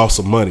you lost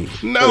some money.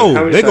 No.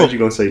 How many times are you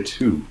going to say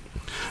 2?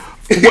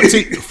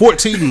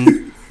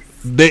 14,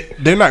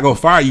 they're not gonna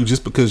fire you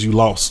just because you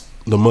lost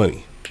the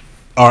money,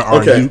 or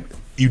Okay.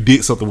 you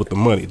did something with the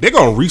money. They're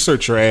gonna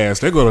research your ass.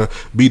 They're gonna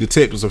be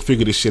detectives and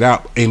figure this shit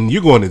out, and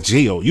you're going to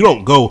jail. You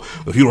don't go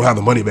if you don't have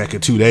the money back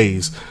in 2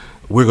 days.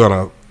 We're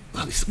gonna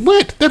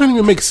what? That doesn't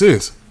even make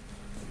sense.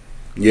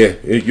 Yeah,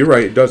 you're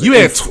right. It doesn't. You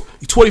had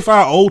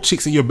 25 old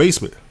chicks in your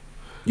basement,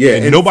 yeah,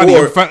 and nobody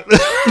ever found.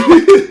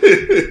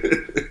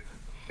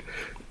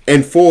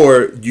 And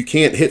four, you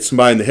can't hit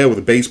somebody in the head with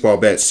a baseball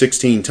bat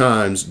 16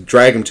 times,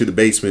 drag them to the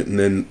basement, and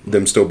then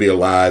them still be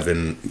alive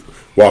and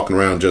walking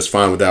around just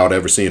fine without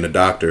ever seeing a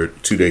doctor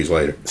 2 days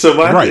later. So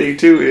my Right. thing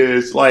too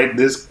is like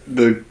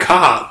the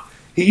cop,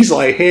 he's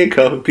like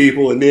handcuffing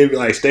people and then be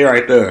like, stay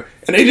right there.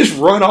 And they just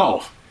run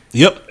off.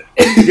 Yep.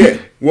 Yeah.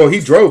 Well, he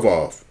drove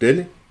off,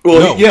 didn't he?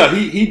 Well, No.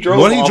 he drove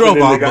Well, off. he drove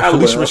and then off, the but guy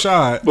Felicia left.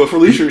 Rashad. But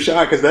Felicia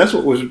Rashad, because that's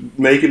what was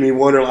making me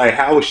wonder, like,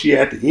 how was she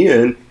at the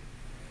end?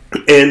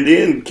 And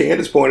then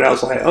Candace pointed out, I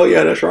was like, oh,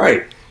 yeah, that's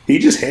right. He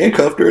just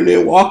handcuffed her and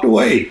then walked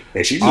away.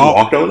 And she just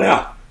walked on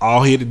out.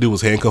 All he had to do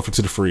was handcuff her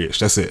to the fridge.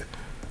 That's it.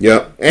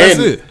 Yep. And, That's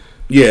it.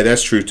 Yeah,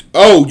 that's true.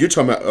 Oh, you're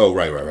talking about. Oh,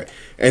 right.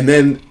 And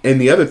then,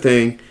 and the other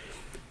thing,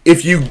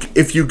 if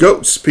you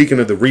go, speaking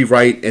of the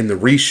rewrite and the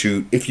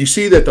reshoot, if you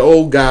see that the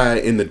old guy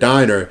in the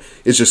diner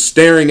is just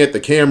staring at the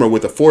camera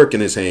with a fork in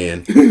his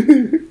hand,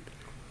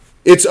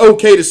 it's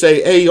okay to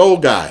say, "Hey,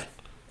 old guy,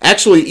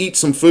 actually eat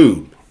some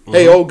food."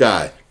 Hey, old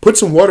guy, put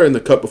some water in the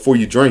cup before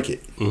you drink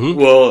it.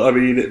 Well, I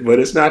mean, but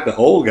it's not the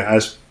old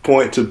guy's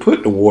point to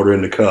put the water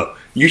in the cup.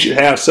 You should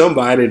have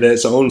somebody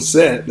that's on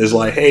set that's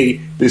like, hey,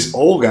 this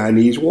old guy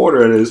needs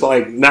water. And it's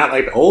like, not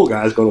like the old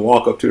guy's going to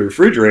walk up to the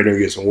refrigerator and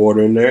get some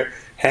water in there.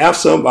 Have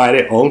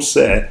somebody on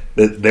set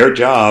that their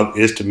job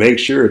is to make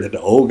sure that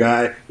the old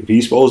guy, if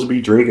he's supposed to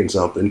be drinking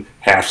something,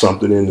 have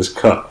something in his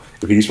cup.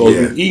 If he's supposed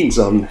to be eating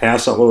something,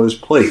 have something on his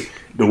plate.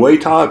 The way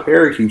Todd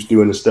Perry keeps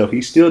doing this stuff,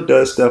 he still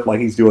does stuff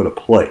like he's doing a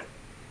play.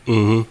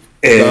 Mm-hmm.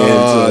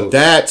 And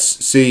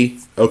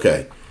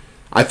Okay.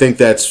 I think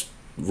that's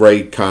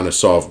Ray kind of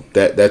solved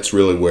that. That's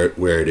really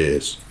where it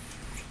is.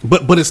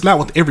 But it's not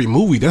with every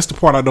movie. That's the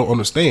part I don't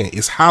understand.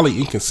 It's highly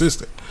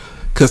inconsistent.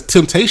 Because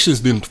Temptations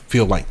didn't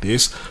feel like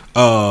this.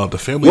 The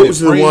Family What That was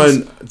the Prays,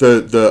 one?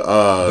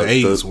 the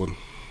AIDS one.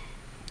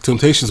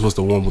 Temptations was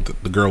the one with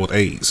the girl with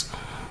AIDS.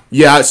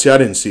 Yeah, I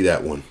didn't see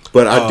that one,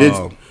 but I did.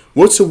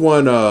 What's the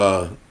one?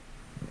 The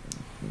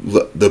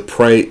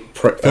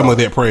Family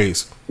That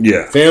Prays.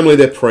 yeah. Family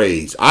That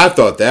Prays. I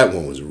thought that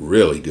one was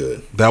really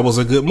good. That was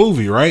a good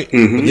movie, right?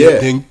 Mm-hmm. Yeah.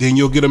 Then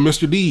you'll get a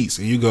Mr. Deeds,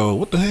 and you go,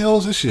 "What the hell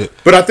is this shit?"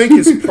 But I think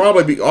it's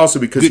probably also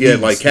because Good he had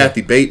deeds, like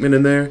Kathy Bateman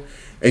in there,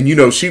 and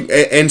she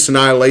and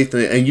Sanaa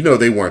Lathan, and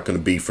they weren't going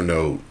to be for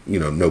no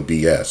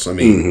BS. I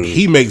mean,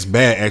 He makes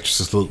bad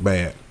actresses look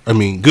bad. I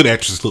mean, good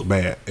actresses look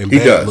bad, and he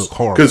bad does look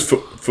horrible. because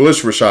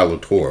Felicia Rashad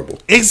looked horrible.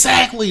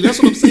 Exactly,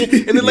 that's what I'm saying.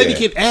 And the lady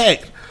Yeah. can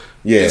act.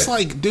 Yeah. It's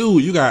like,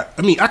 dude, you got.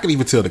 I mean, I can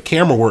even tell the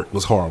camera work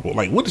was horrible.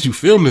 Like, what did you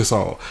film this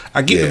on?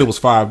 I get Yeah. that it was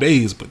 5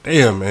 days, but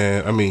damn,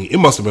 man. I mean, it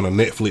must have been a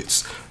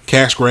Netflix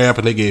cash grab,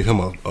 and they gave him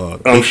a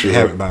they should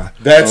have it by.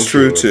 That's I'm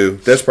true sure. too.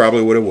 That's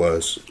probably what it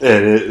was.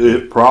 And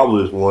it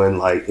probably is one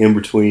like in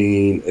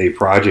between a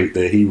project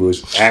that he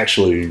was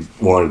actually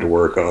wanting to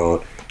work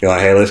on. Like,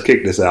 hey, let's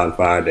kick this out in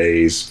 5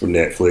 days for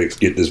Netflix,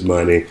 get this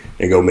money,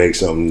 and go make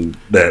something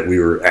that we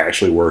were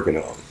actually working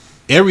on.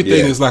 Everything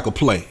Yeah. is like a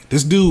play.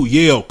 This dude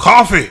yelled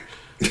coffee.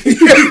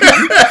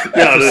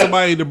 Yeah,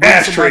 Somebody to bring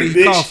ashtray, somebody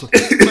bitch. coffee.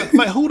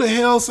 Like, who the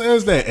hell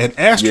says that? An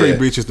ashtray Yeah.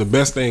 bitch is the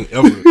best thing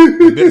ever.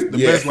 The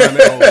best line in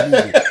that whole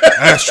movie.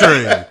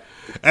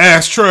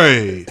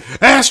 Ashtray,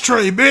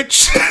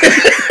 bitch.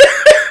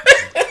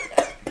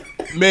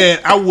 Man,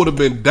 I would have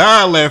been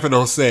dying laughing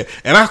on set,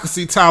 and I could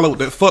see Tyler with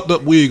that fucked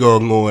up wig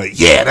on, going,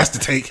 "Yeah, that's the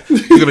take.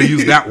 You're gonna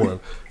use that one."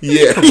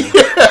 Yeah.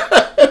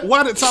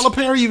 Why did Tyler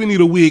Perry even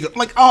need a wig?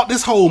 Like,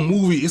 this whole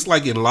movie, it's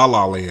like in La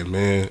La Land,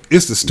 man.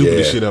 It's the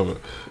stupidest Yeah. shit ever.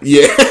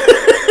 Yeah.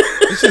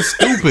 It's just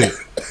stupid.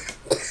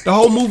 The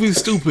whole movie is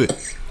stupid.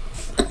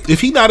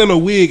 If he not in a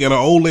wig and an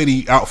old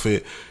lady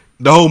outfit,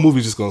 the whole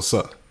movie's just gonna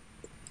suck.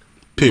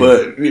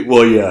 Period. But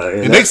well, yeah,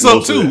 And they that's suck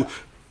mostly- too.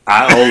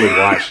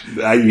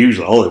 I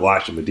usually only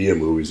watch the Medea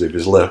movies if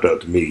it's left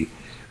up to me.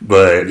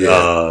 But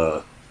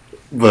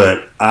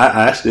but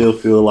I still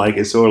feel like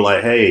it's sort of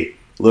like, hey,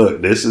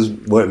 look, this is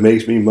what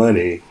makes me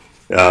money.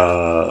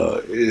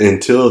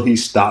 Until he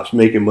stops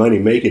making money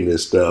making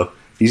this stuff,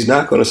 he's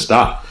not going to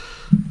stop.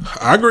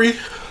 I agree.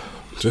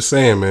 Just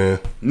saying, man.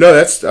 No,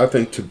 that's, I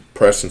think, to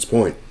Preston's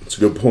point. It's a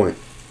good point.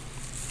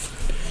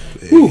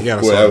 You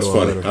gotta Boy, start that was doing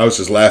funny. better. I was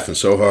just laughing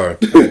so hard.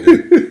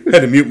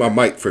 Had to mute my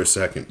mic for a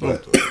second.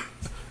 But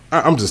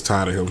I'm just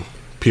tired of him.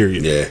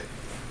 Period. yeah.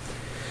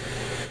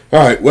 All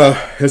right. Well,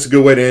 that's a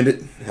good way to end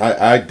it.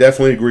 I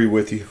definitely agree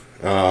with you.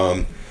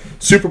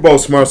 Super Bowl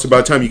tomorrow. So by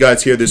the time you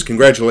guys hear this,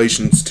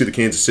 congratulations to the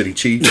Kansas City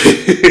Chiefs.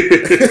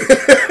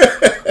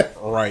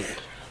 All right.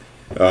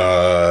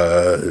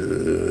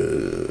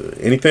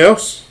 Anything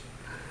else?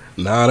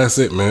 Nah, that's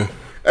it, man.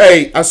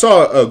 Hey, I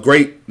saw a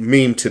great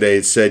meme today.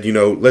 It said,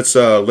 let's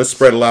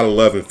spread a lot of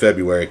love in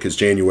February because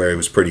January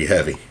was pretty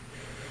heavy.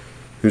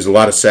 There's a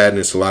lot of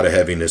sadness, a lot of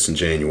heaviness in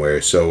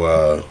January.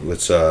 So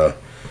let's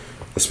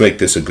make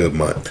this a good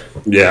month.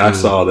 Yeah, I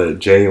saw that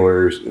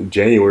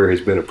January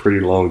has been a pretty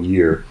long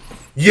year.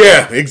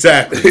 Yeah,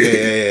 exactly.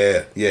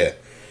 Yeah.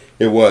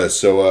 It was.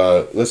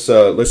 So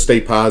let's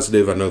stay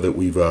positive. I know that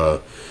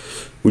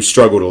we've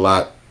struggled a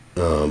lot,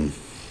 and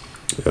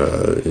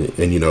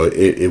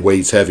it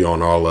weighs heavy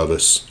on all of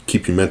us.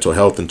 Keep your mental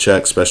health in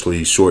check,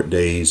 especially short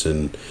days,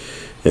 and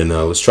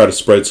let's try to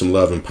spread some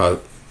love and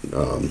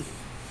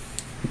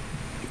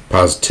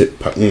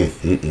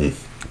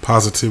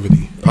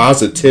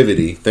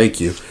Positivity. Thank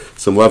you.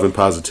 Some love and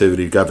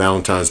positivity. Got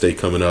Valentine's Day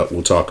coming up.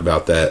 We'll talk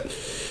about that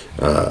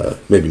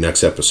maybe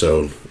next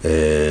episode.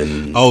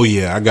 And oh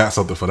yeah, I got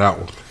something for that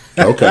one.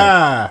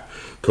 Okay.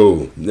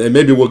 Cool. And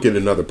maybe we'll get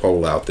another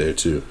poll out there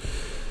too.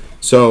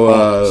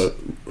 So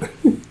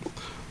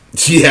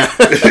yeah,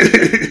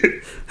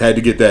 had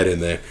to get that in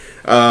there.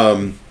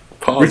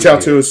 Reach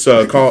out to us.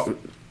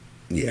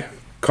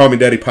 Call Me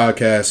Daddy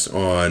Podcast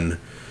on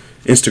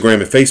Instagram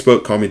and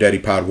Facebook. Call Me Daddy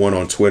Pod 1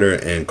 on Twitter,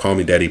 and Call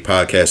Me Daddy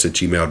Podcast at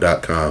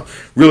gmail.com.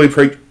 Really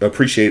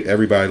appreciate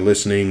everybody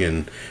listening,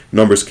 and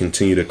numbers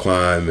continue to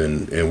climb,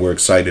 and we're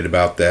excited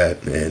about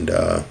that, and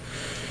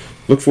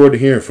look forward to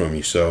hearing from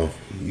you. So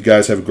you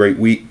guys have a great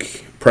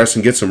week. Press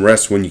and get some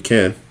rest when you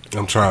can.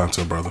 I'm trying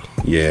to, brother.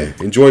 Yeah.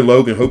 Enjoy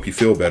Logan. Hope you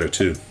feel better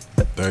too.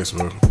 Thanks,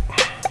 bro.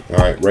 All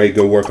right, Ray,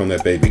 go work on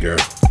that baby girl.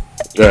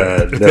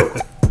 No.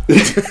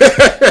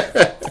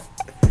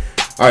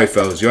 All right,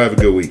 fellas. Y'all have a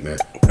good week, man.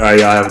 All right,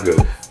 y'all have a good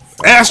one.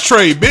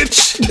 Ashtray,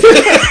 bitch.